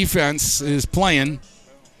their defense is playing,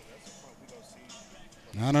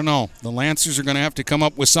 I don't know. The Lancers are going to have to come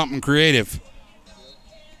up with something creative.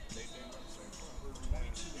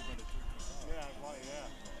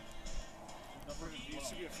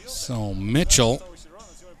 So Mitchell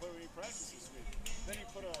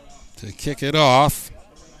to kick it off.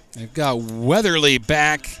 They've got Weatherly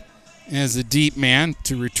back as a deep man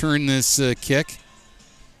to return this kick.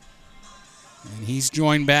 And he's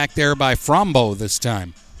joined back there by Frombo this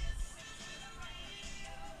time.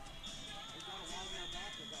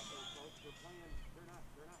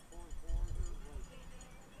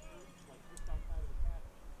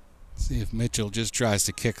 See if Mitchell just tries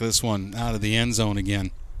to kick this one out of the end zone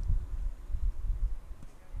again.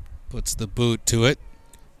 Puts the boot to it.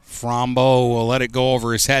 Frombo will let it go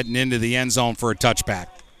over his head and into the end zone for a touchback.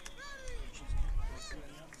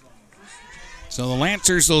 So the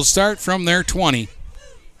Lancers will start from their 20.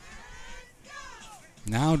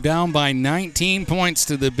 Now down by 19 points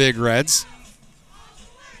to the Big Reds.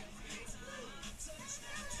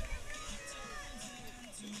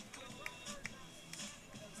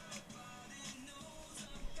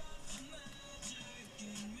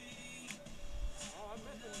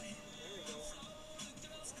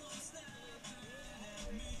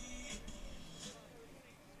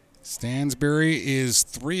 Stansbury is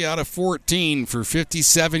 3 out of 14 for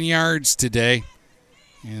 57 yards today.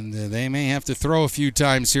 And they may have to throw a few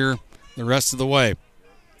times here the rest of the way.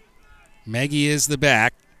 Maggie is the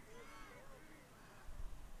back.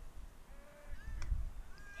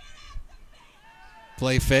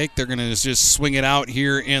 Play fake. They're going to just swing it out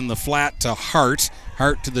here in the flat to Hart.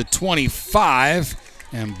 Hart to the 25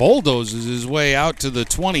 and bulldozes his way out to the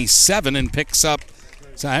 27 and picks up.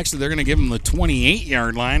 So actually, they're going to give him the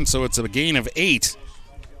 28-yard line, so it's a gain of 8.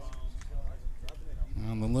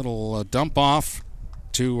 On the little dump off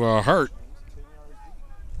to Hart.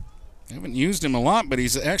 They haven't used him a lot, but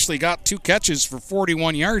he's actually got 2 catches for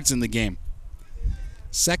 41 yards in the game.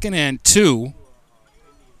 2nd and 2.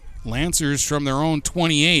 Lancers from their own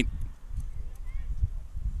 28.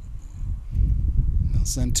 They'll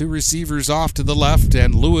send 2 receivers off to the left,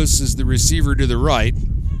 and Lewis is the receiver to the right.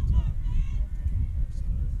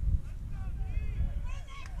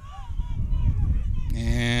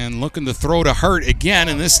 And looking to throw to Hurt again,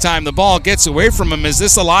 and this time the ball gets away from him. Is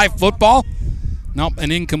this a live football? Nope,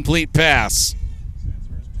 an incomplete pass.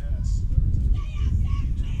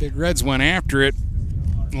 Big Reds went after it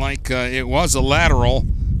like it was a lateral.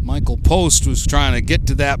 Michael Post was trying to get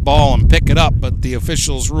to that ball and pick it up, but the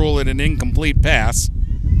officials rule it an incomplete pass.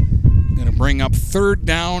 Going to bring up 3rd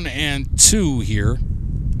down and 2 here.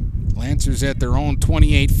 Lancers at their own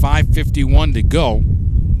 28, 5:51 to go.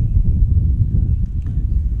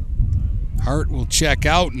 Hart will check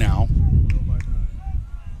out now.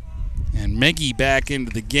 And Meggie back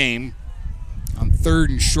into the game. On 3rd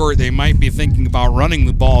and short, they might be thinking about running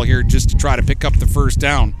the ball here just to try to pick up the 1st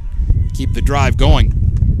down. Keep the drive going.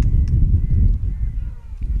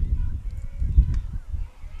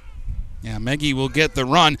 Yeah, Meggie will get the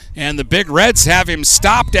run, and the Big Reds have him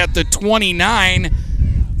stopped at the 29,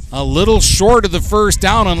 a little short of the first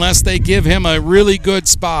down unless they give him a really good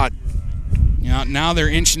spot. Now they're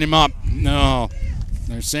inching him up. No,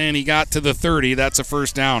 they're saying he got to the 30. That's a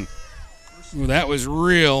first down. Ooh, that was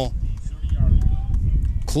real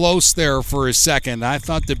close there for a second. I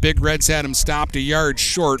thought the Big Reds had him stopped a yard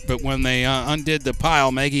short, but when they undid the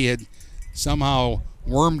pile, Meggie had somehow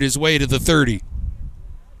wormed his way to the 30.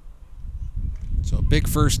 So a big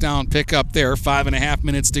first down pickup there. 5.5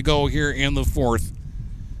 minutes to go here in the fourth.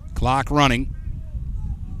 Clock running.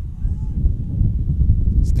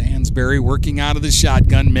 Stansberry working out of the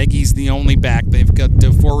shotgun. Meggie's the only back. They've got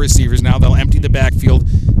 4 receivers now. They'll empty the backfield.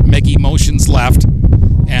 Meggie motions left.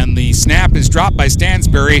 And the snap is dropped by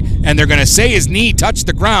Stansberry. And they're going to say his knee touched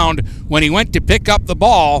the ground when he went to pick up the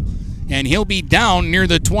ball. And he'll be down near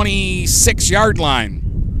the 26-yard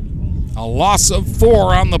line. A loss of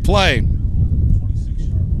 4 on the play.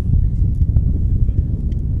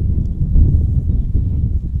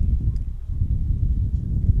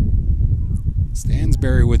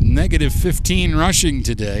 Stansberry with negative 15 rushing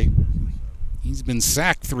today. He's been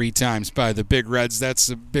sacked 3 times by the Big Reds. That's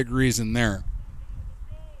a big reason there.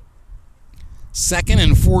 2nd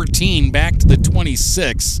and 14, back to the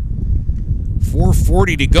 26.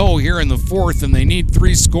 4:40 to go here in the fourth, and they need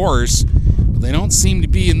 3 scores. But they don't seem to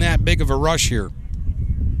be in that big of a rush here.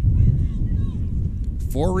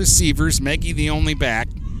 4 receivers, Meggie the only back.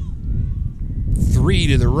 3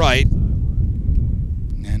 to the right.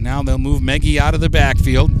 And now they'll move Meggie out of the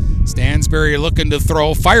backfield. Stansberry looking to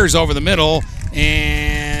throw, fires over the middle,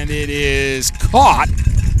 and it is caught.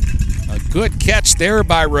 A good catch there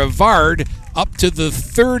by Rivard up to the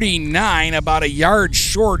 39, about a yard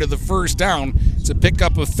short of the first down. It's a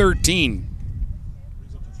pickup of 13.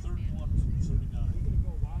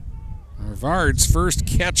 Rivard's first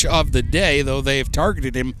catch of the day, though they've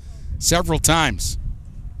targeted him several times.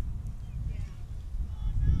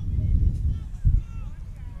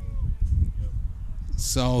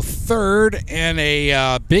 So 3rd and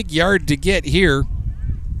a big yard to get here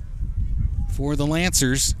for the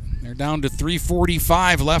Lancers. They're down to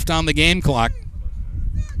 3:45 left on the game clock.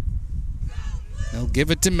 They'll give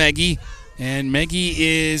it to Meggie, and Meggie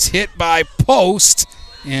is hit by post,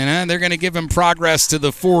 and they're going to give him progress to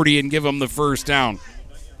the 40 and give him the first down.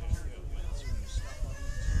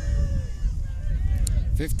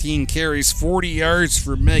 15 carries, 40 yards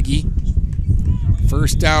for Meggie.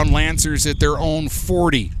 First down, Lancers at their own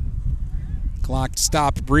 40. Clock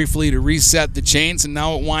stopped briefly to reset the chains, and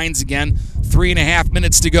now it winds again. 3.5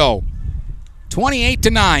 minutes to go.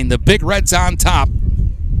 28-9, the Big Reds on top.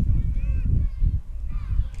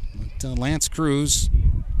 But Lance Creuse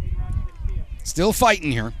still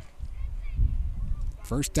fighting here.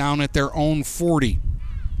 First down at their own 40.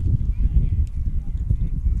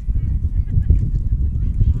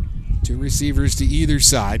 Two receivers to either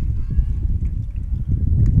side.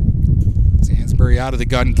 Stansberry out of the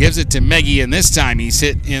gun, gives it to Meggie, and this time he's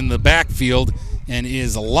hit in the backfield and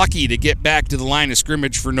is lucky to get back to the line of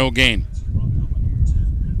scrimmage for no gain.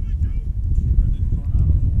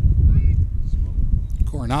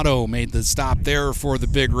 Coronado made the stop there for the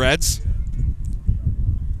Big Reds.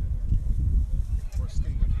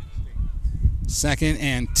 2nd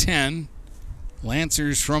and 10.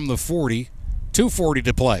 Lancers from the 40. 2:40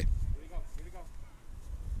 to play.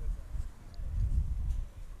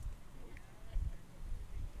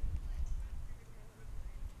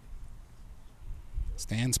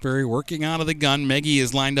 Stansberry working out of the gun. Meggie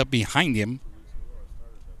is lined up behind him.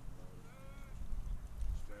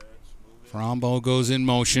 Frombo goes in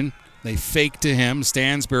motion. They fake to him.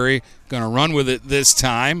 Stansberry going to run with it this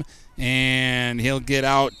time, and he'll get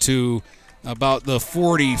out to about the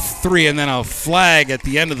 43, and then a flag at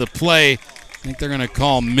the end of the play. I think they're going to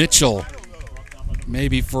call Mitchell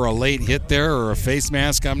maybe for a late hit there or a face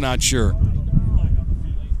mask. I'm not sure.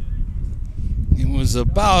 It was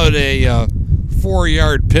about a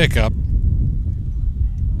 4-yard pickup.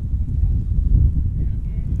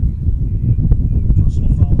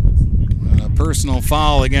 A personal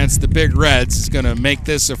foul against the Big Reds is going to make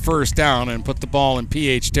this a first down and put the ball in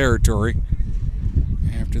PH territory.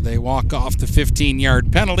 After they walk off the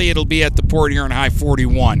 15-yard penalty, it'll be at the Port Huron High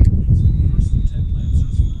 41.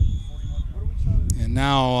 And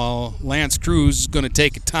now Lance Creuse is going to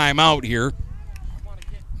take a timeout here.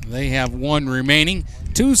 They have 1 remaining.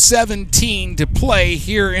 2:17 to play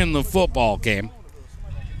here in the football game.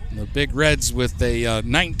 The Big Reds with a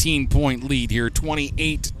 19-point lead here,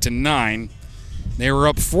 28-9. They were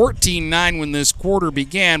up 14-9 when this quarter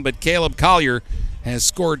began, but Caleb Collier has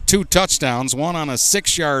scored 2 touchdowns, one on a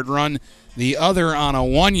 6-yard run the other on a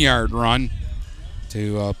 1-yard run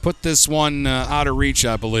to put this one out of reach,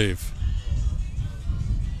 I believe.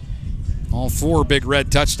 All 4 Big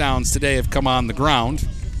Red touchdowns today have come on the ground.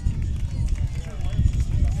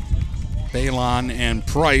 Balon and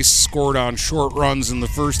Price scored on short runs in the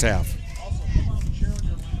first half.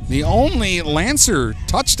 The only Lancer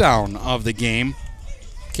touchdown of the game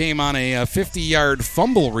came on a 50-yard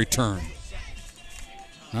fumble return.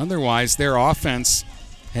 Otherwise, their offense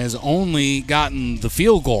has only gotten the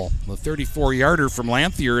field goal, the 34-yarder from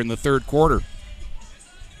Lanthier in the third quarter.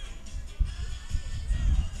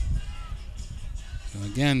 So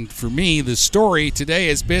again, for me, the story today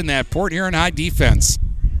has been that Port Huron High defense.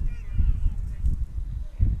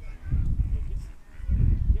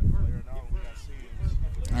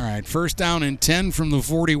 All right, first down and 10 from the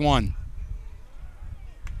 41.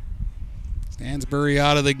 Stansbury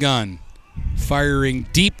out of the gun. Firing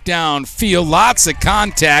deep downfield, lots of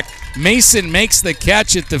contact. Mason makes the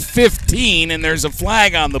catch at the 15, and there's a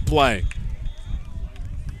flag on the play.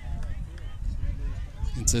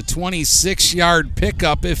 It's a 26-yard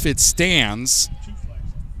pickup if it stands.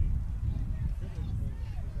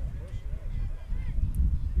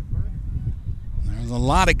 There's a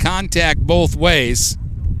lot of contact both ways.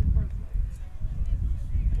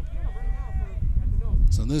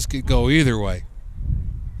 So this could go either way.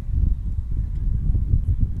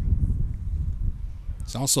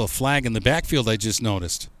 There's also a flag in the backfield I just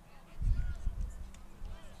noticed.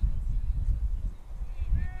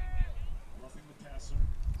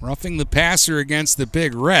 Roughing the passer against the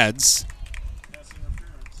Big Reds.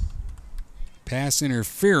 Pass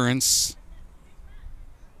interference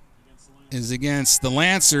is against the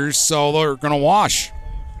Lancers, so they're going to wash.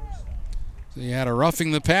 So you had a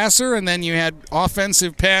roughing the passer, and then you had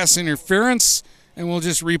offensive pass interference, and we'll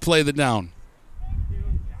just replay the down.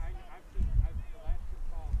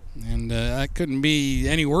 And that couldn't be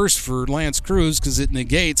any worse for Lance Creuse because it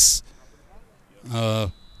negates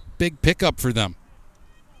a big pickup for them.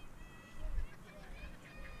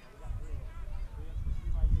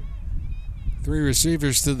 Three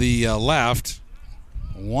receivers to the left,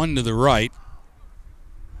 1 to the right.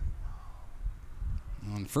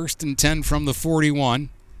 On 1st and 10 from the 41.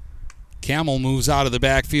 Camel moves out of the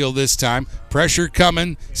backfield this time. Pressure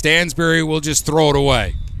coming. Stansbury will just throw it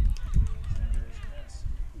away.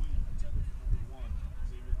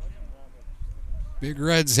 Big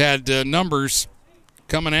Reds had numbers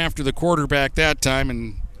coming after the quarterback that time,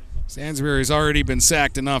 and Stansbury's already been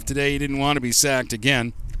sacked enough today. He didn't want to be sacked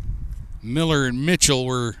again. Miller and Mitchell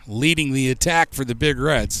were leading the attack for the Big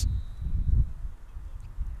Reds.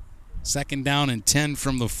 2nd down and 10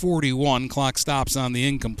 from the 41. Clock stops on the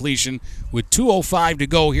incompletion with 2:05 to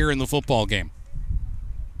go here in the football game.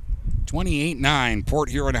 28-9, Port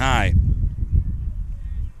Huron High.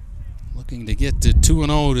 Looking to get to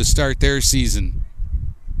 2-0 to start their season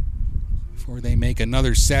before they make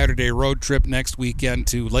another Saturday road trip next weekend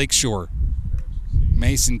to Lakeshore.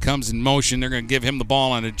 Mason comes in motion. They're going to give him the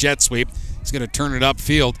ball on a jet sweep. He's going to turn it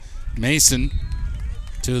upfield. Mason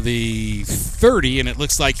to the 30, and it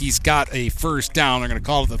looks like he's got a first down. They're going to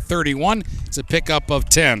call it the 31. It's a pickup of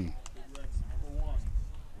 10.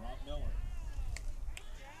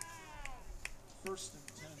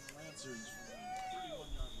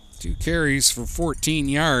 Two carries for 14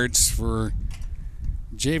 yards for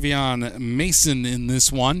Javion Mason in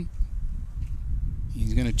this one.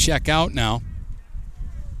 He's going to check out now.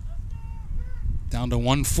 Down to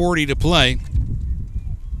 1:40 to play.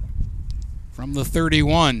 From the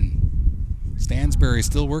 31. Stansbury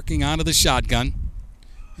still working out of the shotgun.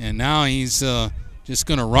 And now he's just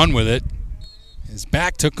going to run with it. His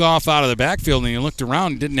back took off out of the backfield, and he looked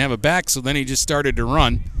around and didn't have a back, so then he just started to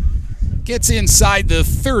run. Gets inside the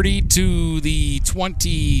 30 to the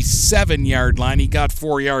 27-yard line. He got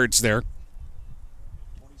 4 yards there.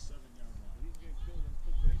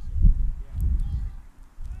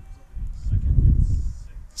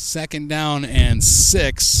 Second down and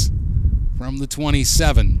 6 from the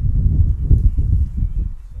 27.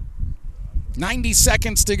 90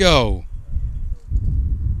 seconds to go.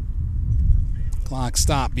 Clock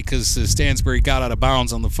stopped because Stansbury got out of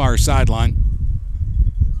bounds on the far sideline.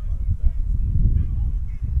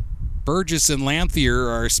 Burgess and Lanthier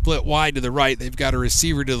are split wide to the right. They've got a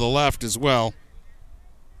receiver to the left as well.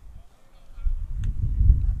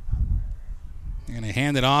 They're going to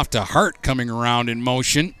hand it off to Hart coming around in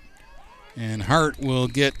motion. And Hart will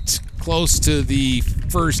get close to the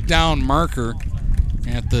first down marker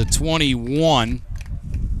at the 21.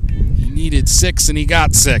 He needed 6, and he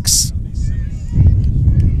got 6.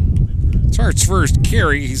 It's Hart's first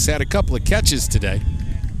carry. He's had a couple of catches today.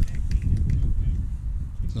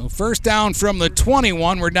 So first down from the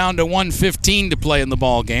 21. We're down to 1:15 to play in the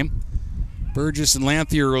ball game. Burgess and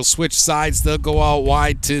Lanthier will switch sides. They'll go out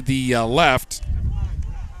wide to the left.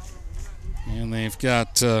 And they've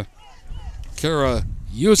got Kara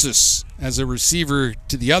Usis as a receiver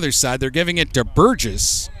to the other side. They're giving it to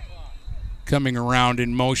Burgess, coming around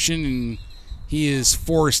in motion, and he is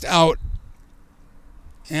forced out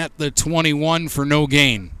at the 21 for no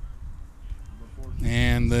gain.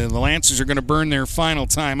 And the Lancers are going to burn their final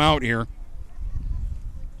timeout here.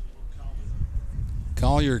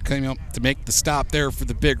 Collier coming up to make the stop there for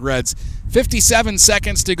the Big Reds. 57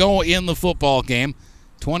 seconds to go in the football game.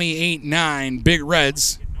 28-9 Big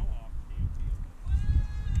Reds.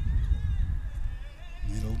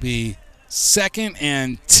 It'll be 2nd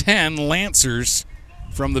and 10 Lancers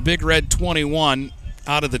from the Big Red 21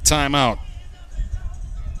 out of the timeout.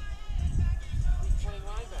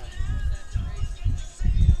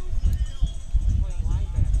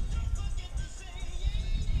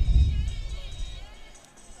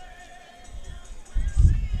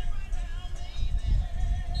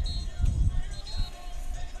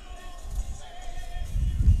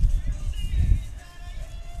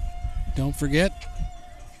 Don't forget,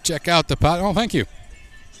 check out the pot. Oh, thank you.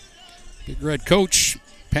 Big Red Coach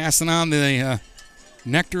passing on the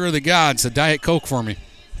nectar of the gods, a Diet Coke for me.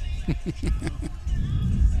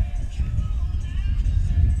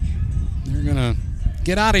 They're going to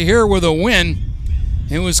get out of here with a win.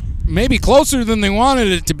 It was maybe closer than they wanted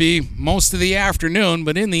it to be most of the afternoon,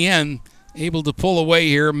 but in the end, able to pull away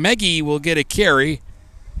here. Meggie will get a carry,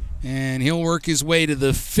 and he'll work his way to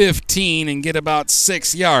the 15 and get about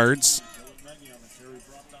 6 yards.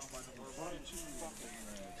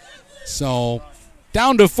 So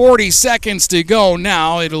down to 40 seconds to go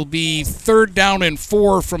now. It'll be 3rd down and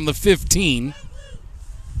 4 from the 15.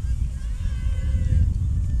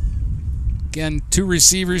 Again, 2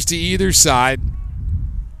 receivers to either side.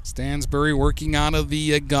 Stansbury working out of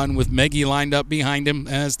the gun with Meggie lined up behind him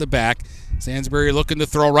as the back. Stansbury looking to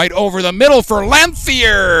throw right over the middle for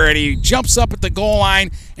Lanthier, and he jumps up at the goal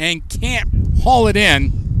line and can't haul it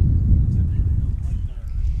in.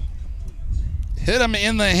 Hit him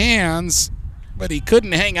in the hands, but he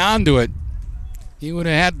couldn't hang on to it. He would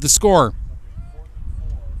have had the score.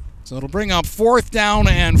 So it'll bring up 4th down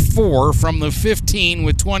and 4 from the 15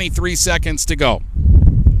 with 23 seconds to go.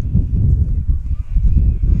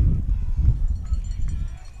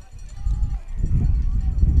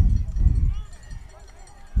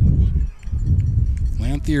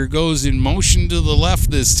 Lanthier goes in motion to the left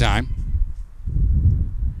this time.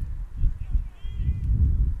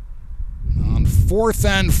 On 4th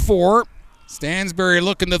and 4, Stansbury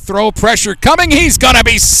looking to throw, pressure coming. He's going to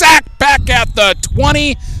be sacked back at the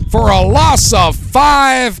 20 for a loss of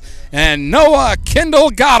 5, and Noah Kindle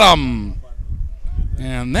got him.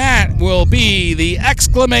 And that will be the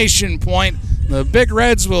exclamation point. The Big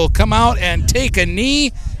Reds will come out and take a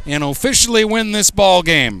knee and officially win this ball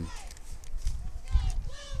game.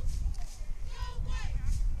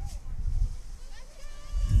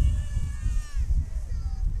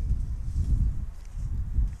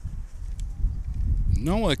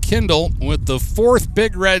 Noah Kindle with the 4th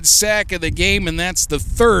Big Red sack of the game, and that's the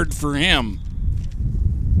 3rd for him.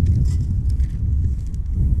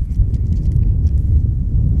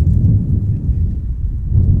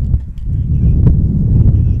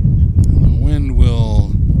 The wind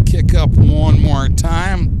will kick up one more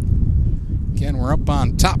time. Again, we're up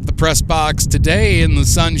on top of the press box today in the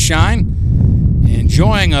sunshine,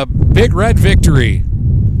 enjoying a Big Red victory.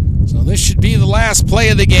 So this should be the last play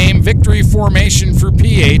of the game. Victory formation for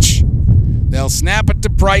PH. They'll snap it to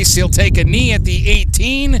Price. He'll take a knee at the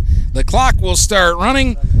 18. The clock will start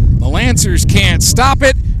running. The Lancers can't stop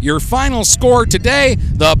it. Your final score today,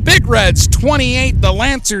 the Big Reds 28, the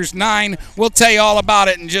Lancers 9. We'll tell you all about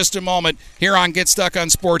it in just a moment here on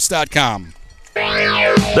GetStuckOnSports.com.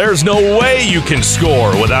 There's no way you can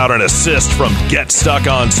score without an assist from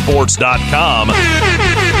GetStuckOnSports.com.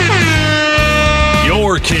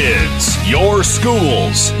 Your kids, your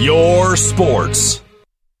schools, your sports.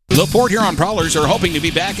 The Port Huron Prowlers are hoping to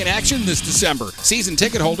be back in action this December. Season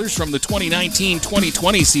ticket holders from the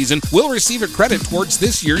 2019-2020 season will receive a credit towards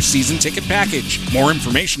this year's season ticket package. More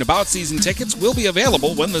information about season tickets will be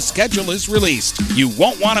available when the schedule is released. You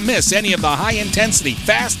won't want to miss any of the high-intensity,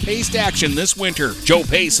 fast-paced action this winter. Joe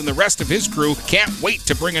Pace and the rest of his crew can't wait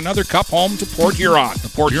to bring another cup home to Port Huron.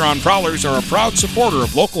 The Port Huron Prowlers are a proud supporter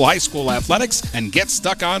of local high school athletics and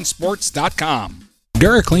GetStuckOnSports.com.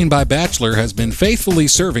 DuraClean by Bachelor has been faithfully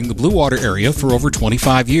serving the Blue Water area for over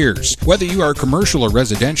 25 years. Whether you are commercial or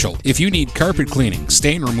residential, if you need carpet cleaning,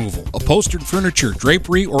 stain removal, upholstered furniture,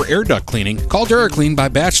 drapery, or air duct cleaning, call DuraClean by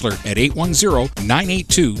Bachelor at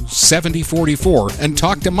 810-982-7044 and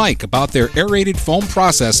talk to Mike about their aerated foam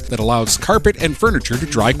process that allows carpet and furniture to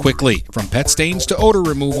dry quickly. From pet stains to odor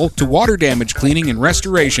removal to water damage cleaning and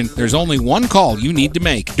restoration, there's only one call you need to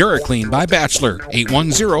make. DuraClean by Bachelor,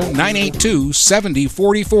 810-982-7044.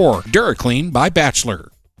 DuraClean by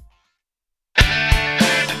Bachelor.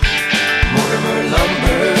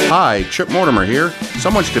 Hi, Chip Mortimer here. So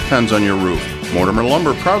much depends on your roof. Mortimer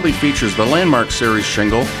Lumber proudly features the Landmark Series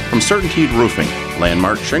shingle from Certainteed Roofing.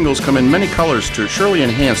 Landmark shingles come in many colors to surely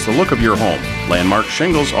enhance the look of your home. Landmark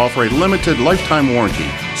shingles offer a limited lifetime warranty,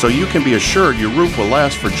 so you can be assured your roof will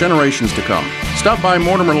last for generations to come. Stop by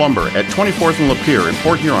Mortimer Lumber at 24th and Lapeer in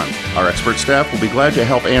Port Huron. Our expert staff will be glad to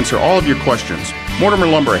help answer all of your questions. Mortimer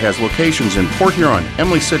Lumber has locations in Port Huron,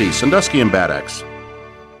 Emily City, Sandusky, and Bad Axe.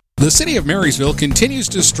 The City of Marysville continues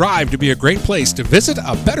to strive to be a great place to visit,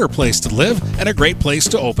 a better place to live, and a great place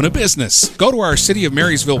to open a business. Go to our City of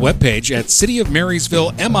Marysville webpage at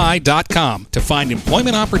cityofmarysvillemi.com to find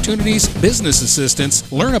employment opportunities, business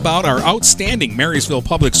assistance, learn about our outstanding Marysville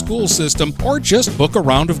public school system, or just book a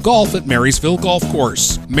round of golf at Marysville Golf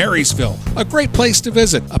Course. Marysville, a great place to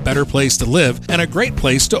visit, a better place to live, and a great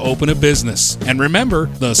place to open a business. And remember,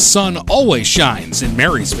 the sun always shines in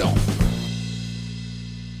Marysville.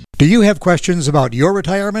 Do you have questions about your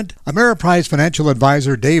retirement? Ameriprise financial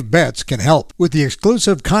advisor Dave Betts can help. With the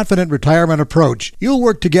exclusive Confident Retirement Approach, you'll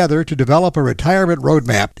work together to develop a retirement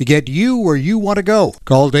roadmap to get you where you want to go.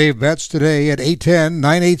 Call Dave Betts today at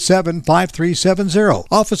 810-987-5370.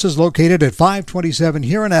 Office is located at 527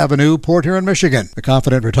 Huron Avenue, Port Huron, Michigan. The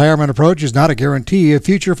Confident Retirement Approach is not a guarantee of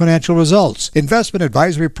future financial results. Investment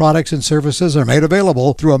advisory products and services are made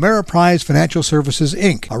available through Ameriprise Financial Services,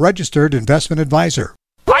 Inc., a registered investment advisor.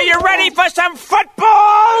 Are you ready for some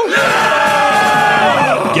football?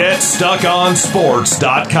 Yeah!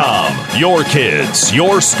 GetStuckOnSports.com. Your kids,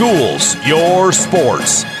 your schools, your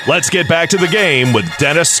sports. Let's get back to the game with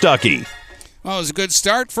Dennis Stuckey. Well, it was a good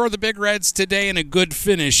start for the Big Reds today and a good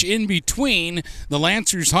finish. In between, the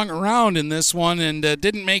Lancers hung around in this one and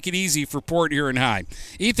didn't make it easy for Port Huron High.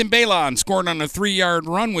 Ethan Balon scored on a 3-yard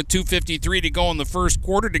run with 2:53 to go in the first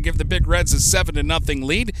quarter to give the Big Reds a 7-0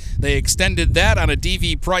 lead. They extended that on a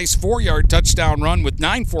D.V. Price 4-yard touchdown run with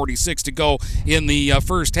 9:46 to go in the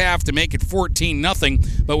first half to make it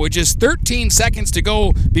 14-0. But with just 13 seconds to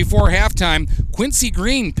go before halftime, Quincy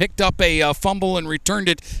Green picked up a fumble and returned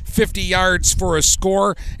it 50 yards for a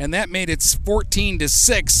score, and that made it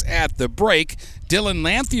 14-6 at the break. Dylan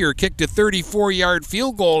Lanthier kicked a 34-yard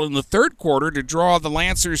field goal in the third quarter to draw the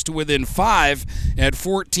Lancers to within 5 at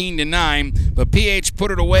 14-9, but PH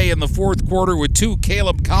put it away in the fourth quarter with 2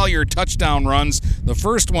 Caleb Collier touchdown runs. The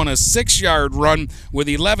first one, a 6-yard run with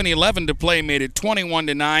 11:11 to play, made it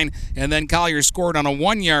 21-9, and then Collier scored on a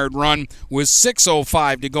 1-yard run with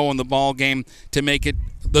 6:05 to go in the ball game to make it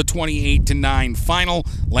the 28-9 final.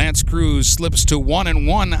 Lance Creuse slips to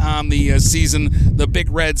 1-1 on the season. The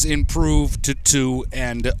Big Reds improve to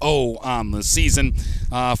 2-0 on the season.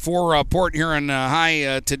 For Port Huron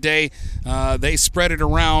High today, they spread it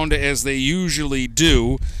around as they usually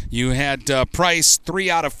do. You had Price 3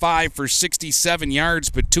 out of 5 for 67 yards,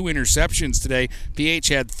 but 2 interceptions today. PH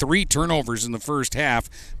had 3 turnovers in the first half.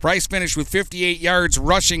 Price finished with 58 yards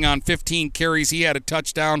rushing on 15 carries. He had a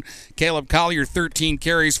touchdown. Caleb Collier 13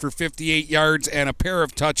 carries for 58 yards and a pair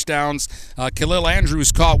of touchdowns. Khalil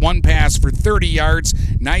Andrews caught 1 pass for 30 yards.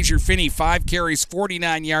 Niger Finney 5 carries,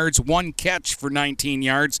 49 yards, 1 catch for 19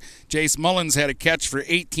 yards. Jace Mullins had a catch for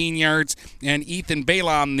 18 yards, and Ethan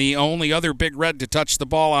Balon, the only other Big Red to touch the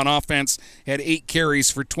ball on offense, had 8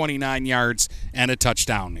 carries for 29 yards and a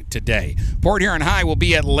touchdown today. Port Huron High will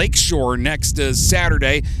be at Lakeshore next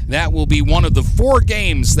Saturday. That will be one of the 4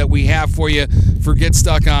 games that we have for you for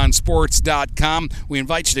GetStuckOnSports.com. We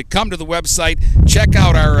invite you to come to the website, check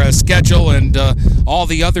out our schedule and all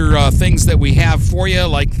the other things that we have for you,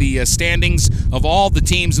 like the standings of all the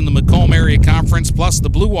teams in the Macomb Area Conference, plus the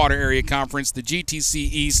Blue Water Area Conference, the GTC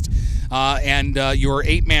East, and your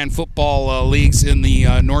 8-man football leagues in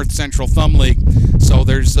the North Central Thumb League. So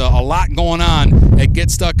there's a lot going on at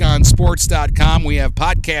GetStuckOnSports.com. We have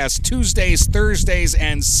podcasts Tuesdays, Thursdays,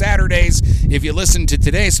 and Saturdays. If you listen to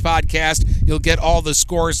today's podcast, you'll get all the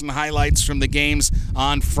scores and highlights from the games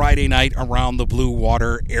on Friday night around the Blue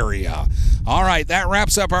Water area. All right, that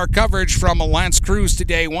wraps up our coverage from L'Anse Creuse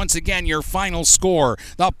today. Once again, your final score.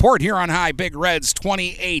 The Port Huron High Big Reds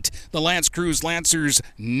 28, the L'Anse Creuse Lancers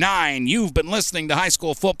 9. You've been listening to High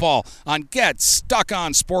School Football on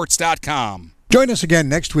GetStuckOnSports.com. Join us again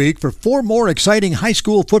next week for 4 more exciting high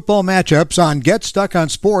school football matchups on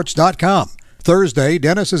GetStuckOnSports.com. Thursday,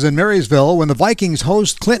 Dennis is in Marysville when the Vikings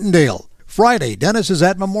host Clintondale. Friday, Dennis is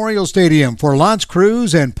at Memorial Stadium for L'Anse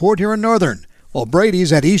Creuse and Port Huron Northern, while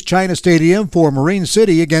Brady's at East China Stadium for Marine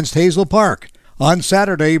City against Hazel Park. On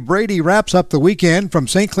Saturday, Brady wraps up the weekend from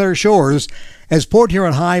St. Clair Shores as Port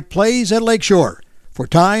Huron High plays at Lakeshore. For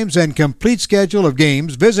times and complete schedule of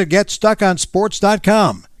games, visit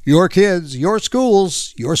GetStuckOnSports.com. Your kids, your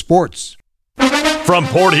schools, your sports. From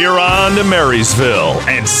Port Huron to Marysville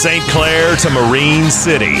and St. Clair to Marine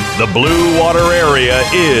City, the Blue Water area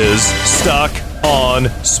is Stuck on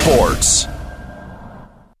Sports.